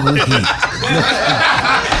won't smoke weed.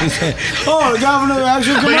 He said, "Oh, the guy from the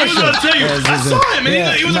actual But he was commercial." gonna tell you, I saw him,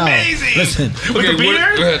 and he was amazing. Listen, With the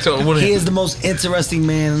beard? he is the most interesting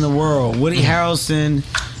man in the world. Woody Harrelson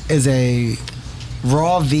is a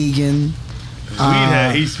raw vegan.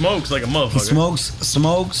 He smokes like a motherfucker. He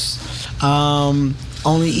smokes.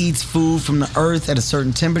 Only eats food from the earth at a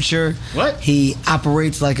certain temperature. What? He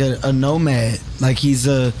operates like a nomad. Like he's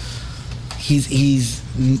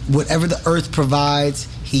whatever the earth provides,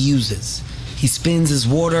 he uses. He spins his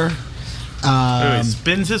water.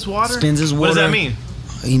 Spins his water? Spins his water. What does that mean?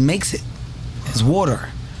 He makes it. His water.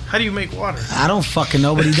 How do you make water? I don't fucking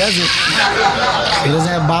know, but he does it. He doesn't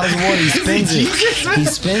have bottles of water. He spins it. He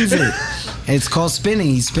spins it. It's called spinning.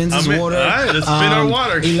 He spins his water. All right, let's spin our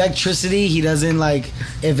water. Electricity. He doesn't like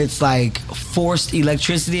if it's like forced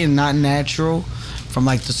electricity and not natural from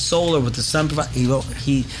like the solar with the sun. He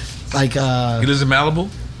lives in Malibu.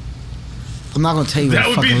 I'm not gonna tell you where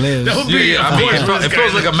he fucking lives. That would be I mean, it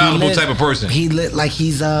feels like a Malibu type of person. He lit like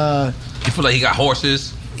he's You feel like he got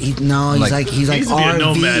horses. He's like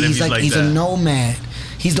RV. He's a nomad.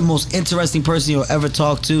 He's the most interesting person you'll ever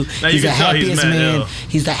talk to. Now he's you the can tell he's happiest mad man. ill.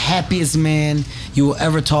 He's the happiest man you will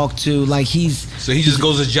ever talk to. Like So he just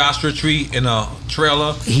goes to Joshua Tree in a trailer,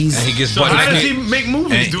 and he gets So how does he make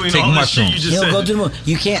movies doing all this shit you just He'll said? go to the movie.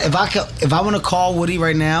 You can't. If I want to call Woody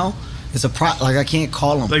right now, it's like I can't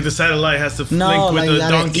call him. Like the satellite has to No, link with like the you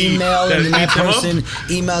gotta donkey email, and then that eats him up? person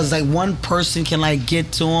emails. Like one person can like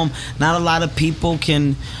get to him. Not a lot of people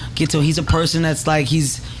can get to him. He's a person that's like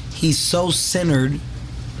he's so centered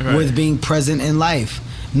with being present in life.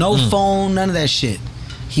 No phone, none of that shit.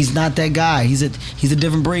 He's not that guy. He's a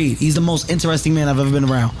different breed. He's the most interesting man I've ever been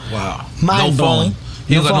around. Wow. Mind no blowing. phone.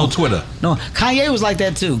 He don't got no Twitter. No, Kanye was like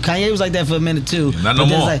that too. Kanye was like that for a minute too. Not no But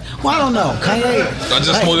then more. it's like, well, I don't know. Kanye. I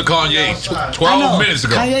just spoke to Kanye 12 minutes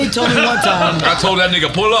ago. Kanye told me one time. I told that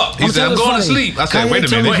nigga pull up. He said, I'm going to sleep. I said, Kanye wait a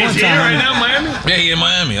told minute. me one time- Miami? Yeah, he in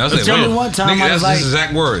Miami. I said, told me wait. one time, Nigga, I that's was like- his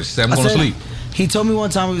exact words. He said, I'm I going to said- sleep. He told me one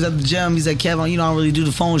time he was at the gym. He's like, Kevin, I don't really do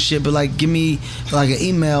the phone shit, but like, give me like an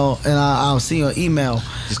email and I'll see your email.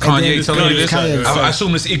 Is And then- Kanye telling you this? Kanye I said-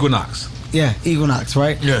 assume it's Equinox. Yeah, Equinox,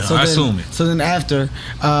 right? Yeah, I assume it. So then after,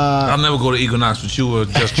 I'll never go to Equinox with you or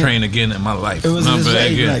just train again in my life. it was Never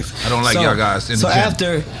again. Equinox. I don't like So- y'all guys in So the gym.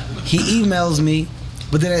 after he emails me,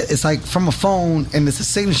 but then it's like from a phone and it's a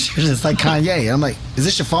signature that's like Kanye. I'm like, is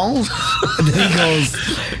this your phone? And then he goes,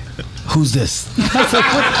 who's this?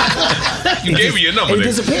 You gave me your number. He nigga.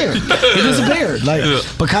 disappeared. He disappeared. Like, Yeah.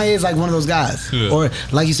 but Kanye is like one of those guys. Yeah. Or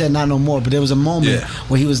like you said, not no more. But there was a moment Yeah.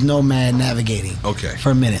 where he was nomad navigating. Okay.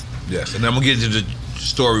 For a minute. Yes, and then I'm gonna get into the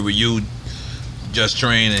story with you, Just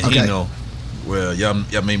Train, and Okay. he know where y'all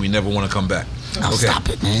made me never want to come back. Oh, stop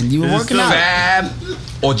it, man. You were working out. Fab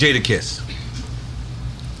or Jadakiss?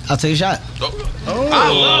 I'll take a shot. I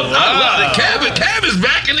love it. Cab is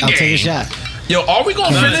back in the I'll game. take a shot. Yo, are we gonna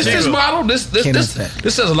Can't finish answer this that. bottle? This Can't answer that.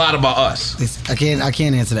 this says a lot about us. I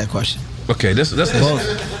can't answer that question. Okay, this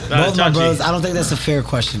Both my brothers. I don't think that's a fair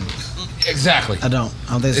question. Exactly. I don't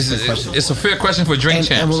think it's a fair question. It's a fair question for Drink And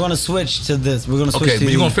Champs. we're gonna switch to this. We're gonna switch Okay, to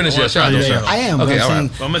but you're gonna finish your shot, though, sir. I am. Okay, but all I'm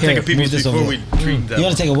right. saying, I'm gonna take a here, move pee-pee this before over we here. drink that. You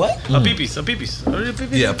wanna take a what? A pee-pee. A pee-pee.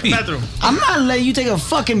 Yeah, pee. Bathroom. I'm not letting you take a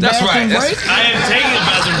fucking That's bathroom right. break. I am taking a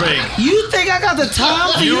bathroom break. You think I got the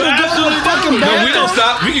time for you, You to go to the absolutely fucking do. No, bathroom? we don't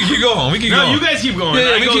stop. We can keep going. We keep No, going. you guys keep going.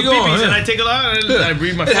 Yeah, I we go keep to going. pee-pees and yeah. I take a lot. And I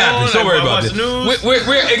breathe my It phone. happens. Don't worry about watch it. the news.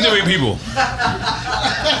 We're ignorant people.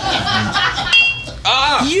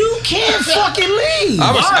 You can't fucking leave.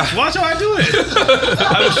 Watch how I do it.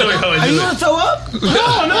 I will show you how I Are do you it. gonna throw up?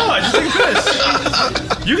 No, I just take a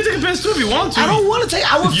piss. You can take a piss too if you want to. I don't want to take.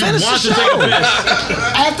 I would You finish the want to show. take a piss.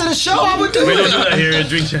 After the show, I would do We it. don't do that here at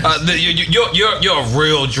Drink Champs. You're a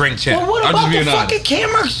real drink champ. Well, what I'm about just the being honest.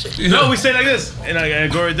 fucking camera? No, we say like this, and I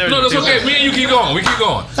go right there. No, that's okay. Me and you keep going. We keep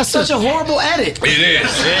going. That's such a horrible edit. It is.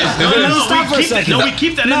 No, Let me stop for a we keep that. second. No, we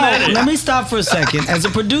keep that in No, the edit. let me stop for a second. As a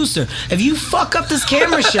producer, if you fuck up this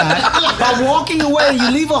camera shot by walking away,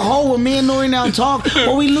 you leave a hole where me and Nori now talk,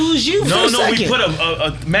 or we lose you for a second. we put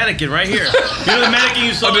a mannequin right here. You know the mannequin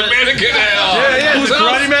you saw? Oh, the mannequin now. Yeah, the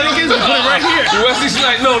karate mannequins. We put it right here. Wesley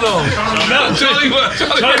Snipes. No. Charlie Murphy,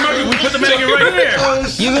 we put the mannequin right here.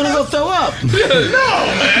 You're gonna go throw up. No,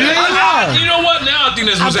 man. You know what? Now I think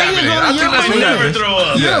that's I what's think happening. you're I gonna think that's I what's never happening. throw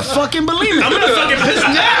up. You're a fucking believer. I'm gonna fucking piss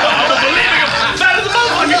now. I'm a believer. I'm fat as a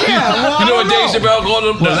motherfucker. Yeah, well, You know I what don't Dave Chappelle called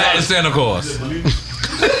him? The Latin Santa Claus.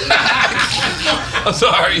 I'm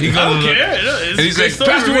sorry. I don't care. And he's like,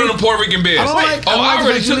 pass me one of the Puerto Rican beers. I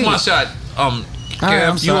already took my shot. I'm sorry. I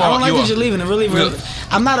don't like that you're leaving. It really.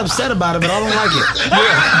 I'm not upset about it, but I don't like it.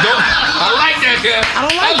 I like that, Kev. I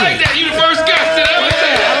don't like it. I like that. You the first guest that ever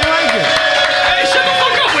said. I don't like it. Hey, shut the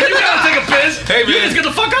fuck up when you gotta take a piss. Hey, man. You just get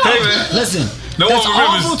the fuck out. Hey, man. Listen. No That's one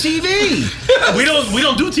remembers. awful TV. We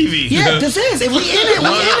don't do TV. Yeah, this is. If we in it, we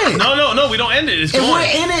in it. No, we don't end it. It's If going. we're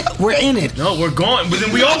in it, we're in it. No, we're going. But then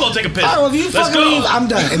we all go take a piss. All right, well, if you Let's fucking go. leave, I'm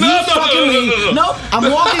done. If No, you no, fucking no, leave, no. nope, I'm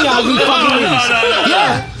walking out. If you fucking leave. No.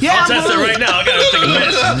 Yeah, I'll test it right now. I gotta take a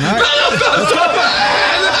piss. All right. Let's go.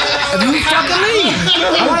 If you fucking leave,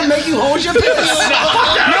 I want to make you hold your piss.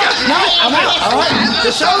 No, I'm out. All right, the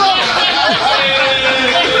show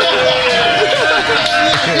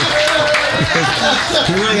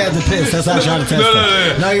He really had to piss. That's how I'm trying to test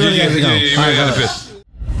him. No, he really had to go. You really had to piss.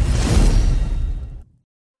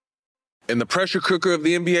 In the pressure cooker of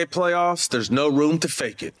the NBA playoffs, there's no room to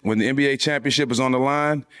fake it. When the NBA championship is on the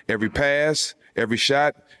line, every pass, every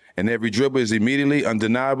shot, and every dribble is immediately,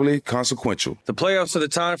 undeniably consequential. The playoffs are the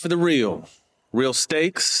time for the real. Real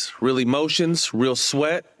stakes, real emotions, real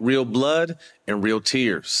sweat, real blood, and real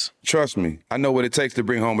tears. Trust me, I know what it takes to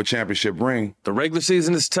bring home a championship ring. The regular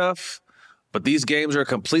season is tough, but these games are a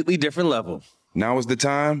completely different level. Now is the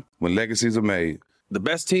time when legacies are made. The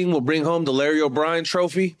best team will bring home the Larry O'Brien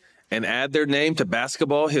Trophy and add their name to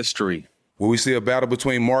basketball history. Will we see a battle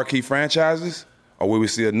between marquee franchises, or will we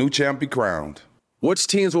see a new champ be crowned? Which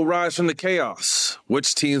teams will rise from the chaos?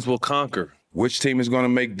 Which teams will conquer? Which team is going to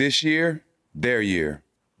make this year their year?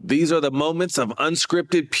 These are the moments of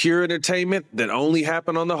unscripted, pure entertainment that only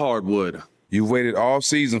happen on the hardwood. You've waited all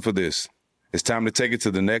season for this. It's time to take it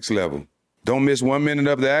to the next level. Don't miss 1 minute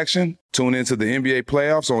of the action. Tune into the NBA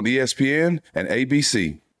playoffs on ESPN and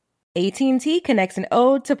ABC. AT&T connects an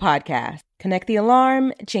ode to podcast. Connect the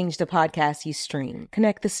alarm, change the podcast you stream.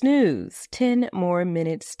 Connect the snooze, 10 more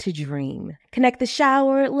minutes to dream. Connect the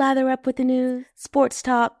shower, lather up with the news, sports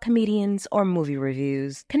talk, comedians, or movie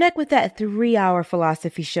reviews. Connect with that 3-hour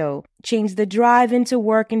philosophy show. Change the drive into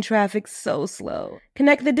work and traffic so slow.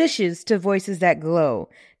 Connect the dishes to voices that glow.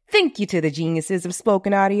 Thank you to the geniuses of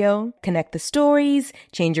spoken audio. Connect the stories,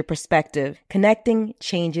 change your perspective. Connecting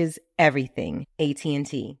changes everything.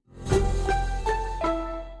 AT&T.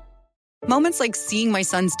 Moments like seeing my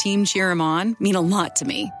son's team cheer him on mean a lot to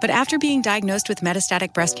me. But after being diagnosed with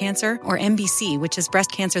metastatic breast cancer, or MBC, which is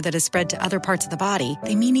breast cancer that has spread to other parts of the body,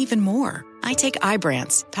 they mean even more. I take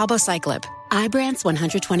Ibrance, palbociclib. Ibrance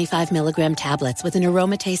 125 milligram tablets with an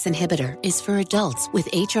aromatase inhibitor is for adults with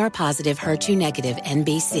HR-positive, HER2-negative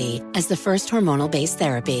NBC as the first hormonal-based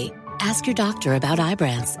therapy. Ask your doctor about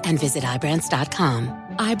Ibrance and visit Ibrance.com.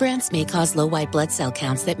 Ibrance may cause low white blood cell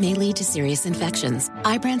counts that may lead to serious infections.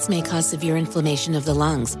 Ibrance may cause severe inflammation of the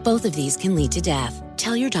lungs. Both of these can lead to death.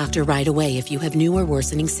 Tell your doctor right away if you have new or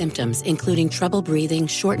worsening symptoms, including trouble breathing,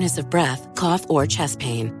 shortness of breath, cough, or chest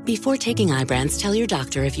pain. Before taking Ibrance, tell your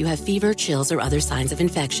doctor if you have fever, chills, or other signs of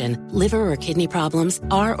infection, liver or kidney problems,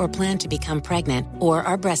 are or plan to become pregnant, or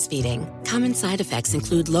are breastfeeding. Common side effects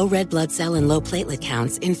include low red blood cell and low platelet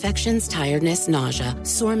counts, infections, tiredness, nausea,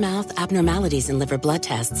 sore mouth, abnormalities in liver blood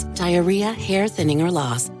tests, diarrhea, hair thinning or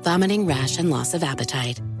loss, vomiting, rash, and loss of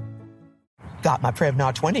appetite. Got my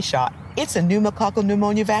Prevnar 20 shot. It's a pneumococcal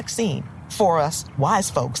pneumonia vaccine. For us, wise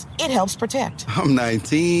folks, it helps protect. I'm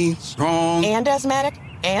 19, strong. And asthmatic,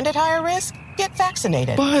 and at higher risk? Get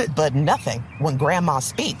vaccinated. But nothing when grandma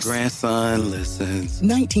speaks. Grandson listens.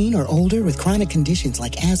 19 or older with chronic conditions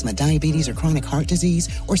like asthma, diabetes, or chronic heart disease,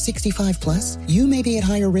 or 65 plus, you may be at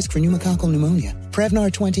higher risk for pneumococcal pneumonia.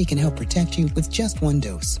 Prevnar 20 can help protect you with just one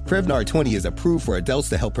dose. Prevnar 20 is approved for adults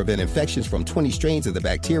to help prevent infections from 20 strains of the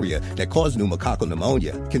bacteria that cause pneumococcal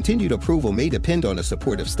pneumonia. Continued approval may depend on a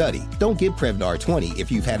supportive study. Don't give Prevnar 20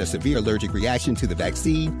 if you've had a severe allergic reaction to the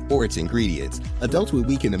vaccine or its ingredients. Adults with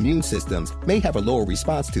weakened immune systems may have a lower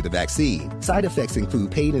response to the vaccine. Side effects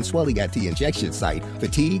include pain and swelling at the injection site,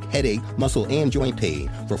 fatigue, headache, muscle, and joint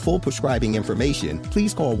pain. For full prescribing information,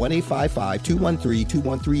 please call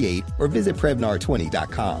 1-855-213-2138 or visit Prevnar20.com.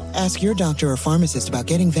 Ask your doctor or pharmacist about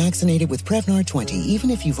getting vaccinated with Prevnar 20, even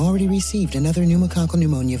if you've already received another pneumococcal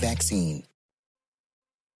pneumonia vaccine.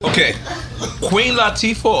 Okay, Queen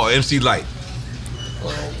Latifah or MC Lyte?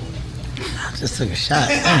 I just took a shot.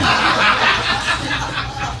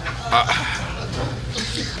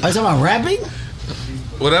 Are you talking about rapping?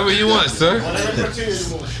 Whatever you want, sir.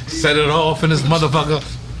 Set it off in this motherfucker.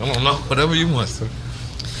 I don't know. Whatever you want, sir.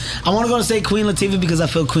 I want to go and say Queen Latifah because I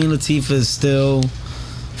feel Queen Latifah is still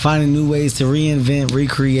finding new ways to reinvent,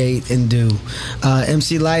 recreate, and do.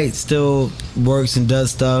 MC Lyte still works and does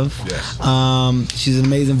stuff. Yes. She's an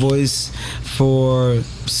amazing voice for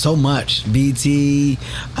so much. BT,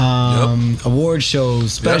 award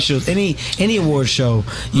shows, specials, any award show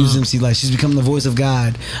uses MC Lyte. She's become the voice of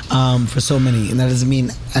God for so many, and that doesn't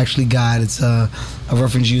mean actually God. It's a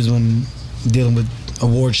reference used when dealing with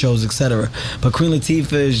award shows, etc. But Queen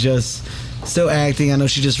Latifah is just still acting. I know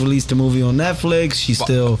she just released a movie on Netflix. She's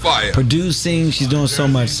still producing. She's doing so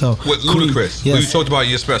much. So with Ludacris. Yes. We talked about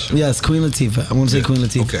your special. Yes, Queen Latifah. I'm going to say Queen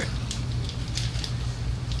Latifah. Okay.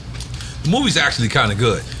 The movie's actually kind of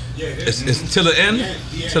good. It's till the end.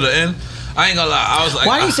 Till the end. I ain't gonna lie. I was like,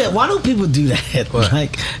 why do people do that? What?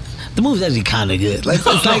 Like, the movie's actually kind of good. Like,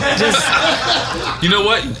 it's like just. You know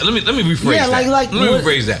what? Let me rephrase that. Let me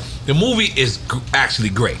rephrase that. The movie is actually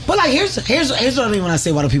great. But like, here's what I mean when I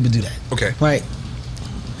say why do people do that? Okay. Right.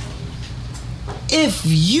 If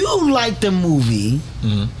you like the movie,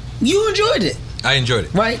 you enjoyed it. I enjoyed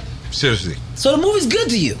it. Right. Seriously. So the movie's good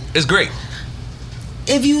to you. It's great.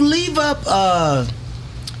 If you leave up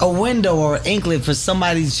a window or an inkling for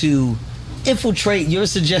somebody to infiltrate your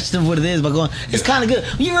suggestion of what it is by going, it's kind of good.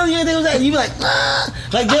 You really think it was that? You be like, nah.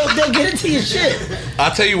 Like they'll get into your shit. I'll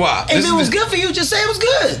tell you why. If it was good for you, just say it was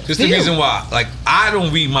good. This is the reason why. Like, I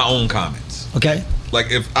don't read my own comments. Okay. Like,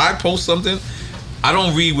 if I post something, I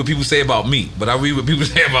don't read what people say about me, but I read what people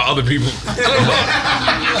say about other people.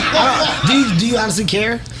 Do you honestly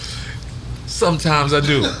care? Sometimes I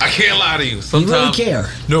do. I can't lie to you. Sometimes. You really care?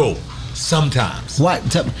 No. Sometimes. What?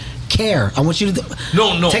 Care. I want you to.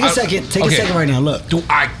 No. Take a second. Take a second right now. Look. Do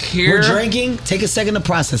I care? We're drinking. Take a second to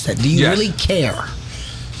process that. Do you really care?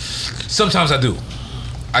 Sometimes I do.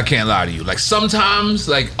 I can't lie to you. Like sometimes,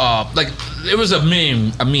 like there was a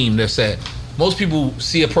meme that said most people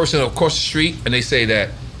see a person across the street and they say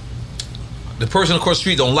that the person across the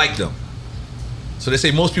street don't like them. So they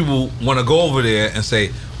say most people want to go over there and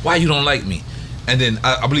say, why you don't like me? And then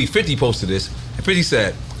I believe 50 posted this, and 50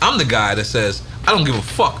 said, I'm the guy that says, I don't give a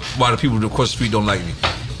fuck why the people across the street don't like me.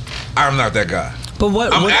 I'm not that guy.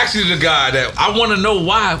 But I'm actually the guy that I want to know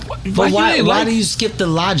why. Why do you skip the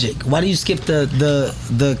logic? Why do you skip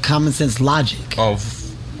the common sense logic? Of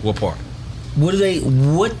what part?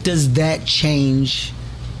 What does that change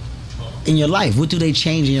in your life? What do they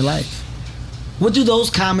change in your life? What do those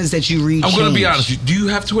comments that you read change? I'm gonna be honest with you. Do you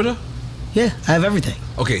have Twitter? Yeah, I have everything.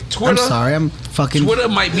 Okay, Twitter. I'm sorry, I'm fucking. Twitter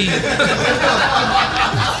might be the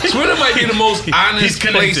most honest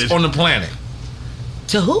place on the planet.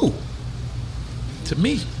 To who? To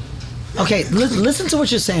me. Okay, listen to what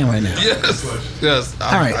you're saying right now. Yes.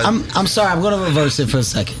 All right, I'm sorry. I'm going to reverse it for a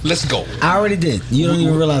second. Let's go. I already did. You don't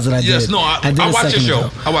even realize that I did. Yes, no, I watch your show.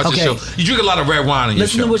 I watch your show. You drink a lot of red wine in your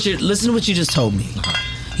show. Listen to what you just told me.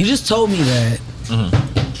 You just told me that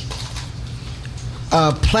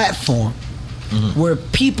a platform where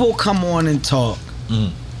people come on and talk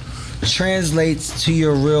translates to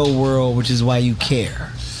your real world, which is why you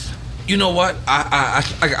care. You know what? I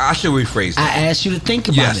should rephrase that. I asked you to think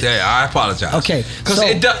about it. Yes, yeah, I apologize. Okay, because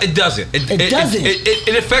it doesn't. It doesn't.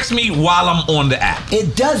 It affects me while I'm on the app.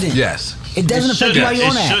 It doesn't. Yes. It doesn't affect you while you're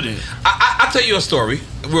on the app. It shouldn't. I'll tell you a story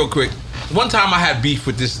real quick. One time I had beef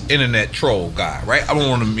with this internet troll guy, right? I don't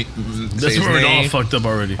want to say his name. That's where it all fucked up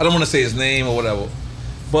already. I don't want to say his name or whatever.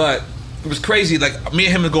 But it was crazy. Like, me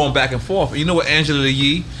and him are going back and forth. You know what Angela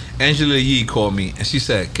Yee called me and she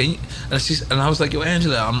said, "Can you?" And I was like, "Yo,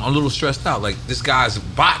 Angela, I'm a little stressed out. Like, this guy's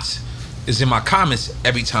bots is in my comments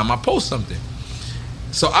every time I post something."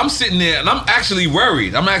 So I'm sitting there and I'm actually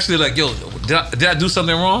worried. I'm actually like, "Yo, did I do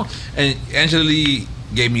something wrong?" And Angela Yee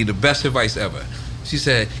gave me the best advice ever. She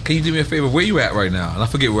said, "Can you do me a favor? Where you at right now?" And I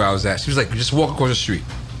forget where I was at. She was like, "Just walk across the street."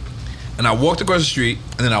 And I walked across the street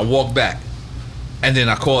and then I walked back. And then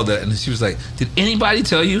I called her and she was like, "Did anybody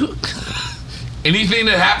tell you anything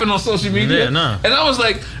that happened on social media?" Yeah, no. And I was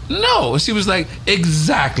like, "No." And she was like,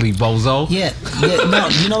 "Exactly, bozo." Yeah. No,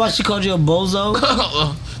 you know why she called you a bozo?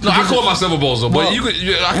 No, I call myself a bozo, but you could.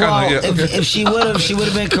 I kind of. Okay. If she would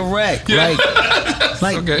have been correct. Yeah.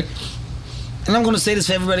 Like, okay. And I'm going to say this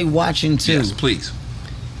for everybody watching too. Yes, please.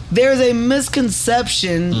 There's a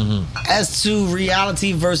misconception as to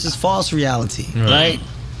reality versus false reality, right?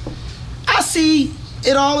 I see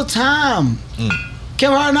it all the time.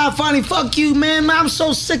 Kevin Hart not funny. Fuck you, man. I'm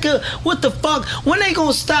so sick of what the fuck. When they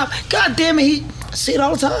gonna stop? God damn it, I see it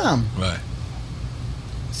all the time. Right.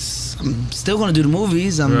 I'm still gonna do the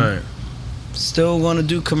movies. I'm still gonna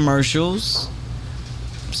do commercials.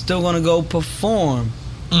 I'm still gonna go perform.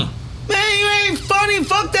 Man, you ain't funny.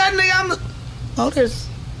 Fuck that nigga. There's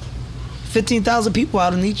 15,000 people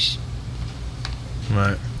out in each.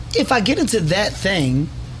 Right. If I get into that thing,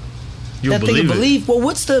 that thing of belief. Well,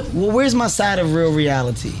 where's my side of real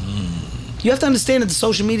reality? You have to understand that the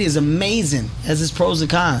social media is amazing, as its pros and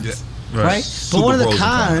cons, right? But one of the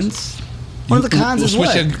cons is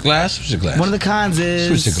what? Switch your glass. One of the cons is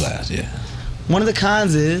switch your glass. Yeah. One of the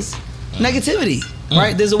cons is negativity,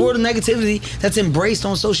 right? There's a world of negativity that's embraced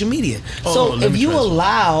on social media. So if you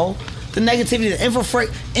allow the negativity to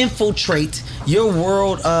infiltrate your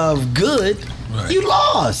world of good, you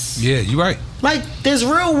lost. Yeah, you're right. Like, there's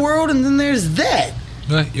real world and then there's that.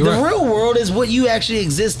 Right, the real world is what you actually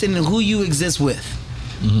exist in and who you exist with.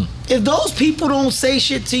 Mm-hmm. If those people don't say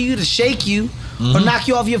shit to you to shake you or knock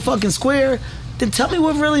you off your fucking square, then tell me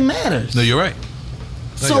what really matters. No, you're right.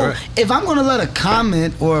 So if I'm going to let a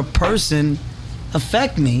comment or a person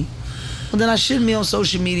affect me, well, then I shouldn't be on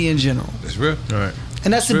social media in general. That's real. All right.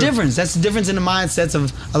 And that's the difference. That's the difference in the mindsets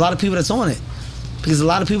of a lot of people that's on it. Because a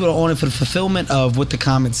lot of people are on it for the fulfillment of what the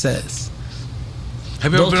comment says.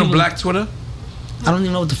 Have you ever been on Black Twitter? I don't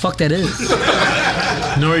even know what the fuck that is.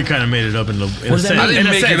 Nori kind of made it up in a sense. I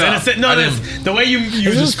didn't make it up. No, the way you describe it.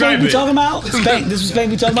 Is this what Spank be talking about? Spank, this is what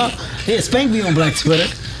Spank be talking about? Yeah, Spank be on Black Twitter.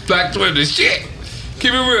 Black Twitter, shit.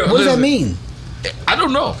 Keep it real. What does that mean? I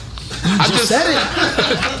don't know. I just said it.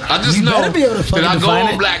 I just know better be able to fucking that I go define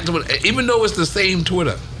on it. Black Twitter, even though it's the same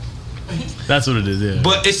Twitter. That's what it is, yeah.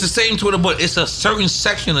 But it's the same Twitter, but it's a certain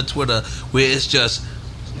section of Twitter where it's just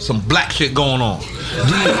some black shit going on.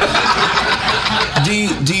 Do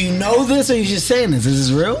you know this or you just saying this? Is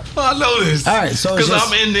this real? I know this. All right, so because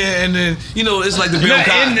I'm in there and then it's like the Bill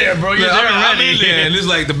Cosby. You're in there, bro. You're there I'm already. in there and it's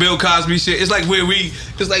like the Bill Cosby shit. It's like where we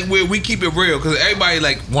keep it real because everybody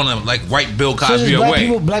like want to like write Bill Cosby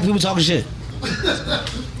away. Black people talking shit.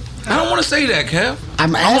 I don't want to say that, Kev.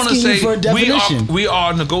 I'm asking you for a definition. We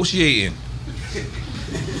are negotiating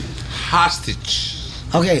hostage.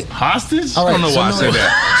 Okay. Hostage? All right, I don't know why I said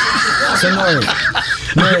that. So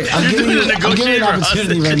Nori, I'm giving you an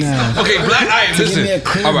opportunity right now. Okay, Black. All right, listen. Give me a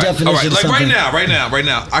clear all right, definition. all right. Of Like something. right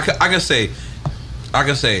now. I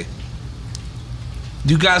can say.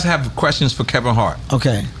 Do you guys have questions for Kevin Hart?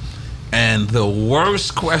 Okay. And the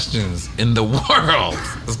worst questions in the world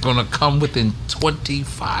is gonna come within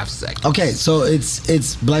 25 seconds. Okay, so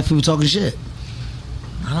it's black people talking shit.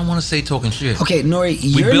 I don't want to say talking shit. Okay, Nori,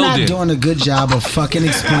 you're not doing a good job of fucking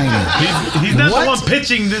explaining. He's not the one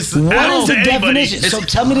pitching this. What is the anybody. definition? So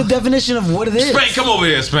tell me the definition of what it is. Spank, come over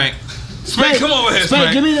here, Spank. Spank, come over here,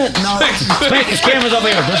 Spank. Give me that. No, Spank, his camera's over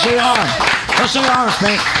here. Don't show your arm. Don't show your arm,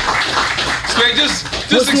 Spank. Spank,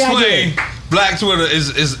 just explain. Black Twitter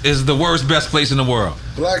is the worst, best place in the world.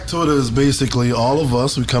 Black Twitter is basically all of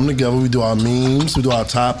us. We come together, we do our memes, we do our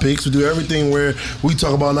topics, we do everything where we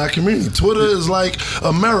talk about in our community. Twitter is like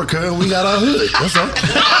America and we got our hood. That's all.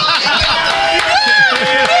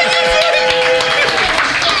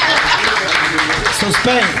 So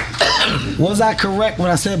Spank, was I correct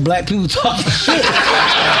when I said black people talking shit?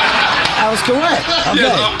 I was correct. Okay.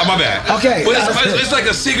 Yeah, my bad. Okay. But it's like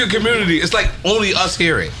a secret community. It's like only us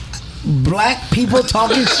hear it. Black people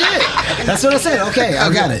talking shit. That's what I said. Okay,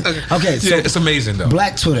 I got it. Okay, so yeah, it's amazing though.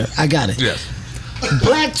 Black Twitter, I got it. Yes.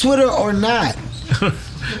 Black Twitter or not,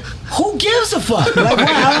 who gives a fuck? Like,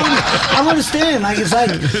 I don't understand. Like, it's like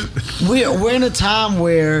we're in a time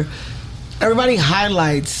where everybody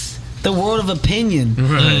highlights the world of opinion.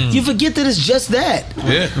 Right. You forget that it's just that.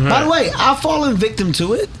 Yeah. By the way, I've fallen victim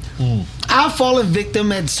to it. I've fallen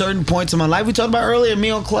victim at certain points in my life. We talked about earlier,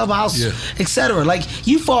 me on Clubhouse, etc. Like,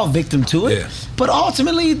 you fall victim to it. But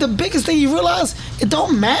ultimately, the biggest thing you realize, it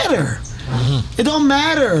don't matter. It don't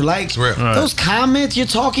matter. Like, those comments you're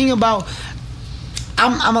talking about,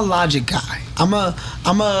 I'm a logic guy. I'm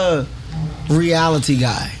a reality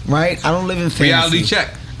guy, right? I don't live in fantasy. Reality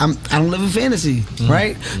check. I don't live in fantasy,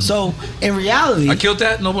 right? So in reality, I killed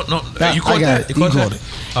that. No, you caught that. You caught it.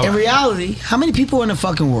 In reality, how many people are in the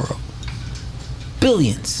fucking world?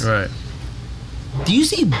 Billions. Right. Do you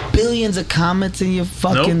see billions of comments in your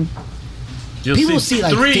fucking? Nope. People see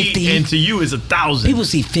like 3, 50, and to you is 1,000. People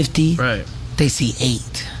see 50. Right. They see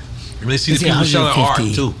 8. They see the people selling art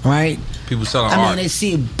too. Right. People selling art. I mean, they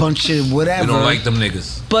see a bunch of whatever. They don't like them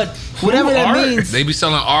niggas. But whatever that means. They be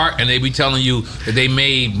selling art and they be telling you that they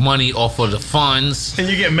made money off of the funds. And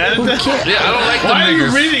you get mad at that? Yeah, I don't like them Why niggas. are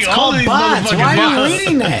you reading It's all called these bots. motherfucking Why bots? are you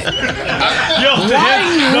reading that? Yo,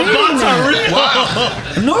 the bots are real.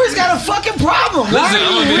 Nori's got a fucking problem. Why Listen,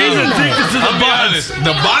 are you reading that? I'll be honest.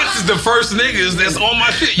 The bots is the first niggas that's on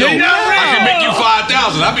my shit. Yo, They not I can real. make you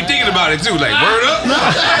 5,000. I be thinking about it too. Like, word up.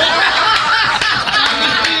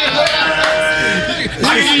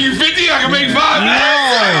 I can give you 50. I can make 5.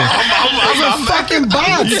 Those are fucking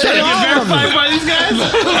bots. Stay off of verified it. by these guys?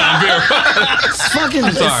 It's fucking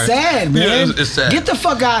it's sorry. sad, man. Yeah, it's sad. Get the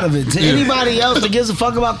fuck out of it. To anybody else that gives a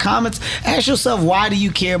fuck about comments, ask yourself, why do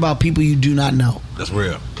you care about people you do not know? That's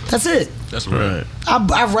real. That's it. That's real.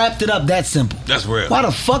 I wrapped it up that simple. That's real. Why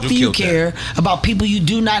the fuck do you care about people you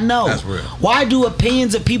do not know? That's real. Why do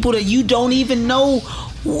opinions of people that you don't even know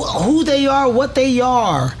who they are, what they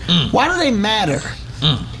are, why do they matter?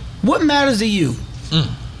 What matters to you?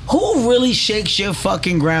 Who really shakes your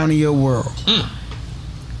fucking ground in your world?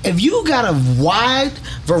 If you got a wide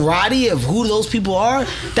variety of who those people are,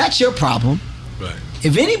 that's your problem. Right.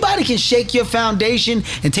 If anybody can shake your foundation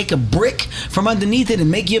and take a brick from underneath it and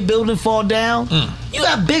make your building fall down, you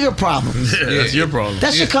have bigger problems. Yeah, that's your problem.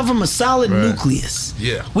 That should come from a solid nucleus.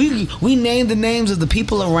 Yeah. We name the names of the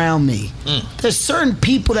people around me. There's certain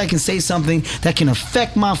people that can say something that can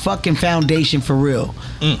affect my fucking foundation for real.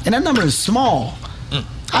 And that number is small.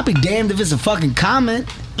 I'll be damned if it's a fucking comment.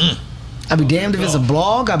 I'll be damned if it's a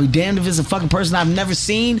blog. I'll be damned if it's a fucking person I've never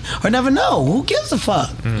seen or never know. Who gives a fuck?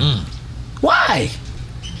 Why?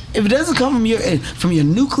 If it doesn't come from your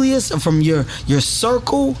nucleus or from your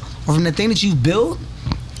circle or from the thing that you've built,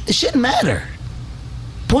 it shouldn't matter.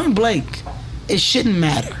 Point blank, it shouldn't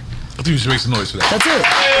matter. I think you should make some noise for that. That's it.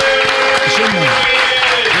 It shouldn't matter.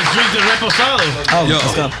 Let's drink the reposado. Oh, Yo.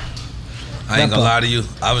 let's go. I ain't gonna lie to you.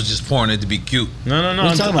 I was just pouring it to be cute. No. What are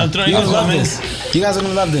you talking about? You guys love this. You guys are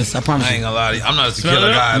gonna love this. I promise I ain't you. gonna lie to you. I'm not a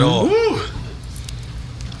tequila guy at all.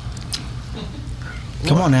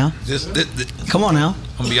 Come on now. This, Come on now.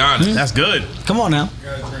 I'm gonna be honest. That's good. Come on now.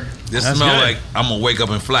 This That's smell good. like I'm gonna wake up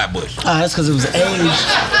in Flatbush. That's because it was aged.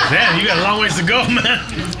 Damn, you got a long ways to go, man.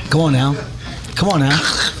 Come on now. Come on now.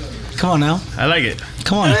 Come on now. I like it.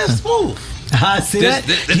 Come on. That's smooth. See that?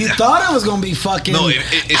 You thought it was gonna be fucking. No, it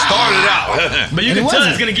started out. But you And can it tell wasn't.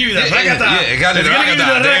 it's gonna give you that regata. Yeah, it got It's it. gonna give you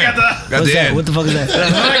that regata. What's that? What the fuck is that?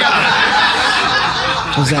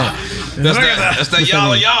 What's that? That's that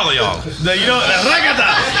yalla. You know, that regata.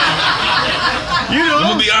 You know. I'm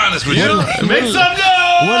gonna be honest with you. Make some noise.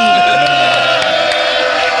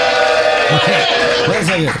 Wait a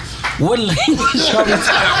second. What language are we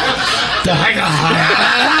talking?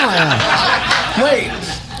 Wait.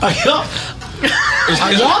 Are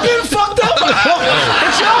y'all getting fucked up?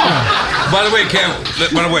 It's y'all. By the way, Cam.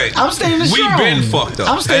 By the way, I'm staying strong. We've been fucked up.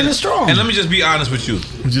 I'm staying strong. And let me just be honest with you.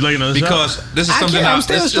 Would you like another Because shot? this is I something can't. I'm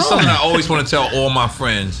staying this is strong. something I always want to tell all my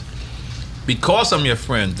friends. Because I'm your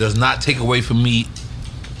friend does not take away from me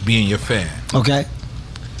being your fan. Okay.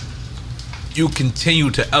 You continue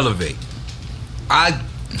to elevate. I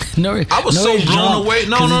was no, so he's blown drunk away.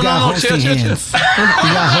 No. 'cause he's got Chill. hosting hands. He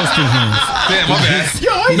got hosting hands. Damn, my bad.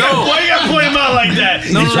 Yo, why you gotta point him out like that?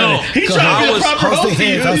 No. He's trying to be a proper hosting host.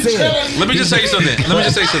 hands. I see it. Let me just say something.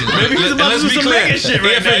 Maybe he's about to do some naked shit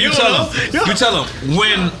right now. You tell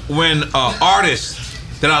him when artists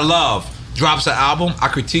that I love drops an album, I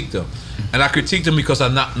critique them, and I critique them because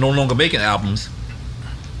I'm no longer making albums.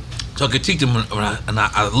 So I critique them and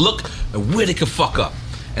I look at where they could fuck up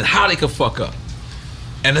and how they could fuck up.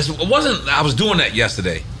 And it wasn't. I was doing that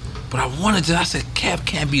yesterday, but I wanted to. I said, Kev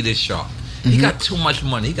can't be this sharp. He got too much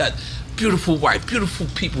money. He got beautiful wife, beautiful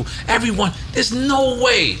people, everyone. There's no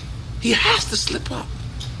way he has to slip up.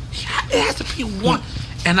 It has to be one.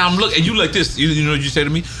 And I'm looking, and you like this. You know what you say to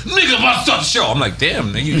me? Nigga, about to start the show. I'm like,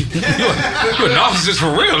 damn, nigga, you're a narcissist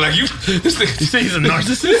for real. Like this nigga. You say he's a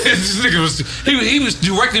narcissist? This nigga he was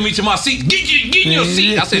directing me to my seat. Get in your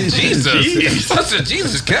seat. I said, Jesus. I said,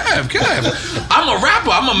 Jesus, Kev. I'm a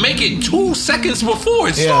rapper. I'm gonna make it 2 seconds before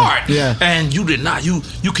it start. Yeah. And you did not. You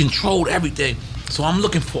controlled everything. So I'm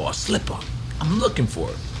looking for a slip up. I'm looking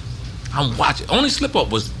for it. I'm watching. Only slip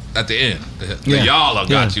up was at the end. The y'all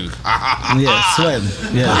got you. Yeah, sweating.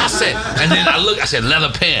 Yeah. I said, and then I said,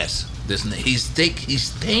 leather pants. This he's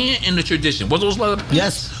staying in the tradition. What those leather pants?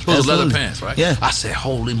 Yes. Those leather absolutely. pants, right? Yeah. I said,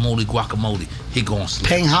 holy moly guacamole. He going to sleep.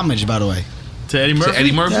 Paying homage, by the way. To Eddie Murphy? To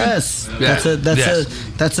Eddie Murphy? Yes. Yeah.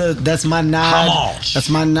 That's my nod. Homage. That's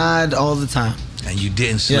my nod all the time. And you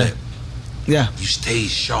didn't slip. Yeah. You stayed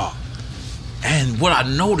sharp. And what I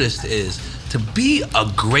noticed is to be a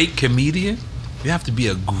great comedian, you have to be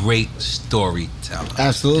a great storyteller.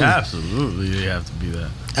 Absolutely. Absolutely, you have to be that.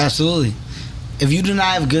 Absolutely. If you do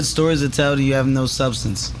not have good stories to tell, you have no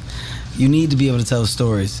substance. You need to be able to tell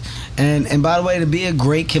stories. And by the way, to be a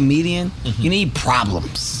great comedian, you need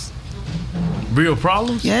problems. Real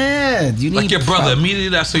problems? Yeah, you need like your brother.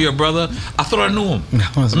 Immediately I saw your brother, I thought I knew him.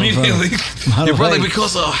 Immediately, your brother,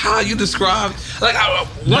 because of how you described. Like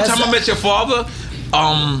one time I met your father,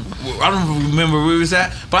 I don't remember where he was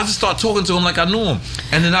at, but I just started talking to him like I knew him,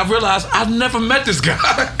 and then I realized I've never met this guy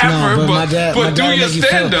ever. No, but doing your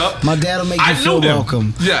stand up, my dad will make you feel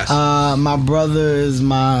welcome. Yes. My brother is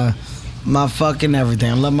my fucking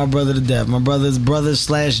everything. I love my brother to death. My brother's brother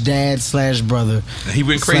 / dad / brother. And he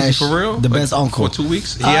went crazy for real. The best uncle. For 2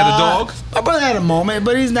 weeks, he had a dog. My brother had a moment,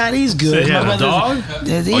 but he's not. He's good. So he my had a dog?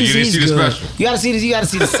 He's, Oh, you didn't see the good. special? You gotta see this. You gotta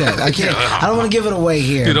see the set. I can't. I don't want to give it away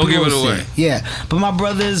here. Yeah, don't People give it will away. see Yeah, but my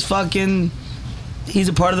brother is fucking. He's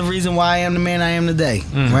a part of the reason why I am the man I am today.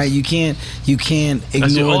 Right? You can't ignore that.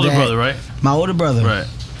 That's your older brother, right? My older brother. Right.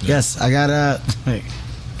 Yes, I got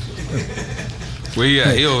Where you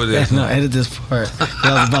at? He over there. No, edit this part.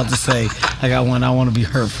 I was about to say, I got one. I want to be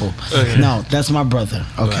hurtful. Okay. No, that's my brother.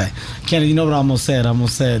 Okay, Right. Kenny, you know what I almost said? I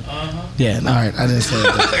almost said, yeah. All right, I didn't say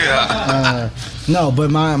that. No,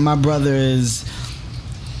 but my brother is.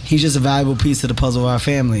 He's just a valuable piece of the puzzle of our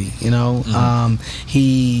family. You know,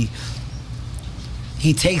 he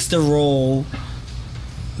takes the role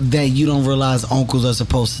that you don't realize uncles are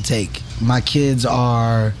supposed to take. My kids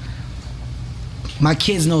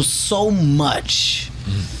know so much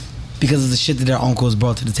because of the shit that their uncle has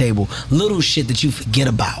brought to the table. Little shit that you forget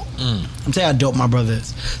about. I'm telling you how dope my brother is.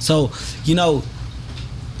 So, you know,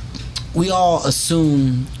 we all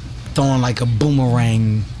assume throwing like a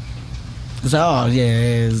boomerang. It's like, oh, yeah.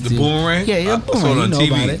 It's The boomerang? Yeah, I boomerang. saw it You on know TV.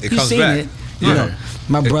 about it. It You've comes seen back. it. You know,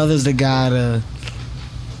 my brother's the guy to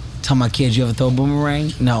tell my kids, you ever throw a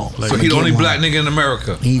boomerang? No. So he the only black nigga in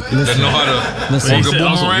America that know how to work a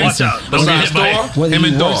boomerang. Besides Thor, him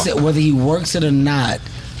and Thor. Whether he works it or not,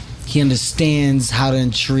 he understands how to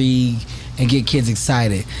intrigue and get kids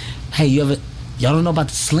excited. Hey, y'all don't know about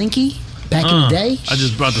the slinky back in the day? I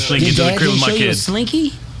just brought the slinky Your to the dad crib with didn't my show you a kids.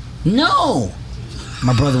 slinky? No.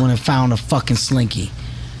 My brother went and found a fucking slinky.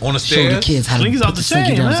 On the Showed stairs? the kids how to Slinky's put off the slinky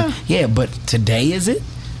chain, down. man. Yeah, but today is it?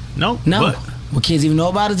 No. No. but Will kids even know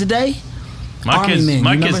about it today? My Army kids, men,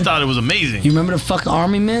 my you kids remember- thought it was amazing. You remember the fucking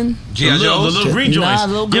Army men? The little green joints. Nah,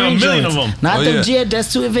 little You have green a million joints. of them. Not Oh, them yeah. jet.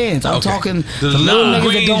 That's too advanced. I'm Okay. talking The little niggas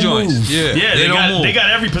green that don't joints. move. Yeah, they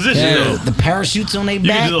got every position. though. The parachutes on their You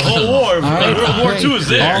back. can do the whole war. All right, World War II is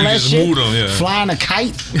there. All You that just shit. moved 'em, yeah. Flying a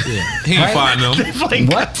kite. He ain't find them.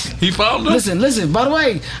 What? He found them? Listen. By the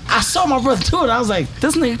way, I saw my brother do it. I was like,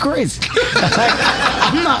 this nigga crazy. Like,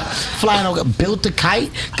 I'm not flying. Built the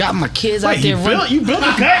kite. Got my kids out Wait, there running. you built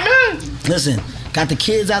a kite, man? Listen, got the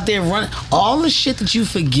kids out there running. All the shit that you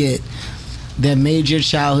forget that made your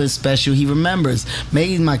childhood special, he remembers.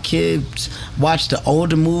 Made my kids watch the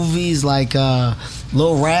older movies like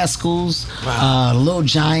Little Rascals, Little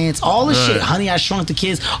Giants, all the shit. Honey, I Shrunk the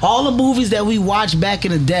Kids. All the movies that we watched back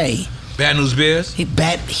in the day. Bad News Bears?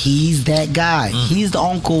 He's that guy. He's the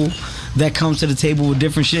uncle that comes to the table with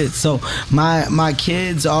different shit. So my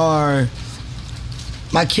kids are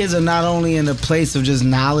not only in a place of just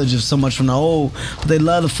knowledge of so much from the old, but they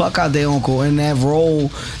love the fuck out their uncle and that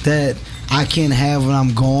role that I can't have when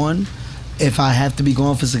I'm gone. If I have to be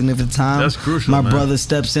gone for significant time, That's crucial, my man. brother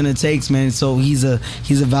steps in and takes, man. So he's a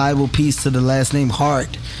valuable piece to the last name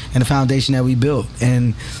Hart and the foundation that we built.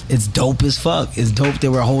 And it's dope as fuck. It's dope that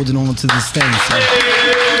we're holding on to this thing. So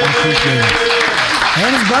I appreciate it.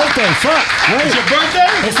 And his birthday. Fuck. Wait. It's your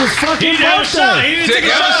birthday? It's his fucking He didn't have a birthday. shot. He didn't take a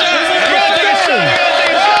shot. It's his Take a birthday.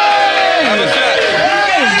 shot.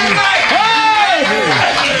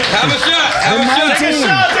 Have a shot. The 19.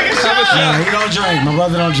 Take a shot. No, he don't drink. My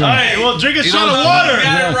brother don't drink. All right, well, drink a You shot don't of know. water. You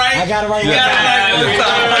got it right. I got it right. You got it right one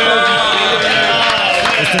time.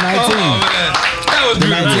 It's the 19. That was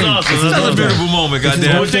beautiful. That's a beautiful moment,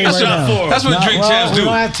 goddamn. We'll take a shot for him. That's what drink champs do. We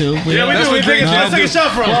don't have to. Yeah, we do. That's We what take a drink shot. champs Let's take a do. shot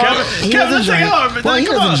for him, Kevin. He Kevin, doesn't let's take it drink. out. Well, he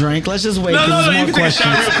Come doesn't on. drink. Let's just wait. No, 'cause no, there's you more can take a questions.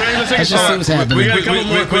 shot real quick. Let's take a Let's just see shot. what's happening. We got a couple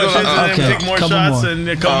more questions and then we take more couple shots more. and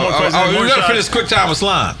a couple more questions. We more gotta shots. finish quick time with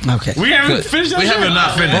slime. Okay. We haven't finished that We shit? haven't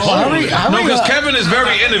not finished. Well, hurry No, because up. Kevin is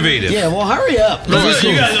very innovative. Yeah, well, hurry up. No, You it's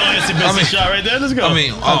guys cool. know it's a business shot right there. Let's go. I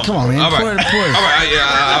mean, come on, man. All right, Pour it, pour it. all right.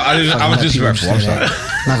 I was disrespectful. I'm sorry.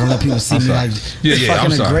 Not gonna let people see me like Yeah, it's yeah, I'm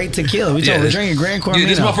fucking a sorry. great tequila. We told we're drinking Grand Coromino. Yeah,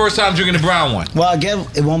 this is my first time drinking the brown one. Well, again,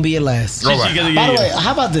 it won't be your last. All right. By the way,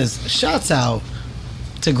 how about this? Shouts out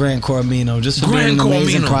to Grand Coromino just for Grand being an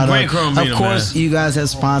amazing Coromino. product. Grand Coromino, Of course, man. you guys have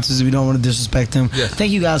sponsors. We don't want to disrespect them. Yes.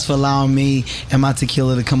 Thank you guys for allowing me and my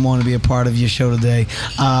tequila to come on and be a part of your show today.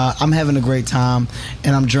 I'm having a great time,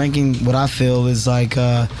 and I'm drinking what I feel is like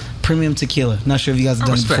premium tequila. Not sure if you guys have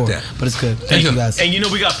I done it respect before, that. but it's good. Thank you guys. And you know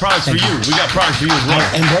we got products for Thank you. you. We got products for you as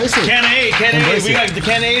well. Embrace it. Can of Aid. Embrace We it. got the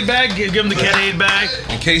Can of Aid bag. Give them the Can of Aid bag.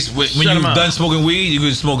 In case when Shut you're 'em out. done smoking weed, you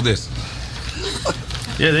can smoke this.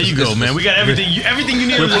 Yeah, there you go, man. We got everything. Everything you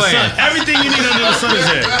need We're under the playing. sun. Everything you need under the sun is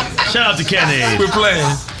there. Shout out to Can of Aid. We're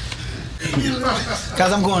playing.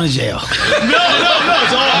 Because I'm going to jail. No.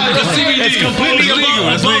 It's all CBD. It's completely legal.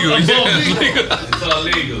 It's legal. It's all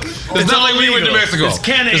legal. It's not like when you went to Mexico. It's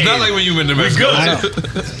Canada. It's not like when you went to Mexico.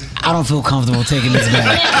 I don't feel comfortable taking this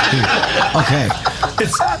back. Okay.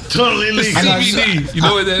 It's totally legal. CBD. You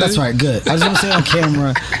know what that is? That's right. Good. I just want to say on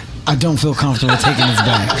camera, I don't feel comfortable taking this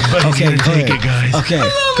back. But Okay, go take ahead. it, guys. Okay,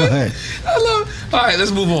 go ahead. I love it. All right,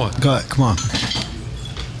 let's move on. Go ahead. Come on.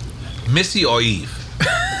 Missy or Eve?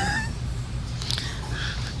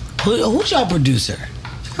 Who's y'all producer?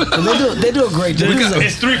 They do a great job.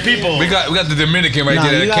 It's three people. We got the Dominican right Nah,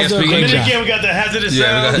 there you that guys can't do a speak great English. job. Dominican, we got the hazardous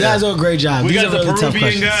sound. You guys do a great job. We These got are the really tough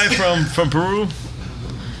Peruvian questions. guy from Peru.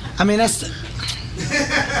 I mean, that's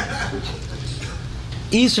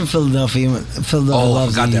Eve's from Philadelphia. Philadelphia Oh, I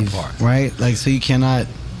loves forgot that Eve, part. right? Like, so you cannot.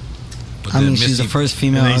 But I then mean, she's the Missy- first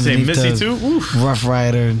female And they say underneath Missy the too? Oof. Rough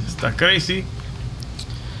Rider. Está crazy.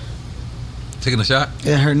 Taking a shot?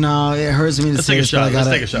 It hurts me to Let's say take a this, but shot. I Let's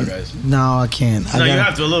gotta- take a shot, guys. No, I can't. No, you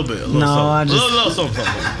have to a little bit. A little No, something. I just- A little something.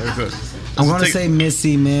 Very good. I'm gonna Take- say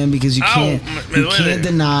Missy, man, because you Ow, can't man, wait can't a-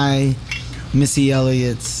 deny Missy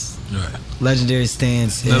Elliott's legendary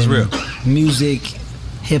stance That's in real. music,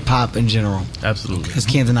 hip hop in general. Absolutely. Just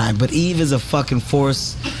can't deny it. But Eve is a fucking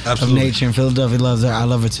force Absolutely. of nature, and Philadelphia loves her. I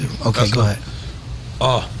love her too. Okay, go ahead.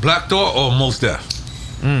 Black Thought or Mos Def?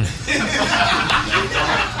 I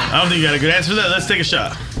don't think you got a good answer for that. Let's take a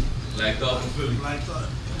shot. Black Thought from Philly.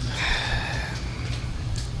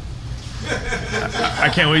 I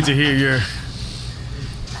can't wait to hear your.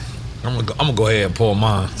 I'm gonna go ahead and pour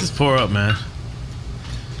mine. Just pour up, man.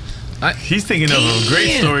 He's thinking of a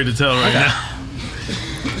great story to tell right now.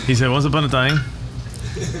 He said, "Once upon a time."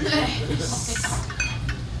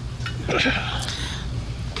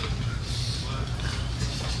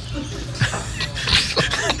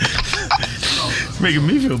 It's making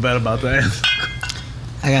me feel bad about that.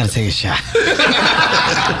 I gotta take a shot.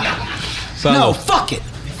 So No, fuck it.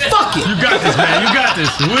 Fuck it. You got this, man. You got this.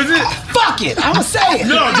 Who is it? Fuck it. I'ma say it.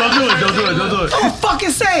 No, don't do it. Don't do it. Don't do it. I'ma fucking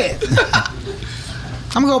say it.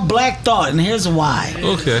 I'm gonna go Black Thought, and here's why.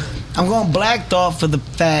 Okay. I'm going Black Thought for the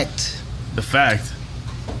fact. The fact.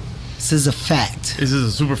 This is a fact. This is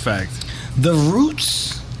a super fact. The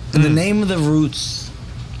Roots, and the name of the Roots,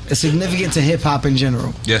 is significant to hip hop in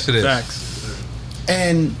general. Yes, it is. Facts.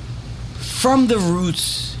 And from the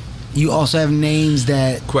Roots, you also have names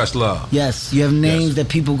that. Questlove. Yes, you have names that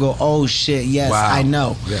people go, oh shit, yes, Wow. I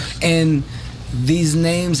know. Yes. And these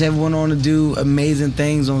names have went on to do amazing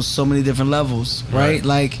things on so many different levels, right?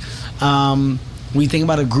 Like, when you think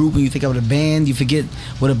about a group and you think about a band, you forget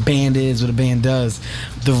what a band is, what a band does.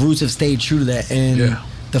 The Roots have stayed true to that. And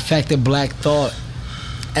the fact that Black Thought,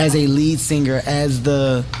 as a lead singer, as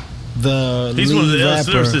the He's lead one of the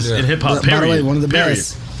rapper, lyricists in hip-hop, by the way, period. one of the Period.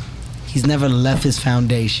 best. He's never left his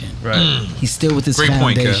foundation. Right. He's still with his Great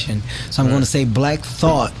point, Kev. foundation. So I'm going to say Black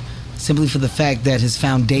Thought simply for the fact that his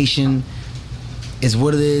foundation is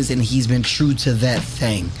what it is and he's been true to that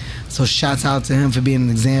thing. So shouts out to him for being an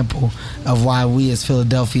example of why we as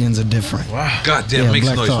Philadelphians are different. Wow. Goddamn, make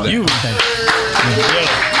some Black noise Thought. for that. You.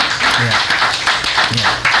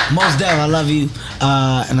 Yeah. Mos Def, I love you.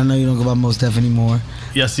 And I know you don't go by Mos Def anymore.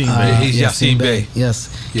 Yassine Bey. He's Yassine Bey. Yes.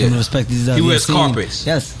 Yeah. Give him respect. He He wears carpets.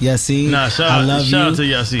 Yes, Yassine. Nah, I shout love out you. to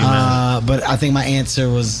Yassine, man. But I think my answer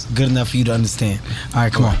was good enough for you to understand. All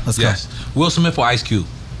right, come on. Let's Yes. Will Smith or Ice Cube?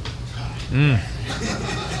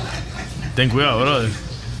 Think we are. What are they?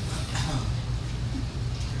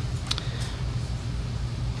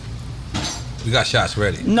 We got shots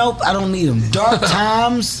ready. go. Nope, I don't need them. Dark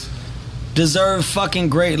Times deserve fucking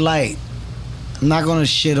great light. I'm not going to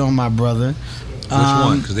shit on my brother. Which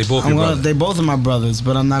one? Because they both your brothers. They both are my brothers,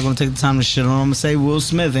 but I'm not going to take the time to shit on them. I'm going to say Will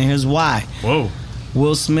Smith, and here's why. Whoa.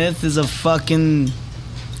 Will Smith is a fucking...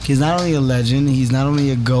 He's not only a legend, he's not only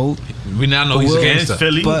a GOAT. We now know But he's a Will- gangster.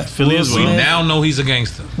 Philly. But Philly Will as well. We Smith- now know he's a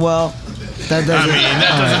gangster. Well, that doesn't... I mean,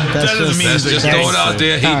 that all doesn't- that doesn't mean Let's he's a just throw it gangster. out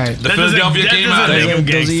there. All right. The That Philadelphia doesn't- came that out. doesn't make him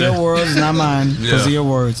Those are your gangster. words, not mine. Yeah. Those are your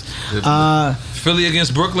words. Philly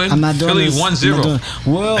against Brooklyn. I'm not doing Philly this. 1-0. I'm not doing-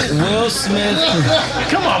 Will Smith...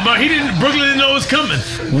 Come on, bro. Brooklyn didn't know it was coming.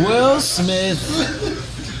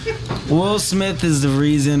 Will Smith is the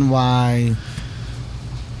reason why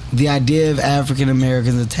the idea of African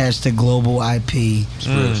Americans attached to global IP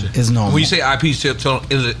is normal. When you say IP, intellectual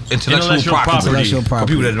Intellectual property. Intellectual For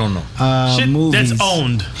people that don't know. Shit movies. that's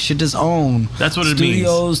owned. Shit that's owned. That's what it means.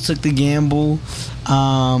 Studios took the gamble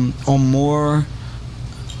on more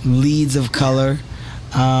leads of color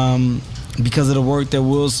because of the work that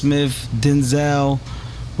Will Smith, Denzel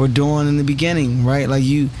were doing in the beginning, right? Like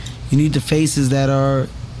you need the faces that are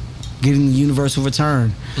getting the universal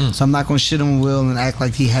return. So I'm not gonna shit on Will and act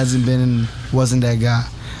like he hasn't been and wasn't that guy.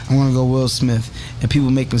 I'm gonna go Will Smith. And people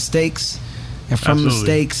make mistakes, and from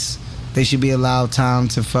mistakes, they should be allowed time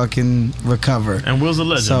to fucking recover. And Will's a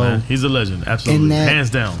legend, man. He's a legend, absolutely, hands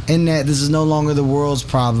down. In that, this is no longer the world's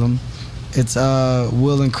problem. It's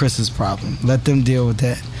Will and Chris's problem. Let them deal with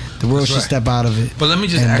that. The world should step out of it. But let me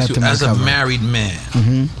just and ask let you, them as recover. a married man,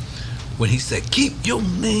 Mm-hmm. when he said, "Keep your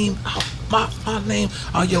name out my name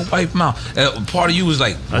out your wife's mouth," part of you was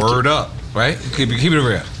like, "Word up," right? Keep it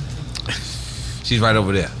real. She's right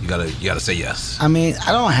over there. You gotta say yes. I mean,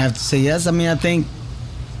 I don't have to say yes. I mean, I think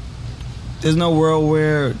there's no world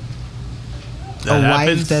where a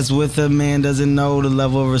wife that's with a man doesn't know the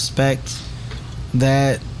level of respect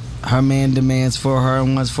that her man demands for her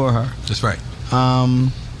and wants for her. That's right.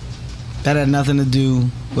 That had nothing to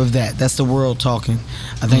do with that. That's the world talking.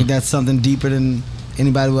 I think that's something deeper than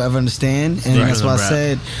anybody will ever understand, and that's why I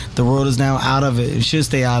said the world is now out of it. It should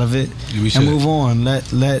stay out of it and move on.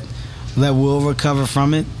 Let Will recover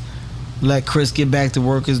from it. Let Chris get back to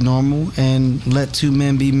work as normal, and let two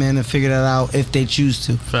men be men and figure that out if they choose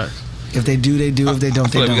to. Facts. If they do, they do. If they don't, I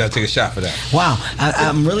feel they like don't. we gotta take a shot for that. Wow,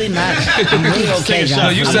 I'm really not. I'm really okay, Dom.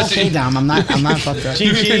 I'm okay, Dom. I'm not fucked up.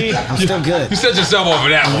 I'm still good. You set yourself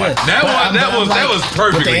over that I'm one. good. That was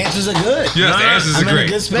perfect. But the answers are good. Yes, the answers are I'm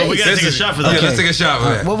great. in a good space. But we gotta take a shot for that. Yeah, let's take a shot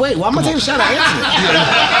for that. Well, wait. Well, I'm gonna take a shot. I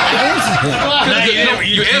answered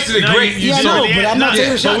it. You answered it great. Yeah, no, but I'm not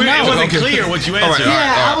taking a shot. It wasn't clear what you answered.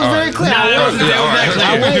 Yeah, I was very clear.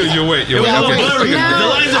 You wait. The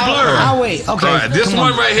lines are blurred. I'll wait. Okay. All right, this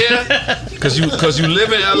one right here, because you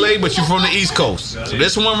live in LA, but you're from the East Coast. So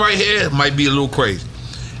this one right here might be a little crazy.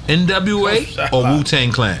 NWA or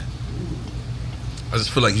Wu-Tang Clan? I just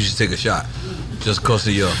feel like you should take a shot, just because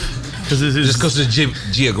of your, just because of the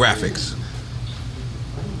geographics.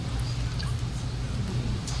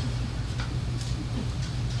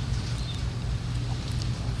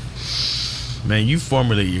 Man, you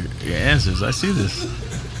formulate your answers. I see this.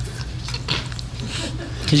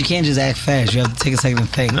 Because you can't just act fast. You have to take a second to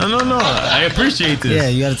think. No. I appreciate this. Yeah,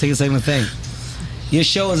 you got to take a second to think. Your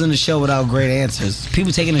show isn't a show without great answers.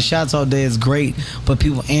 People taking the shots all day is great, but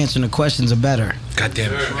people answering the questions are better. God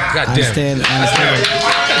damn it. I understand.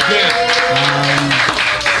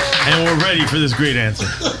 And we're ready for this great answer.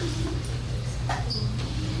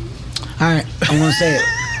 All right, I'm going to say it.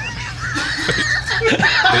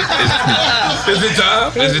 Is it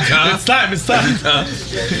time? It's time.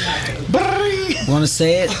 Want to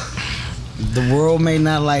say it? The world may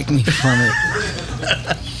not like me from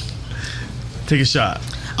it. Take a shot.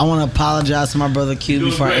 I want to apologize to my brother Q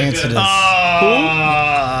before I answer this.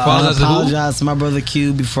 I want to apologize to my brother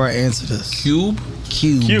Q before I answer this. Cube,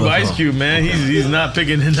 Ice Cube, man. He's not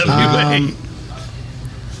picking NWA.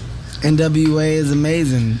 NWA is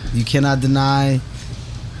amazing. You cannot deny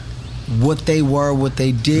what they were, what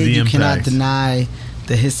they did. You cannot deny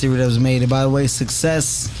the history that was made. And by the way,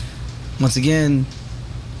 success, once again,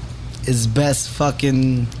 is best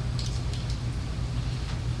fucking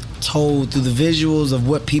told through the visuals of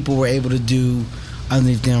what people were able to do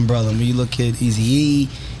underneath the umbrella. When you look at Eazy-E,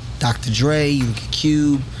 Dr. Dre, you look at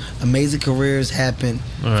Cube, amazing careers happen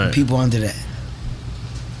from people under that.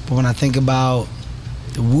 But when I think about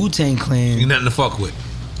the Wu-Tang Clan, ain't nothing to fuck with.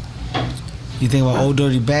 You think about Old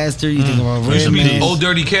Dirty Bastard. You think about Redman. Old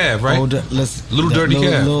Dirty Cav, right? Little Dirty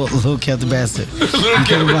Cav. Little Captain Bastard. Little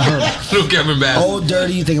Kevin Bastard. Old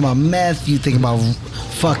Dirty. You think about Meth. You think about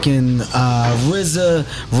fucking RZA,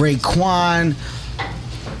 Raekwon.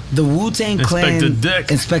 The Wu-Tang Clan.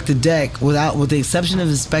 Inspector Deck. With the exception of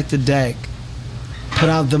Inspector Deck, put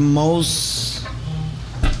out the most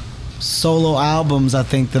solo albums I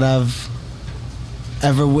think that I've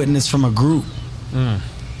ever witnessed from a group.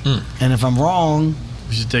 And if I'm wrong,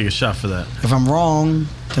 we should take a shot for that. If I'm wrong,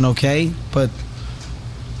 then okay. But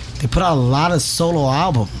they put out a lot of solo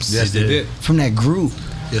albums. Yes, they did. From that group.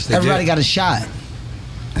 Yes, they Everybody did. got a shot.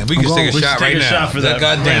 And we can take a shot right now. Shot for that.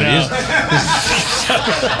 Goddamn.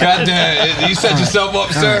 Goddamn. You set yourself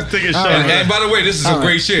up, sir. Take a shot. And by the way, this is some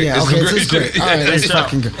great shit. Yeah, This is okay, some this is great great. shit. All right, let's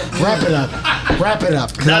fucking go. Wrap it up. Wrap it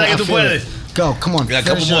up. Nada que I tú feel puedes. it. Go, come on. We got a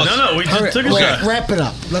couple more. No, we just took a shot. Wrap it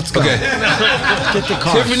up. Let's go. Okay. Get the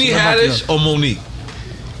car. Tiffany Haddish or Monique?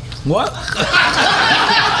 What?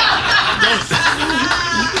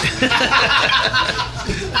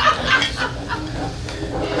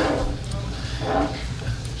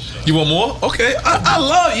 You want more? Okay. I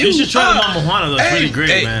love you. You should try the Mama Juana though. It's really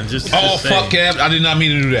great, man. Just fuck, Kev. I did not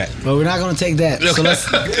mean to do that. But we're not going to take that. So let's.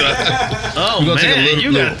 Oh, man. Take a little,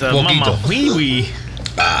 You got the Mama Wee.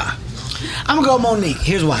 I'm going to go Monique.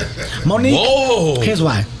 Here's why. Monique. Whoa. Here's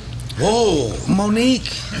why. Whoa.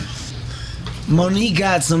 Monique Monique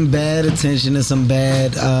got some bad attention and some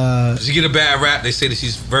bad. She get a bad rap. They say that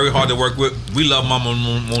she's very hard to work with. We love Mama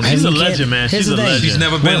Monique. She's a legend, man. She's a legend. She's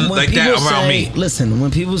never been When like that people around say- me. Listen,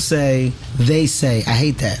 when people say, they say, I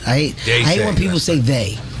hate that. I hate when people say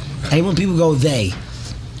they. I hate when people go they.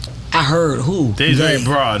 I heard who? They's they. very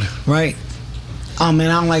broad. Right? Oh man,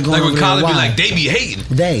 I don't like going Like over when there. Colin be Why? like, they be hating.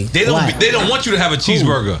 They. don't. Why? They don't want you to have a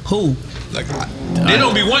cheeseburger. Who? Like they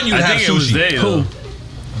don't be wanting you to I have think it was sushi. they, Who?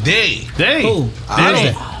 They. Who? I Who is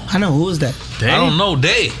don't. that? I know. Who is that? They? I don't know.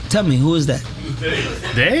 They. Tell me, who is that?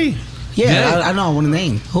 They? Yeah, I know. I want a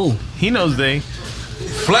name. Who? He knows they.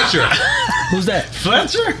 Fletcher. Who's that?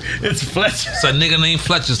 Fletcher? It's Fletcher. It's a nigga named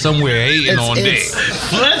Fletcher somewhere hating on Day.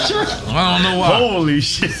 Fletcher? I don't know why. Holy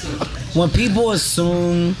shit. When people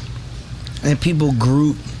assume and people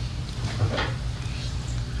group,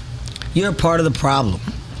 you're a part of the problem.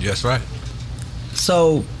 Yes, right.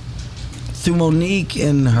 So, through Monique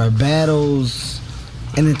and her battles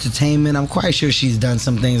and entertainment, I'm quite sure she's done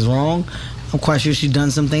some things wrong. I'm quite sure she's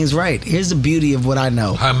done some things right. Here's the beauty of what I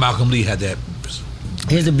know. How Malcolm Lee had that.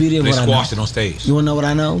 Here's the beauty of They what I know. squashed it on stage. You wanna know what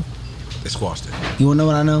I know? They squashed it. You wanna know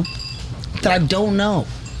what I know? That I don't know.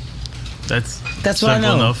 That's what I know.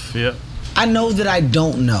 simple enough. Yeah. I know that I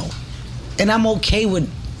don't know. And I'm okay with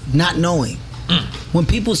not knowing. When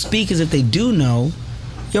people speak as if they do know,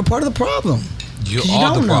 you're part of the problem. You 'Cause are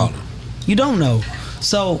don't the know. problem. You don't know.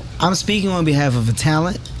 So I'm speaking on behalf of a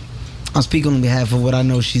talent. I'm speaking on behalf of what I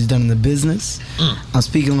know she's done in the business. I'm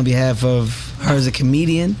speaking on behalf of her as a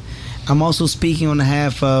comedian. I'm also speaking on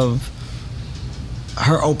behalf of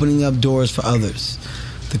her opening up doors for others.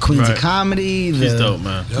 The Queens Right. of Comedy, She's the, dope,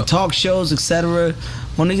 man. the talk shows, etc.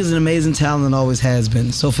 Monique is an amazing talent and always has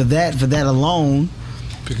been. So for that alone,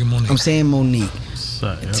 Picking Monique. I'm saying Monique.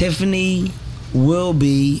 Tiffany will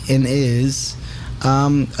be and is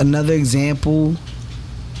another example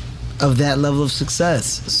of that level of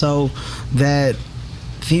success. So that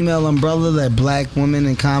female umbrella, that black women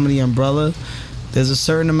in comedy umbrella, there's a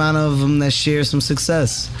certain amount of them that share some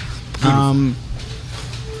success. I'm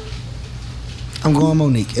going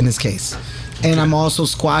Monique in this case. And I'm also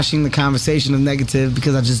squashing the conversation of negative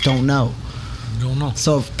because I just don't know. You don't know.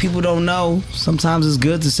 So if people don't know, sometimes it's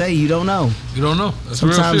good to say you don't know. You don't know. That's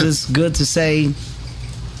real Sometimes shit. it's good to say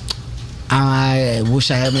I wish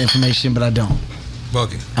I had the information, but I don't.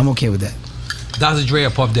 Okay. I'm okay with that. Dr. Dre or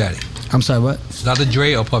Puff Daddy? I'm sorry, what? Dr.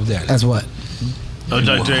 Dre or Puff Daddy? That's what? Oh,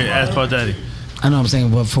 Dr. Dre, ask Puff Daddy. I know I'm saying,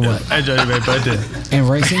 but for what? I Dre, Puff Daddy. And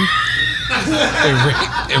racing?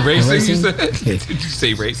 And racing, you said? Yeah. Did you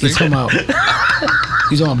say racing? You talking about?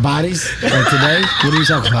 You talking about bodies? Like today? What are you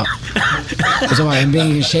talking about? You talking about him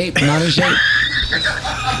being in shape, not in shape?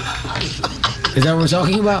 Is that what we're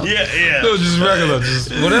talking about? Yeah. No, just regular. Just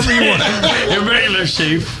whatever you want. In regular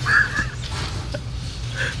shape.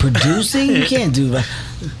 Producing? You can't do that.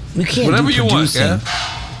 You can't Whatever do you want, producing.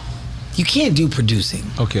 You can't do producing.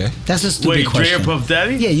 Okay. That's a stupid Wait, question. Dre or Puff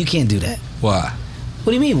Daddy? Yeah, you can't do that. Why?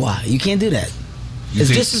 What do you mean, why? You can't do that. You It's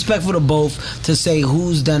think- disrespectful to both to say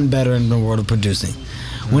who's done better in the world of producing.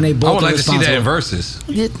 When they both I would are like to see that in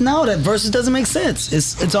responsible. verses. No, that verses doesn't make sense.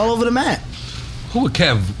 It's all over the map. Who would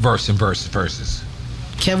Kev verse in verses?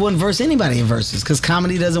 Kev wouldn't verse anybody in verses because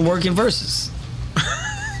comedy doesn't work in verses.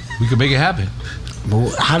 We could make it happen.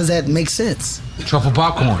 But how does that make sense? Truffle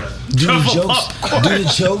popcorn. Do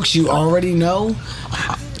the jokes you already know?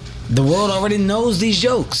 The world already knows these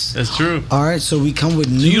jokes. That's true. All right, so we come with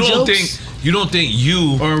new You don't jokes. think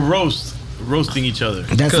you or roasting each other.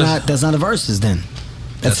 That's not a verses then.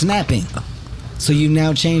 That's snapping. So you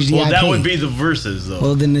now change the Well, IP. that would be the verses, though.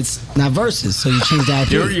 Well, then it's not verses. So you change the IP.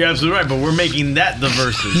 You're absolutely right, but we're making that the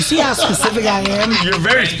verses. You see how specific I am? You're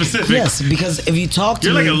very specific. Yes, because if you talk to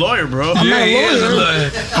You're me, like a lawyer, bro. I'm Yeah, not he is a a lawyer.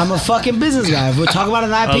 lawyer. I'm a fucking business guy. If we're talking about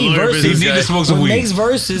an A IP, lawyer versus business guy. You need to smoke some what weed. makes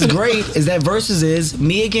versus great is that versus is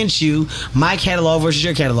me against you, my catalog versus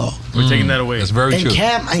your catalog. We're taking that away. That's very true.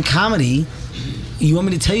 And comedy, you want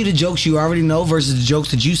me to tell you the jokes you already know versus the jokes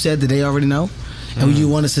that you said that they already know? And you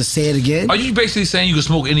want us to say it again? Are you basically saying you can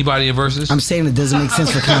smoke anybody in verses? I'm saying it doesn't make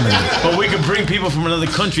sense for comedy. But we could bring people from another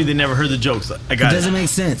country that never heard the jokes. I It got doesn't make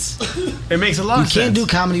sense. It makes a lot You of sense. can't do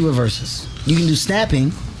comedy with verses. You can do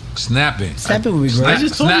snapping. Snapping. Snapping would be great. I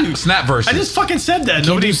just told you. Snap verses. I just fucking said that. Can't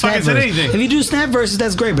Nobody do snap fucking said verses. anything. If you do snap verses,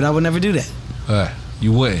 that's great, but I would never do that.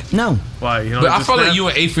 You wouldn't. No. Why? You know, But I just felt like snap? you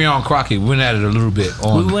and Afion Crockett went at it a little bit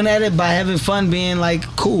on. We went at it by having fun, being like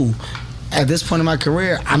cool. At this point in my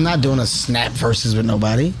career, I'm not doing a snap versus with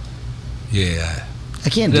nobody. Yeah. I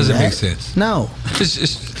can't It do doesn't that. make sense. No.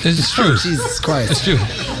 It's true. Jesus Christ. It's true.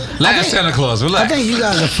 Last Santa Claus, I relax. think you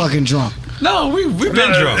guys are fucking drunk. No, we've been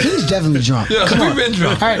drunk. He's definitely drunk. Yeah, we've been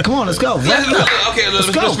drunk. All right, come on, let's go. Okay, let's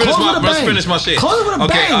finish my shit. Close it with a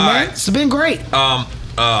Okay, bang, all man. right. It's been great.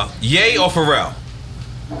 Ye or Pharrell?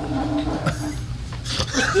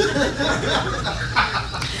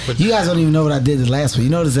 You guys don't even know what I did the last one. You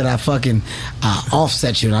notice that I fucking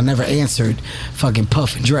offset you and I never answered fucking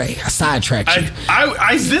Puff and Dre. I sidetracked you.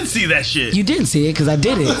 I did see that shit. You didn't see it because I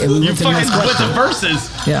did it. And we You went to the next fucking went question. to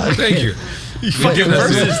verses. Yeah. Thank you. You fucking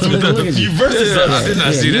versus you versus us. I did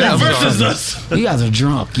not see that. You versus us. You guys are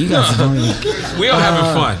drunk. You guys don't even. We are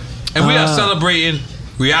having fun. And we are celebrating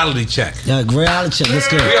reality check. Yeah, reality check. Let's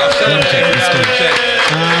go. We are celebrating reality check.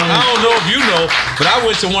 I don't know if you know, but I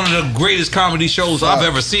went to one of the greatest comedy shows I've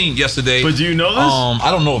ever seen yesterday. But do you know this?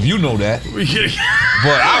 I don't know if you know that.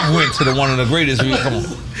 But I went to one of the greatest. Come on.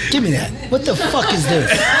 Give me that. What the fuck is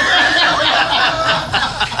this?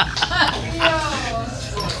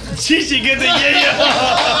 Chichi, get the yeah.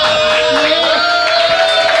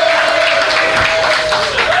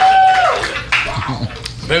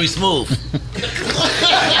 Very smooth.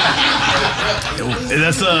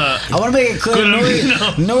 That's I want to make it clear.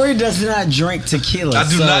 Nori does not drink tequila. I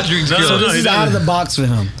do not drink tequila. So this is out of the box for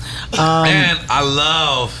him. And I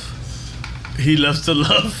love. He loves to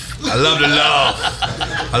love. I love to love.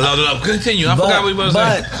 I love to love. Continue. I forgot what you were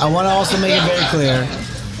saying. But I want to also make it very clear.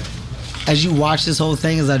 As you watch this whole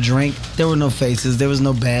thing, as I drank, there were no faces. There was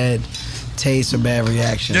no bad taste or bad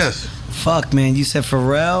reactions. Yes. Fuck, man. You said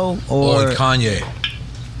Pharrell or Kanye.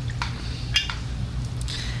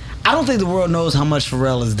 I don't think the world knows how much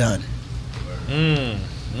Pharrell has done. No,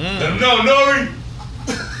 Nori.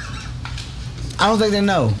 I don't think they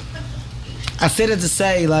know. I said it to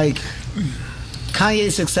say, like,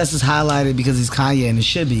 Kanye's success is highlighted because he's Kanye, and it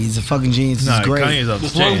should be. He's a fucking genius. He's great. Kanye's up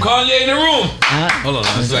the Welcome chain. Kanye in the room. Hold on,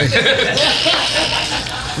 one second.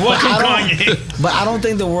 Welcome Kanye. But I don't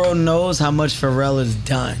think the world knows how much Pharrell has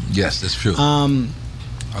done. Yes, that's true.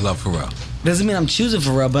 I love Pharrell. Doesn't mean I'm choosing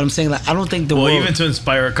Pharrell, but I'm saying, like, I don't think the world. Even to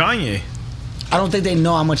inspire Kanye. I don't think they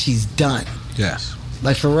know how much he's done. Yes.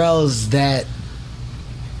 Like, Pharrell is that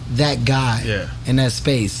guy in that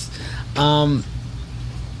space. I'm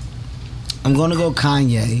going to go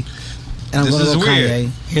Kanye. And I'm going to go Kanye.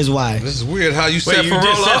 Here's why. This is weird how you set you Pharrell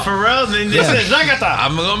just said up. Pharrell, then you said Zagata.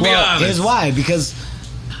 I'm going to be honest. Here's why. Because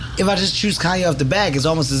if I just choose Kanye off the bat, it's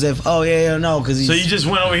almost as if, no, because he's... So you just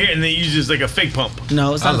went over here and then you just like a fake pump.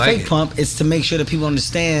 No, it's not a fake pump. It's to make sure that people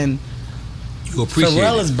understand... You appreciate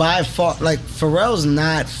Pharrell it. is by far... Like, Pharrell's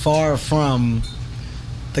not far from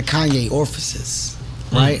the Kanye orifices.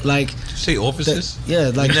 Right? Like... Did you say orifices?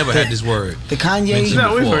 Like... We never had this word. The Kanye...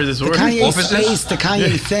 No, we've heard this the word. Kanye Orifices? space, the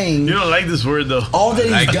Kanye thing... You don't like this word, though. All that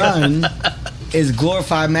he's done is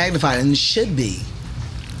glorified, magnified, and it should be.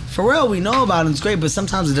 Pharrell, we know about him, it's great, but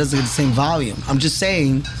sometimes it doesn't get the same volume. I'm just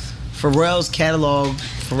saying, Pharrell's catalog,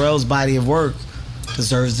 Pharrell's body of work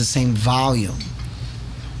deserves the same volume.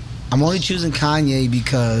 I'm only choosing Kanye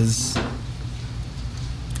because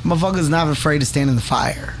motherfucker's not afraid to stand in the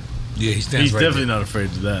fire. Yeah, he stands He's right definitely there. not afraid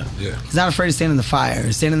of that. Yeah. He's not afraid to stand in the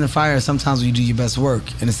fire. Stand in the fire sometimes when you do your best work.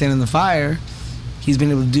 And to stand in the fire, he's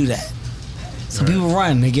been able to do that. Some people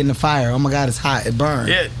run, they get in the fire. Oh my God, it's hot, it burns.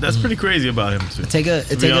 Yeah, that's pretty crazy about him too. It take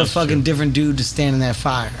a fucking different dude to stand in that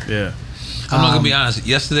fire. Yeah. I'm not gonna be honest.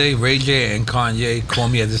 Yesterday, Ray J and Kanye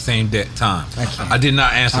called me at the same time. I did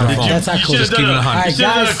not answer the phone. That's not cool. Just keeping it 100. All right,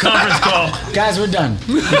 guys, conference call. Guys, we're done.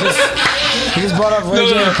 He just brought up Ray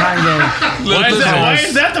J and Kanye. Why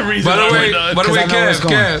is that the reason? By the way,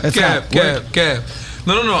 Kev.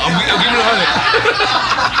 No. I'm giving it 100.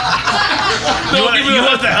 You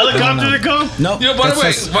want the helicopter to come? Nope. Yeah, by the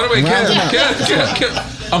way,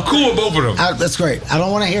 Kev. I'm cool with both of them. That's great. I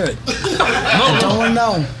don't want to hear it. I don't want to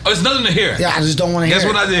know. It's nothing to hear. Yeah, I just don't want to hear it. Guess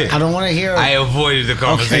what I did? I don't want to hear it. I avoided the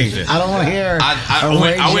conversation. Okay. I don't want to hear I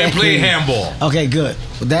went and played handball. Okay, good.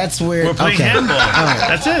 Well, that's weird. We're playing handball. All right.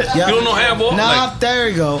 That's it. Yep. You don't know handball? No, there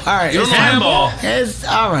you go. All right. You don't know handball? It's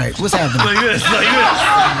all right. What's happening? Like this.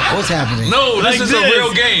 What's happening? No, this is a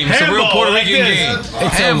real game. It's a real Handball, Puerto like Rican this. game.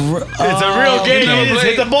 It's a real game. never You just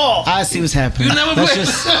hit played? the ball. I see what's happening. You never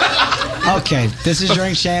Let's played? Okay, this is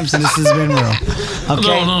Drink Champs, and this has been real.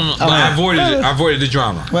 Okay. No. But I avoided it. I avoided the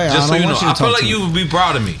drama. Wait, Just so I don't you know, want you to I feel talk like to you me. would be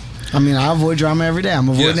proud of me. I mean, I avoid drama every day. I'm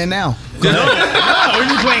avoiding it now. No, we're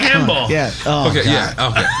just playing handball. Yeah. Oh, Okay, God. yeah,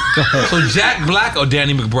 okay. So Jack Black or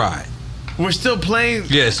Danny McBride? We're still playing.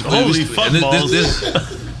 Yes. Holy fuck balls.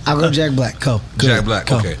 I'll go Jack Black. Go. Jack Black.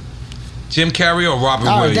 Go. Okay. Jim Carrey or Robert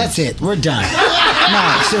All right, Williams? that's it. We're done.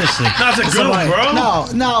 No, seriously. That's a good one, bro.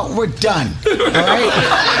 No, we're done. All right?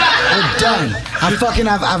 We're done.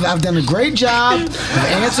 I've done a great job of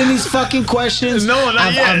answering these fucking questions. No,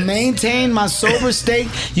 not yet. I've maintained my sober state.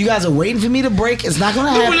 You guys are waiting for me to break. It's not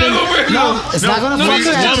gonna happen. No, it's not gonna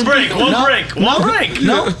fucking happen. One break.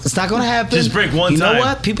 No, it's not gonna happen. Just break one time. You know time.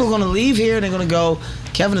 what? People are gonna leave here and they're gonna go,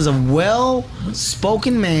 Kevin is a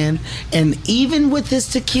well-spoken man, and even with his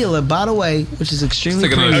tequila, by the way, which is extremely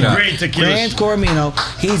premium, a great tequila, Grand Coromino,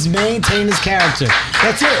 he's maintained his character.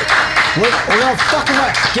 That's it. We're gonna fucking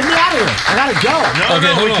get me out of here. I gotta go.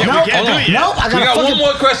 We can't do it yet. No, I We got one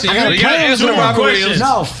more question. You gotta answer Robert Williams.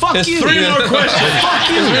 No, fuck There's you. 3 more questions. Fuck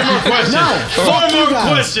you. There's 3 more questions. No, Four fuck you more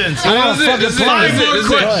guys. questions. I got a fucking plan. 5 more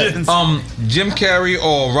questions. Jim Carrey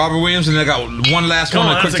or Robert Williams, and I got one last one.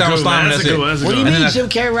 A quick time slam. That's it. What do you mean, Jim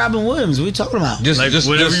Carrey, Robin Williams? What are you talking about? Just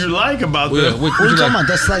whatever you like about them. them. What are you talking about?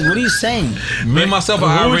 That's like, what are you saying? Me, myself,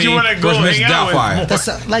 and Who would you Irene wanna go versus Miss hang out Doubtfire. with?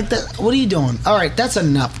 That's like that. What are you doing? All right, that's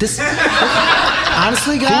enough. This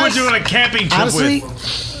honestly, guys. Who would you on a camping trip honestly,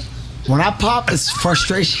 with? When I pop, it's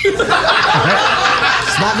frustration.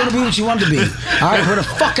 It's not gonna be what you want it to be. All right, we're the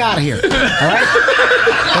fuck out of here. All right,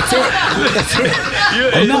 that's it. That's it.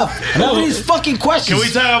 Enough of these fucking questions. Can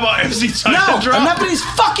we talk about MC China No, enough of these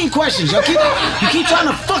fucking questions. You keep trying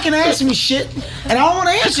to fucking ask me shit, and I don't want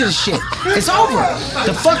to answer this shit. It's over.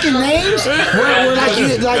 The fucking names, were like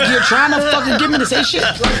you're trying to fucking get me to say shit.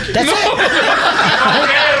 That's it.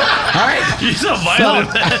 All right. You're so violent.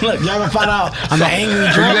 No, look, y'all gonna find out I'm an angry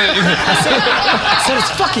drunk. I said it's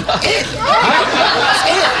fucking it. All right? It's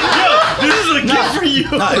it. Yo, this is a gift for you.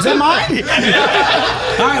 No, is that mine?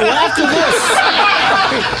 All right, well, after this,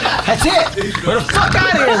 that's it. We're the fuck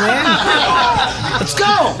out of here, man. Let's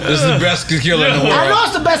go. This is the best tequila in the world. I know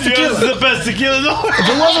it's the best tequila. This is the best tequila in the world. If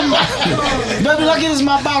it wasn't, you better be lucky this is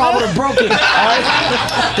my bottle. I would have broke it. All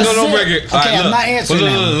right? This No, is don't break it. Okay, All right, I'm look. not answering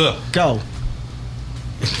Look. now. Go.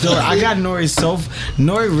 So I got Nori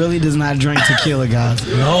Nori really does not drink tequila, guys.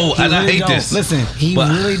 No, He and I really hate don't. this. Listen, he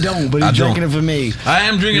But really don't, but I he's drinking don't. it for me. I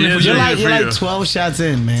am drinking it for You're you. like 12 shots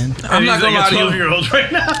in, man. I'm not gonna lie to you. 12-year-old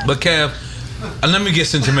right now. But Kev, let me get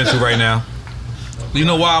sentimental right now. You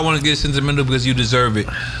know why I want to get sentimental? Because you deserve it.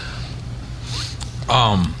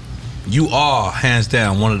 You are hands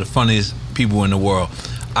down one of the funniest people in the world.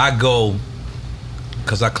 I go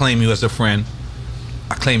because I claim you as a friend.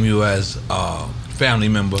 I claim you as a family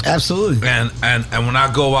member. Absolutely. And when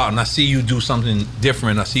I go out and I see you do something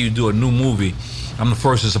different, I see you do a new movie, I'm the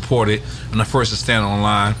first to support it. I'm the first to stand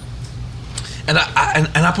online. And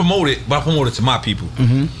I promote it, but I promote it to my people.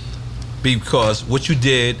 Mm-hmm. Because what you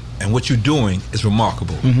did and what you're doing is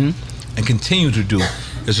remarkable. Mm-hmm. And continue to do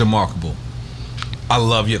is remarkable. I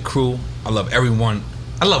love your crew. I love everyone.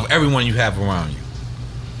 I love everyone you have around you.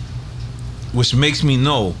 Which makes me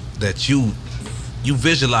know that you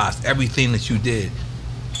visualized everything that you did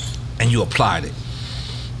and you applied it.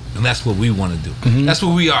 And that's what we want to do. Mm-hmm. That's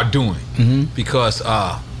what we are doing. Mm-hmm. Because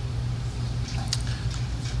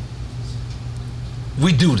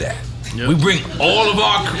we do that. Yep. We bring all of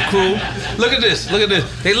our crew. Look at this.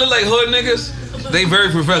 They look like hood niggas. They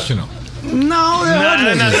very professional. No, they're not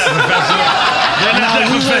that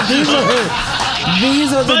professional.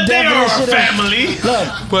 These are the But they are definition our family.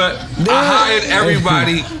 Look, but I hired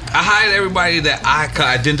everybody. I hired everybody that I could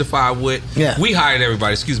identify with. Yeah. We hired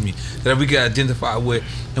everybody. Excuse me, that we could identify with,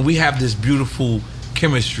 and we have this beautiful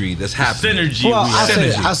chemistry that's happening. Synergy. Well,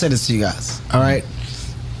 I'll say this to you guys. All right.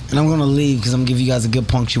 And I'm gonna leave because I'm gonna give you guys a good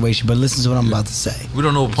punctuation. But listen to what I'm about to say. We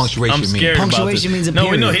don't know what punctuation means. scared Punctuation means a period.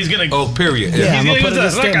 No, we know he's gonna. Oh, period. Yeah, I'm He's gonna put it gonna in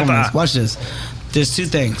use a stableness. Watch this. There's two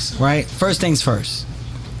things, right? First things first.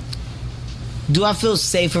 Do I feel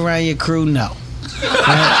safe around your crew? No.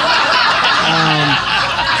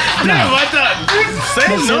 Damn, I thought. Say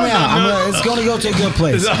But no, it's gonna go to a good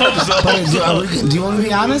place. I hope so. But do you want me to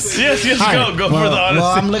be honest? Yes, All right. go for the honesty.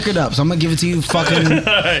 Well, I'm liquored up, so I'm gonna give it to you. Fucking,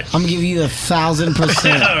 right. I'm gonna give you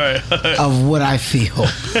 1,000% All right. of what I feel.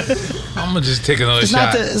 I'm gonna just take another It's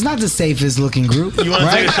shot. it's not the safest looking group. You want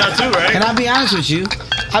to take a shot too, right? And I'll be honest with you.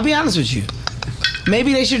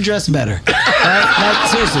 Maybe they should dress better. Right? Like,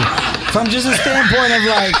 seriously. From just a standpoint of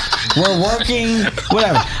like, we're working,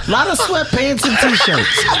 whatever. A lot of sweatpants and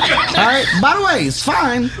t-shirts. All right? By the way, it's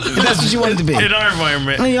fine if that's what you want it to be. In our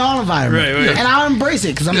environment. In your own environment. Right. And I'll embrace it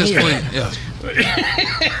because I'm here. Yeah.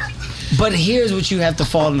 But here's what you have to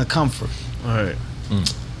fall into comfort. All right.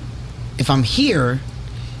 If I'm here,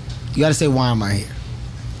 you got to say, why am I here?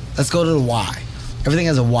 Let's go to the why. Everything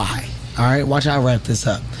has a why. All right? Watch how I wrap this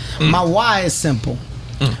up. My why is simple.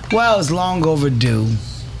 Well, it's long overdue.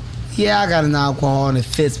 Yeah, I got an alcohol and it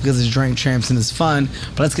fits because it's Drink Champs and it's fun.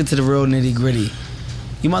 But let's get to the real nitty gritty.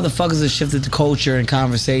 You motherfuckers have shifted the culture and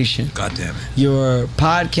conversation. God damn it. Your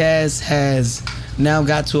podcast has now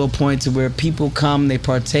got to a point to where people come, they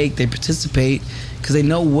partake, they participate because they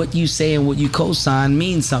know what you say and what you co-sign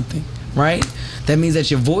means something, right? That means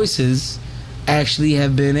that your voices actually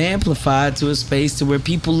have been amplified to a space to where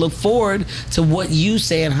people look forward to what you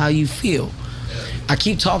say and how you feel. I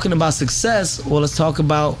keep talking about success. Well, let's talk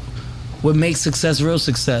about what makes success real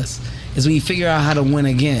success is when you figure out how to win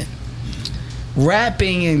again.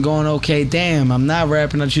 Rapping and going, okay, damn, I'm not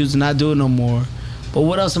rapping, I choose to not do it no more. But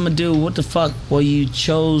what else I'm gonna do? What the fuck? Well, you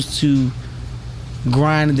chose to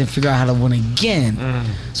grind and then figure out how to win again.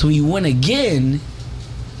 So when you win again,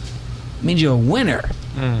 it means you're a winner.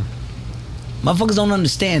 Motherfuckers don't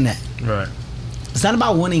understand that. Right. It's not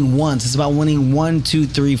about winning once. It's about winning 1, 2,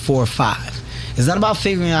 3, 4, 5. It's not about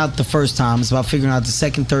figuring out the first time. It's about figuring out the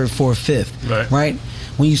second, third, fourth, fifth. Right?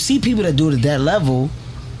 When you see people that do it at that level,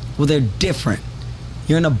 well, they're different.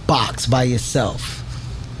 You're in a box by yourself.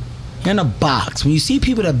 You're in a box. When you see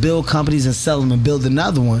people that build companies and sell them and build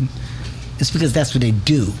another one, it's because that's what they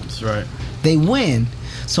do. That's right. They win.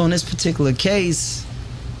 So in this particular case,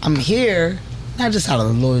 I'm here not just out of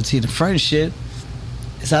the loyalty and the friendship.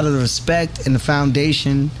 It's out of the respect and the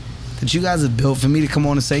foundation that you guys have built for me to come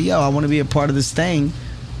on and say, yo, I want to be a part of this thing.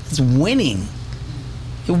 It's winning.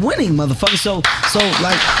 You're winning, motherfucker. So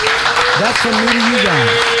like, that's from me to you guys.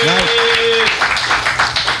 Like,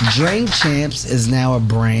 Drink Champs is now a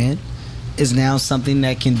brand. Is now something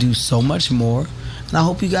that can do so much more. And I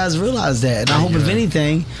hope you guys realize that. And I hope, if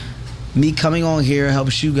anything, me coming on here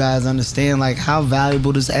helps you guys understand like how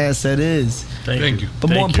valuable this asset is. Thank you.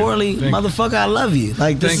 But more importantly, motherfucker, I love you.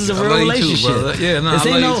 Like, this is a real relationship.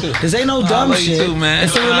 This ain't no dumb shit. Too, man.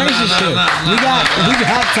 It's a relationship. We got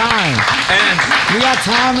time. And we got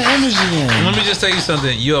time and energy in. Let me just tell you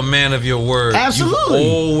something. You're a man of your word. Absolutely.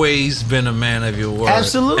 You've always been a man of your word.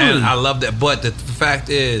 Absolutely. And I love that. But the fact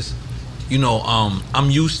is, you know,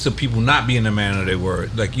 I'm used to people not being a man of their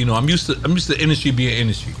word. Like, you know, I'm used to the industry being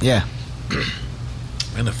industry. Yeah.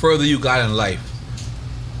 And the further you got in life,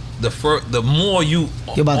 the more you're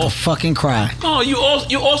about to fucking cry. No, you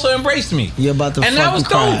also embraced me. You're about to and fucking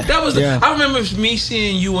cry. That was dope. I remember me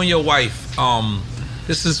seeing you and your wife.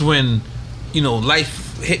 This is when, you know,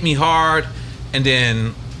 life hit me hard, and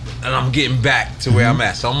I'm getting back to where I'm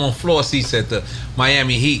at. So I'm on floor seats at the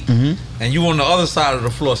Miami Heat, and you on the other side of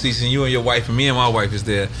the floor seats, and you and your wife, and me and my wife is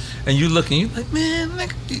there, and you looking, you like, man,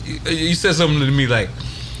 nigga, you said something to me like,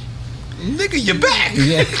 nigga, you're back.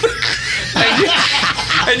 Yeah.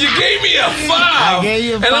 and you gave me a 5. I gave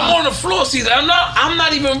you a 5. And I'm on the floor seat. I'm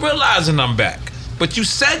not even realizing I'm back. But you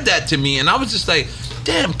said that to me, and I was just like,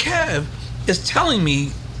 damn, Kev is telling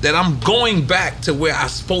me that I'm going back to where I'm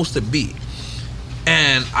supposed to be.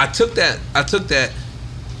 And I took that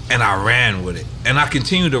and I ran with it. And I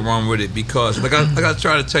continue to run with it because like I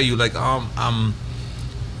try to tell you, like I'm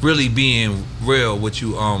really being real with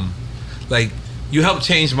you. Like, you helped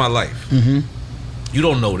change my life. You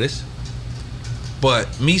don't know this,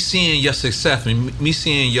 but me seeing your success, me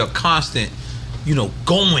seeing your constant, you know,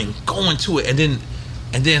 going to it, and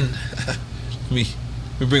then me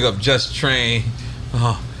bring up Just Train,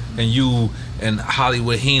 and you and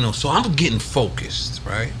Hollywood Hino. So I'm getting focused,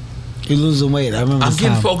 right? You losing weight. I remember. I'm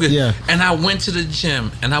getting focused. Yeah. And I went to the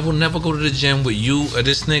gym, and I will never go to the gym with you or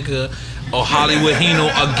this nigga or Hollywood Hino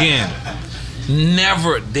again.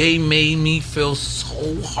 Never. They made me feel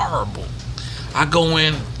so horrible. I go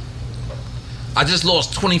in, I just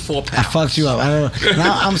lost 24 pounds. I fucked you up. I don't know.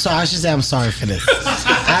 Now, I'm sorry. I should say I'm sorry for this.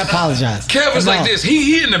 I apologize. Kev was like this.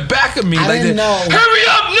 He in the back of me I like didn't that. know. Hurry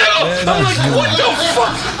up, nigga! I'm like, what the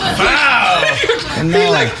fuck? Wow. He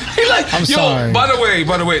like. I'm yo, sorry. By the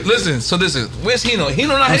way, listen. So listen. Where's Hino? Hino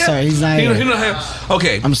not I'm here. sorry, he's not here. Hino not here.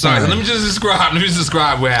 Okay. I'm sorry. Let me just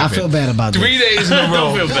describe what happened. I feel bad about 3 days in a row.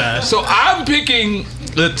 Don't feel bad. So I'm picking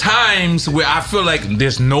the times where I feel like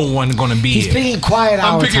there's no one gonna be He's here. picking quiet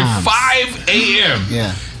hour I'm picking times. 5 a.m.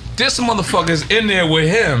 Yeah. This motherfucker's in there with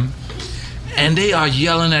him, and they are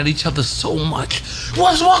yelling at each other so much.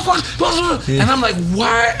 What's? Yeah. And I'm like,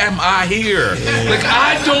 why am I here? Like,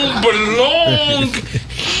 I don't belong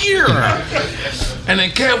here. And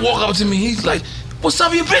then Kev walk up to me. He's like, what's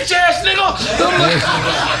up, you bitch ass nigga?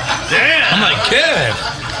 I'm like, damn.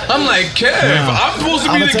 I'm like, Kev, I'm supposed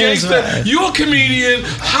to be the gangster. You're a comedian.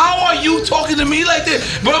 How are you talking to me like this?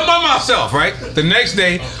 But I'm by myself, right? The next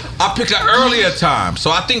day, I picked an earlier time.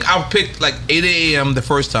 So I think I picked like 8 a.m. the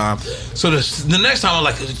first time. So the next time I'm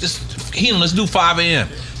like, let's do 5 a.m.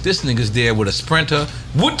 This nigga's there with a Sprinter.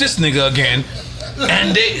 With this nigga again.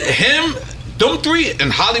 And them 3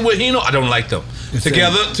 and Hollywood Hino, I don't like them.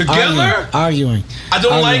 Together? Arguing. I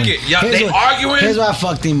don't like it. Yeah, they arguing. Here's why I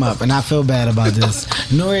fucked him up, and I feel bad about this.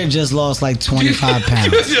 Noria just lost like 25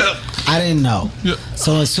 pounds. I didn't know.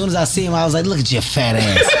 So as soon as I see him, I was like, look at your fat ass.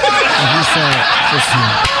 And he said,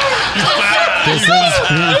 listen.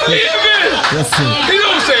 He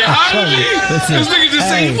don't say hi to me. This nigga just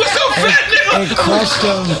say, what's up, fat nigga? It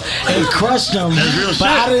crushed him. But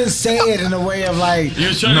I didn't say it in a way of like,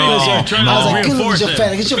 you're trying to I was like, look at your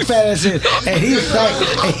fat ass. Get your fat ass in. And he's like,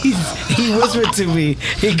 he whispered to me,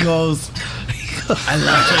 he goes,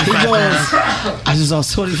 I just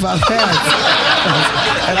lost 25 pounds.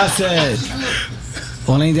 And I said,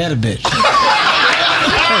 well, ain't that a bitch?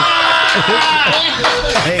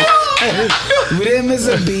 We didn't miss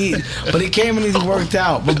a beat, but he came and he worked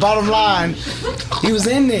out. But bottom line, he was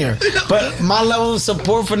in there. But my level of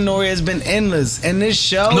support for Noria has been endless. And this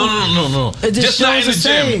show, no. Just not in the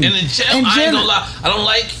gym. In the gym, I ain't gonna lie. I don't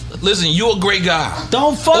like. Listen, you a great guy.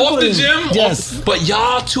 Don't fuck off with the him. gym. Yes. But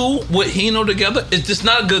y'all two with Hino together, it's just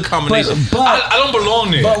not a good combination. I don't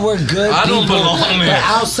belong there. But we're good. I don't belong there. But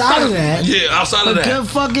outside of that, we're good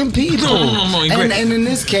fucking people. No. And in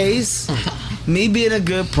this case, me being a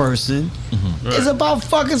good person is about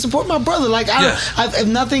fucking support my brother. Like, if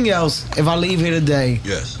nothing else, if I leave here today,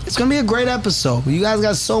 it's gonna be a great episode. You guys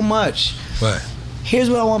got so much. Right. Here's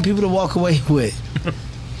what I want people to walk away with.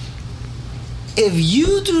 If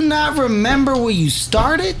you do not remember where you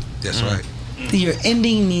started, that's right. Your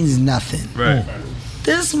ending means nothing. Right.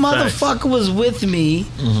 This motherfucker was with me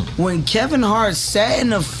when Kevin Hart sat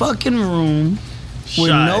in a fucking room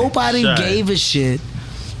where nobody gave a shit.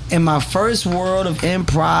 In my first world of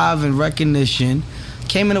improv and recognition,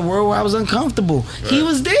 came in a world where I was uncomfortable. Right. He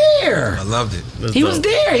was there. I loved it. He was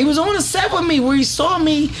there. He was on the set with me where he saw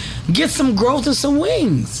me get some growth and some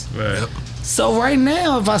wings. Right. Yep. So right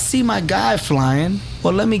now, if I see my guy flying,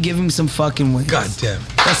 well, let me give him some fucking wings. God damn.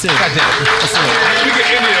 That's it. God damn. That's it. We can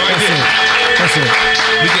end it right there. That's it.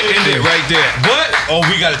 We can end it right there. But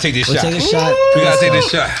we gotta take this shot. Take a shot. We gotta take this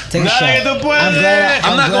shot. Take a shot.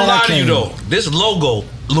 I'm not gonna lie to you though. This logo,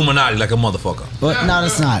 Illuminati, like a motherfucker. But no,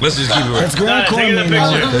 it's not. Let's just keep it real. It's Grant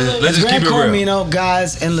Cormino. Let's just keep it real. Cormino,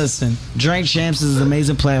 guys, and listen. Drink Champs is an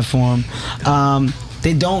amazing platform.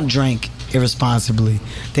 They don't drink irresponsibly.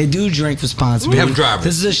 They do drink responsibly. We have drivers.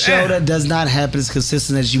 This is a show that does not happen as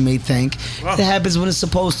consistent as you may think. It happens when it's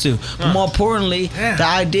supposed to. But more importantly, the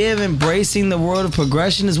idea of embracing the world of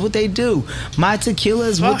progression is what they do. My Tequila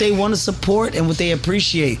is what they want to support and what they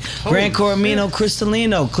appreciate. Grant Cormino,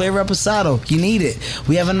 Cristalino, Claire Reposado. You need it.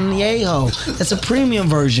 We have an Añejo. That's a premium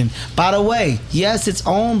version. By the way, yes, it's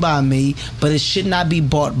owned by me, but it should not be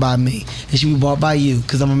bought by me. It should be bought by you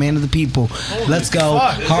because I'm a man of the people. Let's go.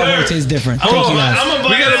 Hard work tastes different. Thank you guys.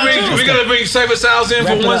 We gotta bring Cyber Sounds in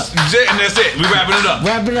for one, and that's it. We wrapping it up.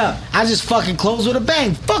 Wrap it up. I just fucking close with a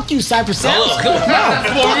bang. Fuck you, Cyber Sounds. Come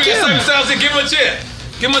on, we get Cyber Sounds in. Give him a chair.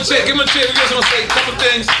 Give him a chair. We just want to say a couple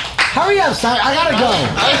things. Hurry up, Cyber. I gotta go.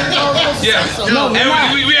 Yeah. No,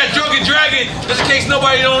 and we had Drunken Dragon, just in case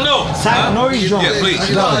nobody don't know. Cyber, Nori's drunk. Yeah, please.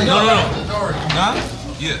 No. Huh?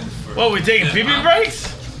 Yeah. What, we taking pee-pee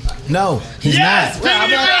breaks? No, he's not. I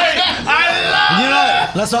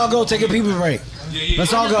love it. Let's all go take a pee-pee break.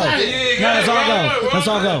 Let's all go. Let's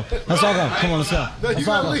all go. Come on, let's go. Let's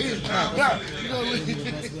all go.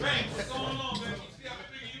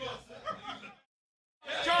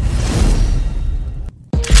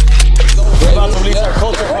 We're about to release our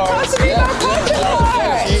culture cards.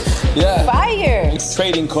 Yeah. Fire. It's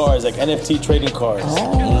trading cards, like NFT trading cards.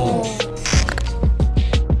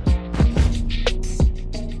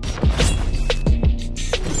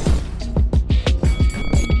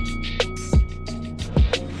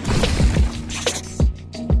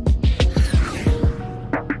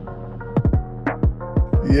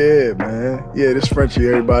 Yeah, man. Yeah, this Frenchie,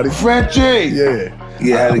 everybody. Frenchie! Yeah.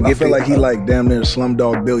 I feel like he like damn near a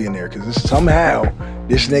Slumdog Billionaire, because somehow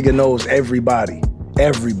this nigga knows everybody.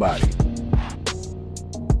 Everybody.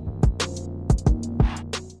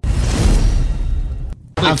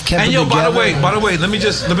 And yo, by the way, let me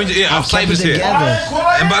just I've Cyber's here.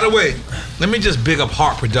 And by the way, let me just big up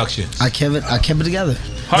Heart Productions. I kept it together.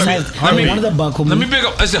 Heartbeat. Wanted to buckle me. Let me big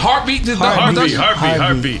up. Is it Heartbeat?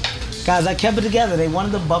 Heartbeat. Guys, I kept it together. They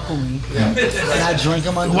wanted to buckle me, and I drank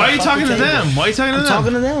them under. Why are you talking to them? I'm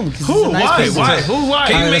talking to them. Who? Why?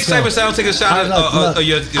 Can you make Cyber Sound take a shot at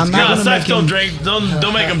your Cypher don't drink.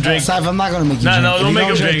 Don't make him drink. Cypher, I'm not gonna make you drink. No, don't make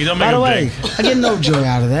him drink. Don't make him drink. By the way, I get no joy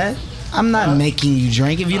out of that. I'm not making you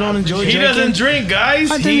drink. If you don't enjoy drinking, he doesn't drink, guys.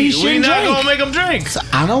 We're not gonna make him drink. So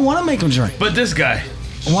I don't want to make him drink. But this guy.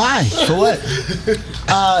 Why? For what?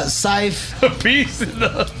 Saif. Peace.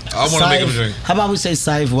 I want to make him drink. How about we say,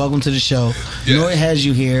 Saif, welcome to the show. Nori has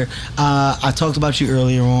you here. I talked about you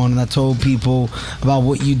earlier on, and I told people about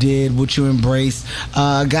what you did, what you embraced.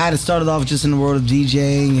 A guy that started off just in the world of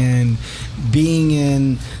DJing and being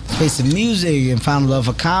in the space of music and found love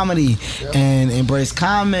for comedy and embraced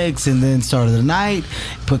comics and then started the night,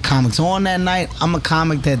 put comics on that night. I'm a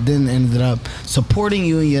comic that then ended up supporting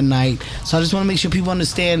you in your night. So I just want to make sure people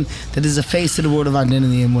understand that there's a face to the world of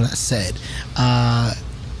identity in what I said.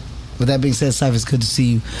 With that being said, Saif, it's good to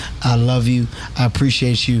see you. I love you. I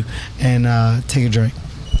appreciate you. And take a drink.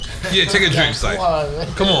 Yeah, take a drink,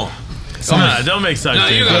 Saif. Come on. Nah, don't make Saif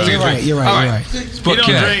drink. You gotta take a drink. You're right. All You're right. right. You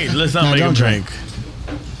don't drink. Let's not make him drink.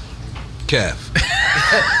 Kev.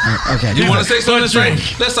 Okay. You want to say something? Drink.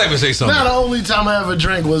 Let Saif say something. Nah, the only time I ever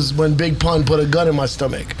drank was when Big Pun put a gun in my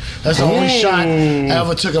stomach. That's the only shot I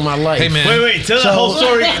ever took in my life. Hey, man. Wait. Tell the whole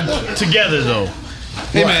story together, though.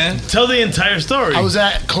 Hey, man. Tell the entire story. I was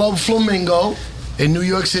at Club Flamingo in New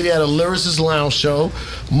York City at a Lyricist Lounge show.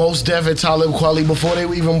 Mos Def and Talib Kweli before they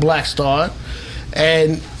were even Black Star.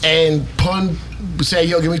 And Pun said,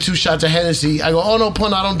 yo, give me 2 shots of Hennessy. I go, oh, no,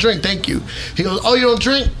 Pun, I don't drink, thank you. He goes, oh, you don't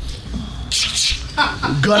drink?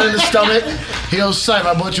 Gun in the stomach. He goes, Saif,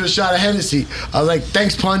 I bought you a shot of Hennessy. I was like,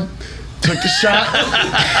 thanks, Pun. Took the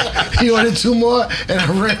shot. He ordered 2 more, and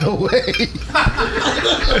I ran away.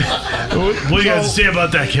 What do you got to say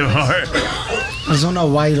about that, Kevin Hart? I just don't know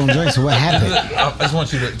why you don't drink. So what happened? I just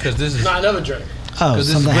want you to, because this is. No, I never drank. Oh, because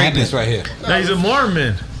this is greatness right here. No, he's a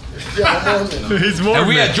Mormon. Yeah, I'm Mormon. He's Mormon. And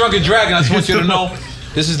we at Drunken Dragon. I just want you to know.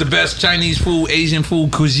 This is the best Chinese food, Asian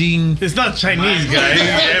food, cuisine. It's not Chinese, guys.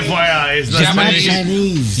 FYI, it's not Japanese,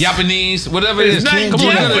 Chinese. Japanese, whatever it is. It's not Come on,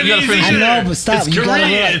 you gotta Japanese finish I it. know, but stop. It's You gotta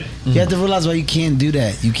Korean. realize, you have to realize why you can't do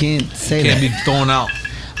that. You can't say Can't that. be thrown out.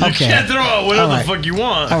 You Okay. can't throw out whatever All right. the fuck you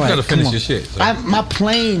want. All right, You gotta finish come on. your shit. So. My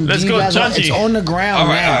plane. Let's do you go, guys want- Chachi. It's on the ground All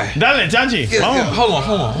right, now. all right. Dale, Chachi. Yeah, Vamos.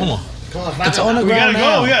 hold on. It's on the We ground gotta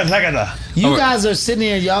now. go. We gotta Takata. You All right. guys are sitting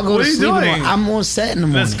here. Y'all go What to are you sleep. in the doing? morning. I'm on set in the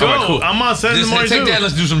morning. Let's go. All right, cool. I'm on set in the Just morning, take too. that.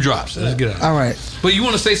 Let's do some drops. Let's get out. All right. But you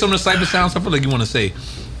want to say something to Cyber Sounds? I feel like you want to say.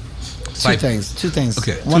 Two things.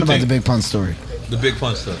 Okay, One two about things. the Big Pun story. The Big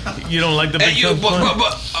Pun story. You don't like the Hey, big you, fun?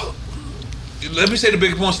 let me say the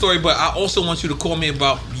Big Pun story, but I also want you to call me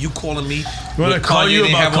about you calling me. You want to with call Kanye you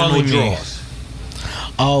didn't about have on calling no me? drawers.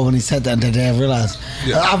 Oh, when he said that, I realized.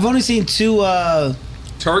 Yeah. I've only seen 2.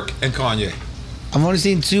 Turk and Kanye. I've only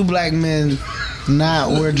seen 2 black men not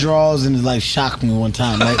wear drawers, and it like shocked me one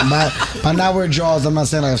time. Like by not wear drawers, I'm not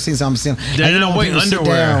saying like I've seen something. They don't wear people sit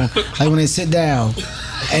underwear. down, like when they sit down,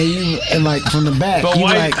 and like from the back. But you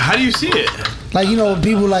why? like, How do you see it? like you know when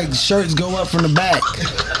people like shirts go up from the back,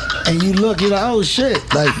 and you look, you're like, oh shit,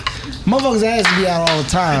 like motherfuckers' ass be out all the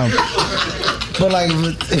time. But like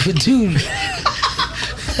if a dude,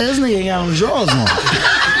 this nigga ain't got no drawers on.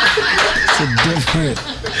 It's a different.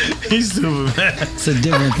 He's stupid, man. It's a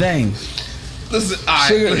different thing. Listen, all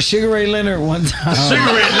right. Sugar Ray Leonard one time.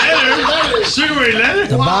 Sugar Ray Leonard? Sugar Ray Leonard?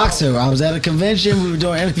 The boxer. I was at a convention. We were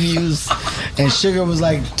doing interviews, and Sugar was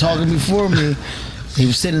like talking before me. He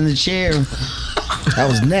was sitting in the chair. I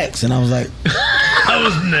was next, and I was like, I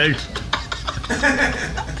was next.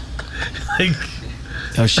 Like,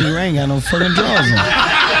 yo, Sugar ain't got no fucking drawers on.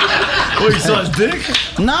 what, you saw his dick?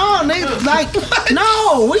 No, nigga, like,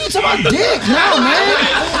 no. What are you talking about, dick? No,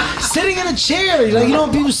 man. Sitting in a chair, like you know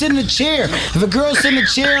when people sit in a chair. If a girl sit in a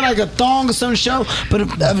chair, like a thong or something show, but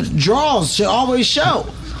if drawers should always show.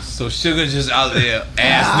 So Sugar just out there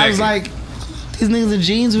ass I naked. was like, these niggas in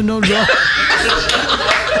jeans with no drawers.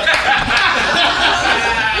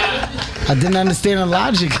 I didn't understand the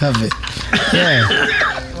logic of it. Yeah.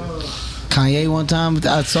 Kanye one time,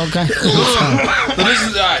 I saw Kanye. So this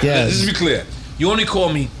is all right. Yes. Let's be clear. You only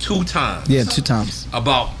called me 2 times. Yeah, 2 times.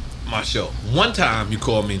 About my show. One time you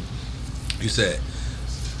called me. You said,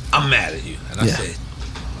 "I'm mad at you," and I said,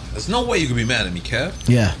 "There's no way you can be mad at me, Kev."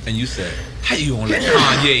 Yeah. And you said, "How you gonna let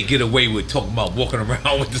Kanye get away with talking about walking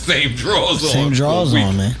around with the same drawers on?" Same drawers for a week?"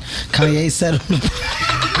 on, man. Kanye said on the.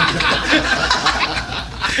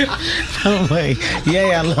 No way.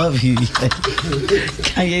 Yeah, I love you.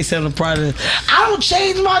 Kanye said on the product, I don't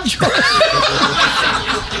change my drawers.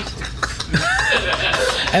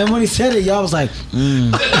 And when he said it, y'all was like,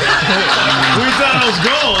 We thought I was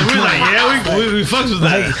gold. We were like, yeah, we fucks with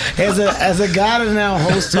that. Like, as a guy that now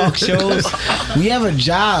hosts talk shows, we have a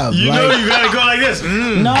job. You like, know you gotta go like this.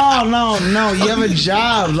 No. You have a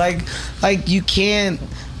job. Like you can't.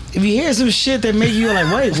 If you hear some shit that make you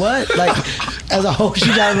like, wait, what? Like, as a host,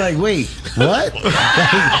 you gotta be like, wait, what? Like,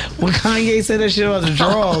 when Kanye said that shit about the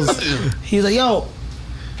drawers, he's like, yo,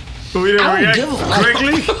 We didn't I don't react give a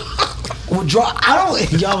quickly.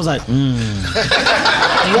 Y'all was like, Y'all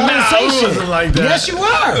didn't say it shit. wasn't like that. Yes, you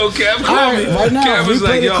were. Okay, I'm All right, calling. right now, Kev was replay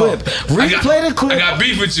like, the yo, clip. Replay the clip. I got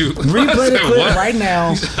beef with you. Replay the I said, clip what? right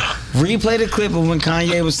now. Replay the clip of when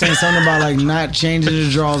Kanye was saying something about like not changing the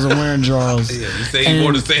drawers and wearing drawers. Yeah, he said he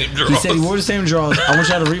wore the same drawers. He said he wore the same drawers. I want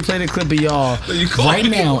y'all to replay the clip of y'all right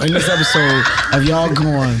now in this episode of y'all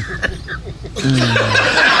going.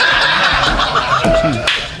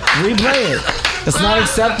 Replay it. It's not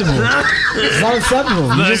acceptable. It's not acceptable.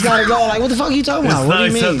 You just gotta go like, what the fuck are you talking about? What do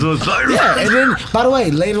you mean? Yeah, and then by the way,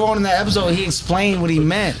 later on in that episode, he explained what he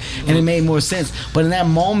meant, and it made more sense. But in that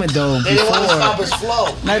moment, though, They didn't want to stop his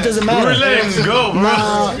flow. no, it doesn't matter. We were letting him go, bro.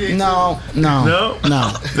 No.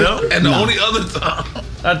 And the only other time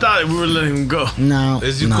I thought we were letting him go. No.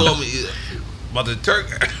 is you called me about the Turk.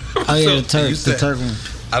 Oh yeah, the Turk. You The said, Turk one.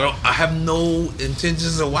 I have no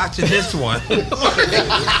intentions of watching this one.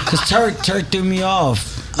 Cause Turk threw me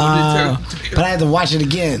off. But I had to watch it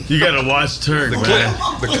again. You gotta watch Turk, man.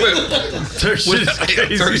 The clip. Turk shit is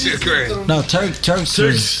crazy. Turk shit crazy. No, Turk's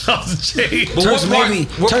off the chain.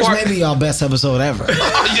 Turk's maybe our best episode ever.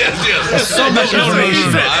 Yes. That's so much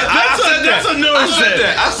information. That's a no I said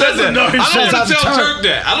that. I don't want to tell Turk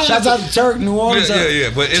that. Shouts out to Turk, New Orleans.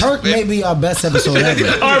 Yeah. But Turk may be our best episode ever.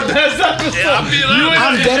 Our best episode.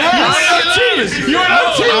 I'm dead ass. You're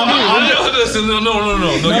not team.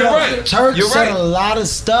 No. You're right. Turk said a lot of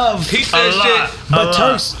stuff. He said shit. But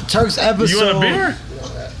Turk's episode. You want a beer?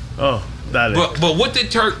 Oh, that is. But what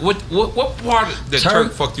did Turk? What part of the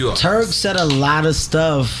Turk fucked you up? Turk said a lot of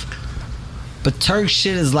stuff, but Turk's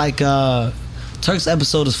shit is like Turk's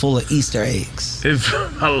episode is full of Easter eggs. It's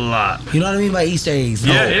a lot. You know what I mean by Easter eggs?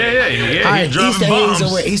 Yeah. All right, Easter eggs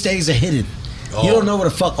are where Easter eggs are hidden. Oh. You don't know where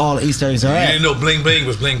the fuck all the Easter eggs are at. You didn't know bling bling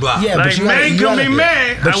was bling blah. Yeah, like but you man gotta, can be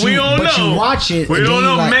man, and we don't know. But you watch it. We and don't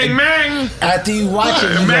then know, you like, man. After you watch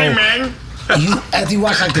it, you man. After you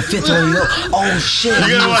watch like the fifth one, you go, oh shit.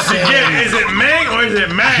 You gotta watch it again. Is it man or is it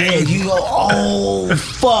man? Yeah, you go, oh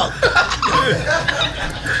fuck.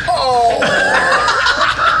 Oh.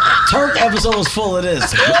 Turk episode was full of this.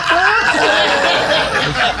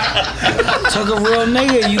 Turk a real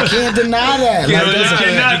nigga. You can't deny that.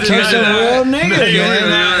 Turk's a real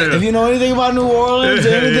nigga. If you know anything about New Orleans,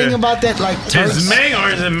 anything about that, like Turk's. Is Mang or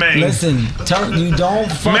is it Mang? Listen, Turk, you don't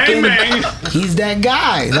fucking. Mang. He's that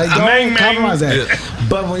guy. Like don't compromise that. Yeah.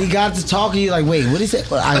 But when he got to talking, you like, wait, what did he say?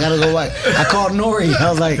 Well, I gotta go back. I called Nori. I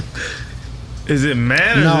was like, is it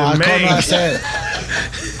man or no, is it I Mang? called him.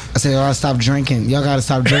 I said, y'all gotta stop drinking. Y'all gotta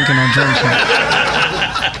stop drinking on drinking.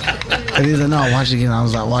 And he's like, no, watch it again. I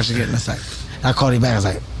was like, watch it again in a second. And I called him back. I was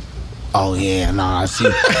like, oh yeah, no, I see.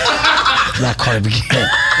 And I called him again.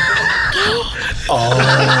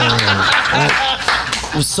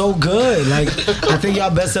 It was so good. Like, I think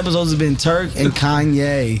y'all best episodes have been Turk and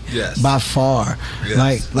Kanye. Yes. By far.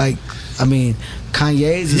 Yes. Like, I mean,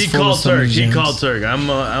 Kanye's is He full called of some Turk. He gems. called Turk. I'm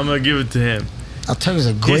gonna give it to him. Turk is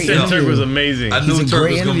a great He said interview. Turk was amazing. I knew He's a Turk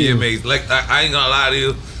great was gonna be interview. amazing. Like I ain't gonna lie to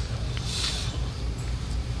you.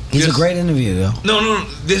 He's a great interview, though. No.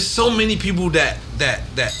 There's so many people that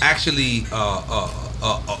actually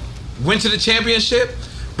went to the championship,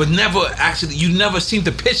 but never actually. You never seen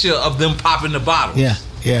the picture of them popping the bottles. Yeah.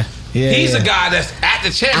 He's a guy that's at the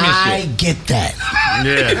championship. I get that.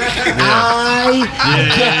 Yeah. I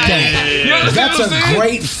get that. You understand That's what I'm a saying?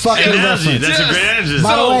 great fucking Analogy. reference. That's a great analogy.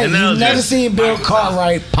 By the way, Analogy. you've never seen Bill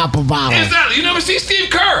Cartwright pop a bottle. Exactly. You never see Steve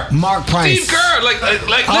Kerr. Mark Price. Steve Kerr. Like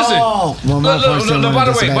listen. Oh, well, Mark Price No, didn't by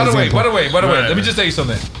the want to way. be a bad example. Let me just tell you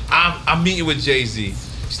something. I'm meeting with Jay-Z.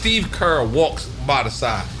 Steve Kerr walks by the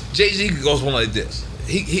side. Jay-Z goes one like this.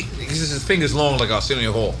 His finger's long like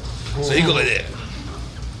Arsenio Hall. So he goes like that.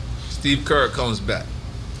 Steve Kerr comes back.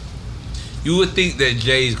 You would think that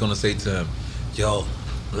Jay's gonna say to him, yo,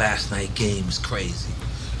 last night game was crazy.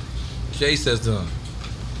 Jay says to him,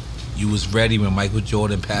 you was ready when Michael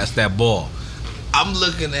Jordan passed that ball. I'm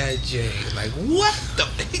looking at Jay like, what the?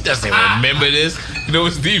 He doesn't remember this. You know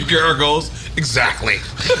what Steve Kerr goes? Exactly.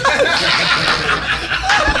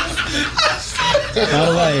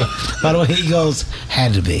 By the way, he goes,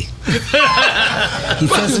 had to be. He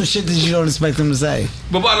said some shit that you don't expect him to say.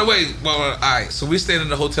 But by the way, all right, so we're staying in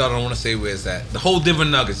the hotel. I don't want to say where it's at. The whole Denver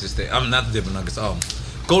Nuggets is there. Not the Denver Nuggets.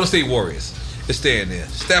 Golden State Warriors is staying there.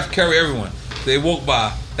 Steph Curry, everyone. They walk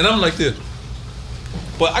by, and I'm like this.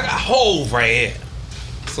 But I got holes right here.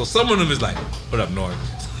 So some of them is like, what up, North?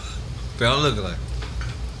 Then I'm looking like.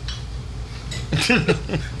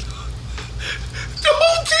 The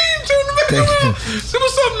whole team turned back around. So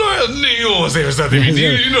what's up, North? You don't want to say something.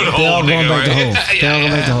 You know the whole nigga, right? They all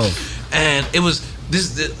going back to hole. And it was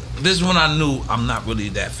this. this is when I knew I'm not really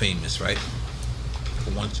that famous, right? I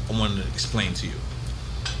wanted to explain to you.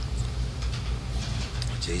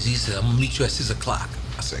 Jay-Z said, I'm gonna meet you at 6 o'clock.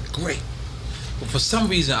 I said, great. But for some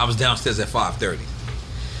reason, I was downstairs at 5:30.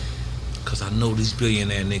 Because I know these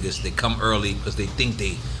billionaire niggas, they come early because they think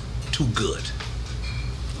they too good.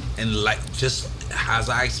 And like, just as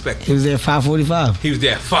I expected. He was there at 5:45. He was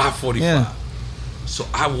there at 5:45. Yeah. So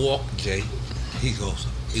I walk, Jay. He goes.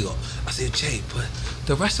 I said, Jay, but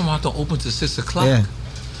the restaurant don't open till 6 o'clock. Yeah.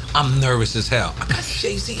 I'm nervous as hell. I got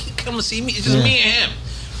Jay-Z. He come to see me. It's just me and him.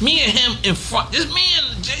 Me and him in front. Just me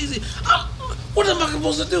and Jay-Z. What am I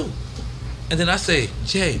supposed to do? And then I say,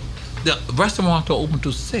 Jay, the restaurant don't open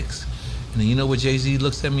till 6. And then you know what Jay-Z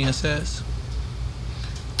looks at me and says?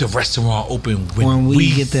 The restaurant open when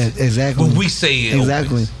we get that. Exactly. When we say it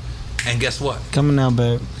exactly. opens. And guess what? Coming out,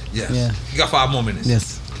 babe. Yes. Yeah. You got 5 more minutes.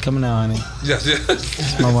 Yes. Coming out, honey. Yes.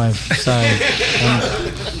 It's my wife. Sorry.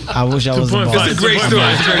 I wish I was the boss. It's a great story.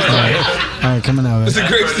 It's a great story. All right, coming out. It's a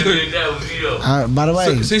great story. By the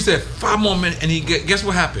way. So he said 5 more minutes, and guess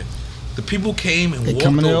what happened? The people came and walked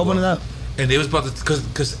coming over. to open it up. And they was about to,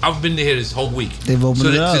 because I've been here this whole week. They've opened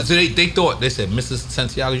it up. So they thought, they said, Mrs.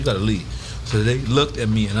 Santiago, you got to leave. So they looked at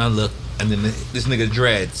me, and I looked, and then this nigga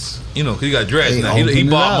dreads, you know, 'cause he got dreads now. He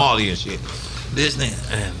bought Molly and shit. This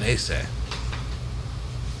nigga, and they said,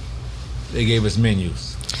 they gave us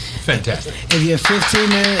menus. Fantastic. If you're 15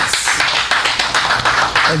 minutes,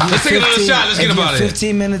 let's take another shot. Let's get about it.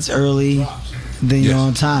 15 minutes early, then you're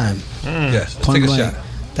on time. Yes, let's take a shot.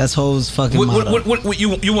 That's Ho's fucking motto. What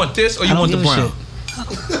you want this or you want the brown?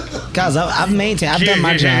 Guys, I've maintained. I've done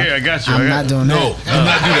my job. I got you. I'm not doing that. No, do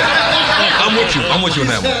not do that. I'm with you on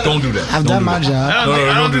that one. Don't do that. I've done my job.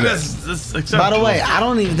 I don't think that's acceptable. By the way, I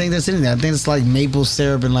don't even think that's in there. I think it's like maple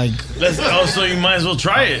syrup and like. Also, you might as well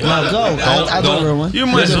try it. No, go. I'll do a real one. You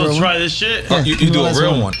might as well try this shit. You do a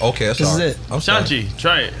real one. Okay, that's all right. This is it. I'm sorry. Shanchi,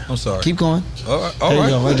 try it. I'm sorry. Keep going. All right. There you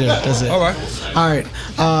go, right there. That's it. All right. All right.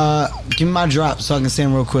 Give me my drop so I can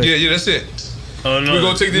stand real quick. Yeah, that's it. Oh no. We're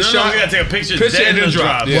gonna take this shot. We gotta take a picture and then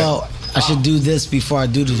drop. Yeah. Well, I should do this before I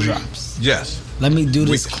do the drops. Yes. Let me do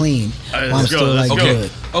this clean while I'm still like good.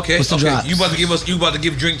 Okay. What's the drops? You about to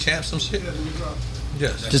give Drink Champs some shit?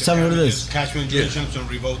 Yes. Just tell me what it is. Catch me and Drink Champs on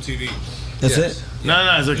Revolt TV. That's it?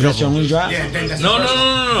 No, it's a couple. That's your only drop? Yeah,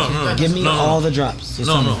 No. Give me all the drops. Just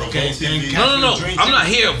No. tell me. Okay. No. I'm not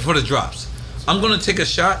here for the drops. I'm gonna take a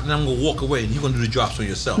shot and I'm gonna walk away, and you're gonna do the drops for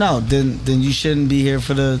yourself. No, then you shouldn't be here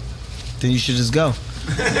for the. Then you should just go.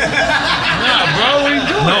 Nah, bro, what are you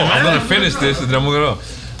doing? No, I'm gonna finish this and then I'm gonna go.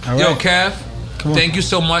 All Yo, right. Cav, thank you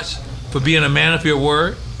so much for being a man of your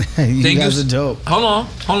word. you guys are dope. Hold on.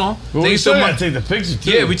 Well, thank we you so still much. gotta take the picture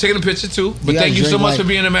too. Yeah, we taking a picture too. But thank you so much for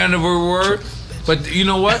being a man of your word. But you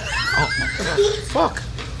know what? Fuck.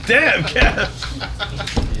 Damn, Cav.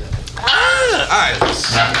 All right.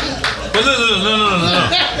 But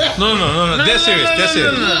no. That's serious.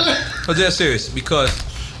 But that's serious because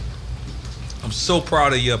I'm so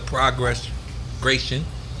proud of your progress.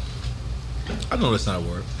 I know that's not a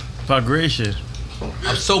word. Progression.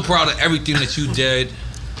 I'm so proud of everything that you did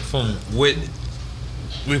from when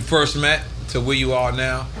we first met to where you are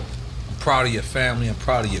now. I'm proud of your family. I'm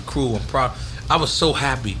proud of your crew. I was so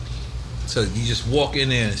happy to you just walk in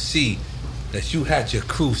there and see that you had your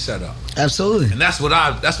crew set up. Absolutely. And that's what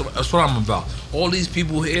I'm about. All these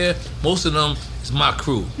people here, most of them is my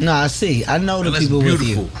crew. No, I see. I know the people with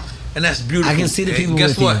you. And that's beautiful. I can see the people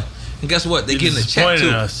with you. And guess what? They're getting a check too.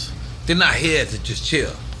 Us. They're not here to just chill.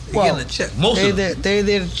 They're getting a check. Most of them. They're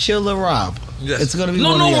there to chill or rob. Yes. It's gonna be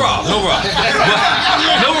no Rob. But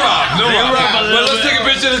let's take a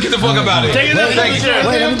picture. Let's get the fuck about it. Take a picture.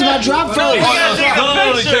 Wait, let me do my drop first.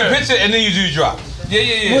 No, take a picture and then you do your drop.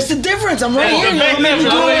 Yeah. What's the difference? I'm right here. No.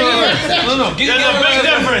 Get There's a big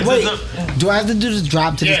difference. Wait, do I have to do the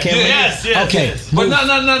drop to this camera? Yes. Okay. But not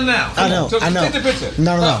now. I know. Take the picture.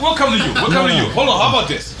 No. We'll come to you. Hold on. How about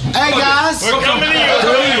this? Hey guys. We're coming to you.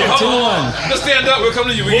 3, 2, 1. Let's stand up. We'll come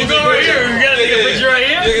to you. We'll go right here. We gotta take a picture right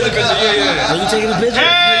here. Get the picture. Yeah. Are you taking a picture?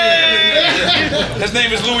 Hey! His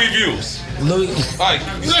name is Louis Views. Louis. All right,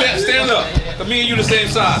 stand up. Me and you the same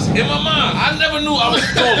size. In my mind, I never knew I was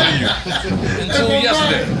taller than you until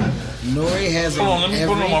yesterday. Nori has Hold on, let me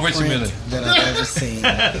put it on my Richie Mille that I've ever seen.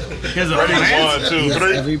 Here's a print. 1, 2,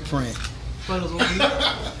 3. Every print.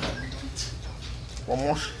 One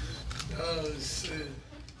more.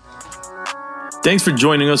 Thanks for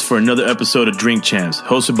joining us for another episode of Drink Champs,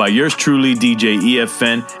 hosted by yours truly, DJ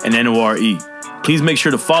EFN and NORE. Please make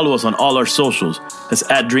sure to follow us on all our socials. That's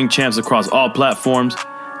at Drink Champs across all platforms,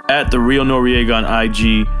 at The Real Noriega on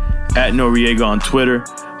IG, at Noriega on Twitter.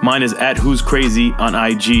 Mine is at Who's Crazy on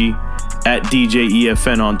IG, at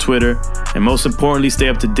DJEFN on Twitter, and most importantly, stay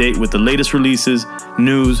up to date with the latest releases,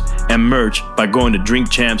 news, and merch by going to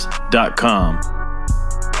drinkchamps.com.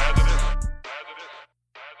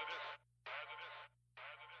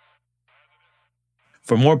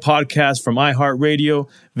 For more podcasts from iHeartRadio,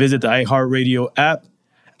 visit the iHeartRadio app,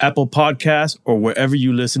 Apple Podcasts, or wherever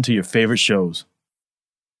you listen to your favorite shows.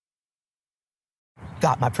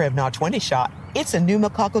 Got my Prevnar 20 shot. It's a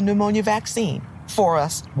pneumococcal pneumonia vaccine. For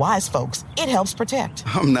us, wise folks, it helps protect.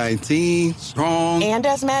 I'm 19, strong. And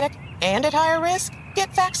asthmatic, and at higher risk?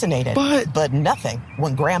 Get vaccinated. But nothing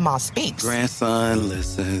when grandma speaks. Grandson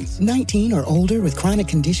listens. 19 or older with chronic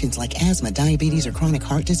conditions like asthma, diabetes, or chronic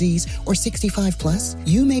heart disease, or 65 plus,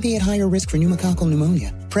 you may be at higher risk for pneumococcal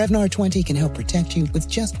pneumonia. Prevnar 20 can help protect you with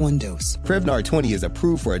just one dose. Prevnar 20 is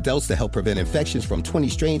approved for adults to help prevent infections from 20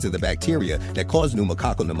 strains of the bacteria that cause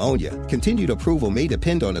pneumococcal pneumonia. Continued approval may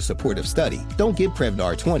depend on a supportive study. Don't give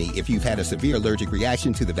Prevnar 20 if you've had a severe allergic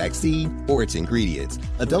reaction to the vaccine or its ingredients.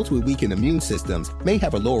 Adults with weakened immune systems may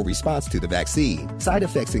have a lower response to the vaccine. Side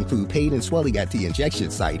effects include pain and swelling at the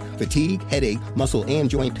injection site, fatigue, headache, muscle, and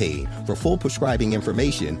joint pain. For full prescribing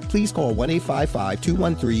information, please call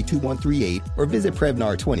 1-855-213-2138 or visit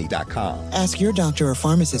Prevnar20.com. Ask your doctor or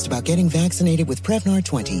pharmacist about getting vaccinated with Prevnar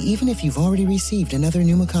 20, even if you've already received another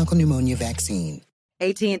pneumococcal pneumonia vaccine.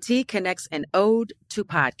 AT&T connects an ode to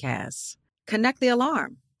podcasts. Connect the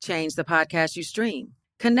alarm. Change the podcast you stream.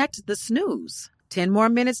 Connect the snooze. 10 more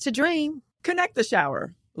minutes to dream. Connect the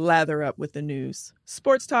shower. Lather up with the news,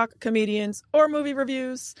 sports talk, comedians, or movie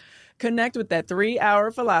reviews. Connect with that 3-hour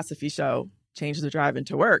philosophy show. Change the drive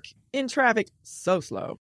into work in traffic so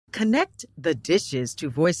slow. Connect the dishes to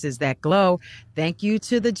voices that glow. Thank you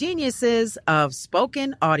to the geniuses of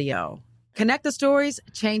spoken audio. Connect the stories,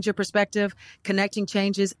 change your perspective. Connecting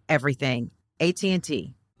changes everything.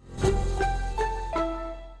 AT&T.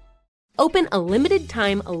 Open a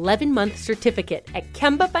limited-time 11-month certificate at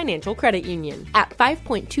Kemba Financial Credit Union. At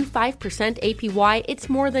 5.25% APY, it's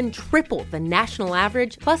more than triple the national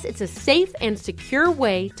average, plus it's a safe and secure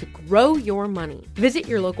way to grow your money. Visit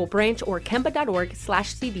your local branch or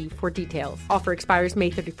kemba.org/cb for details. Offer expires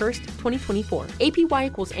May 31st, 2024. APY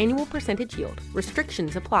equals annual percentage yield.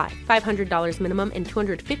 Restrictions apply. $500 minimum and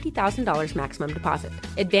 $250,000 maximum deposit.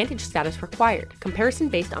 Advantage status required. Comparison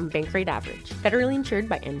based on bank rate average. Federally insured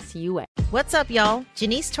by NCUA. What's up, y'all?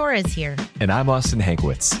 Janice Torres here. And I'm Austin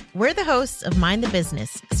Hankwitz. We're the hosts of Mind the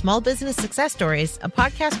Business, Small Business Success Stories, a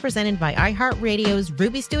podcast presented by iHeartRadio's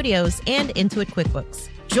Ruby Studios and Intuit QuickBooks.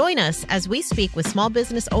 Join us as we speak with small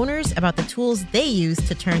business owners about the tools they use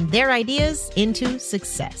to turn their ideas into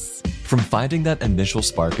success. From finding that initial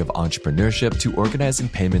spark of entrepreneurship to organizing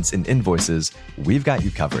payments and invoices, we've got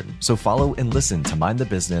you covered. So follow and listen to Mind the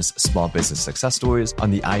Business, Small Business Success Stories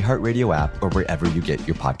on the iHeartRadio app or wherever you get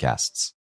your podcasts.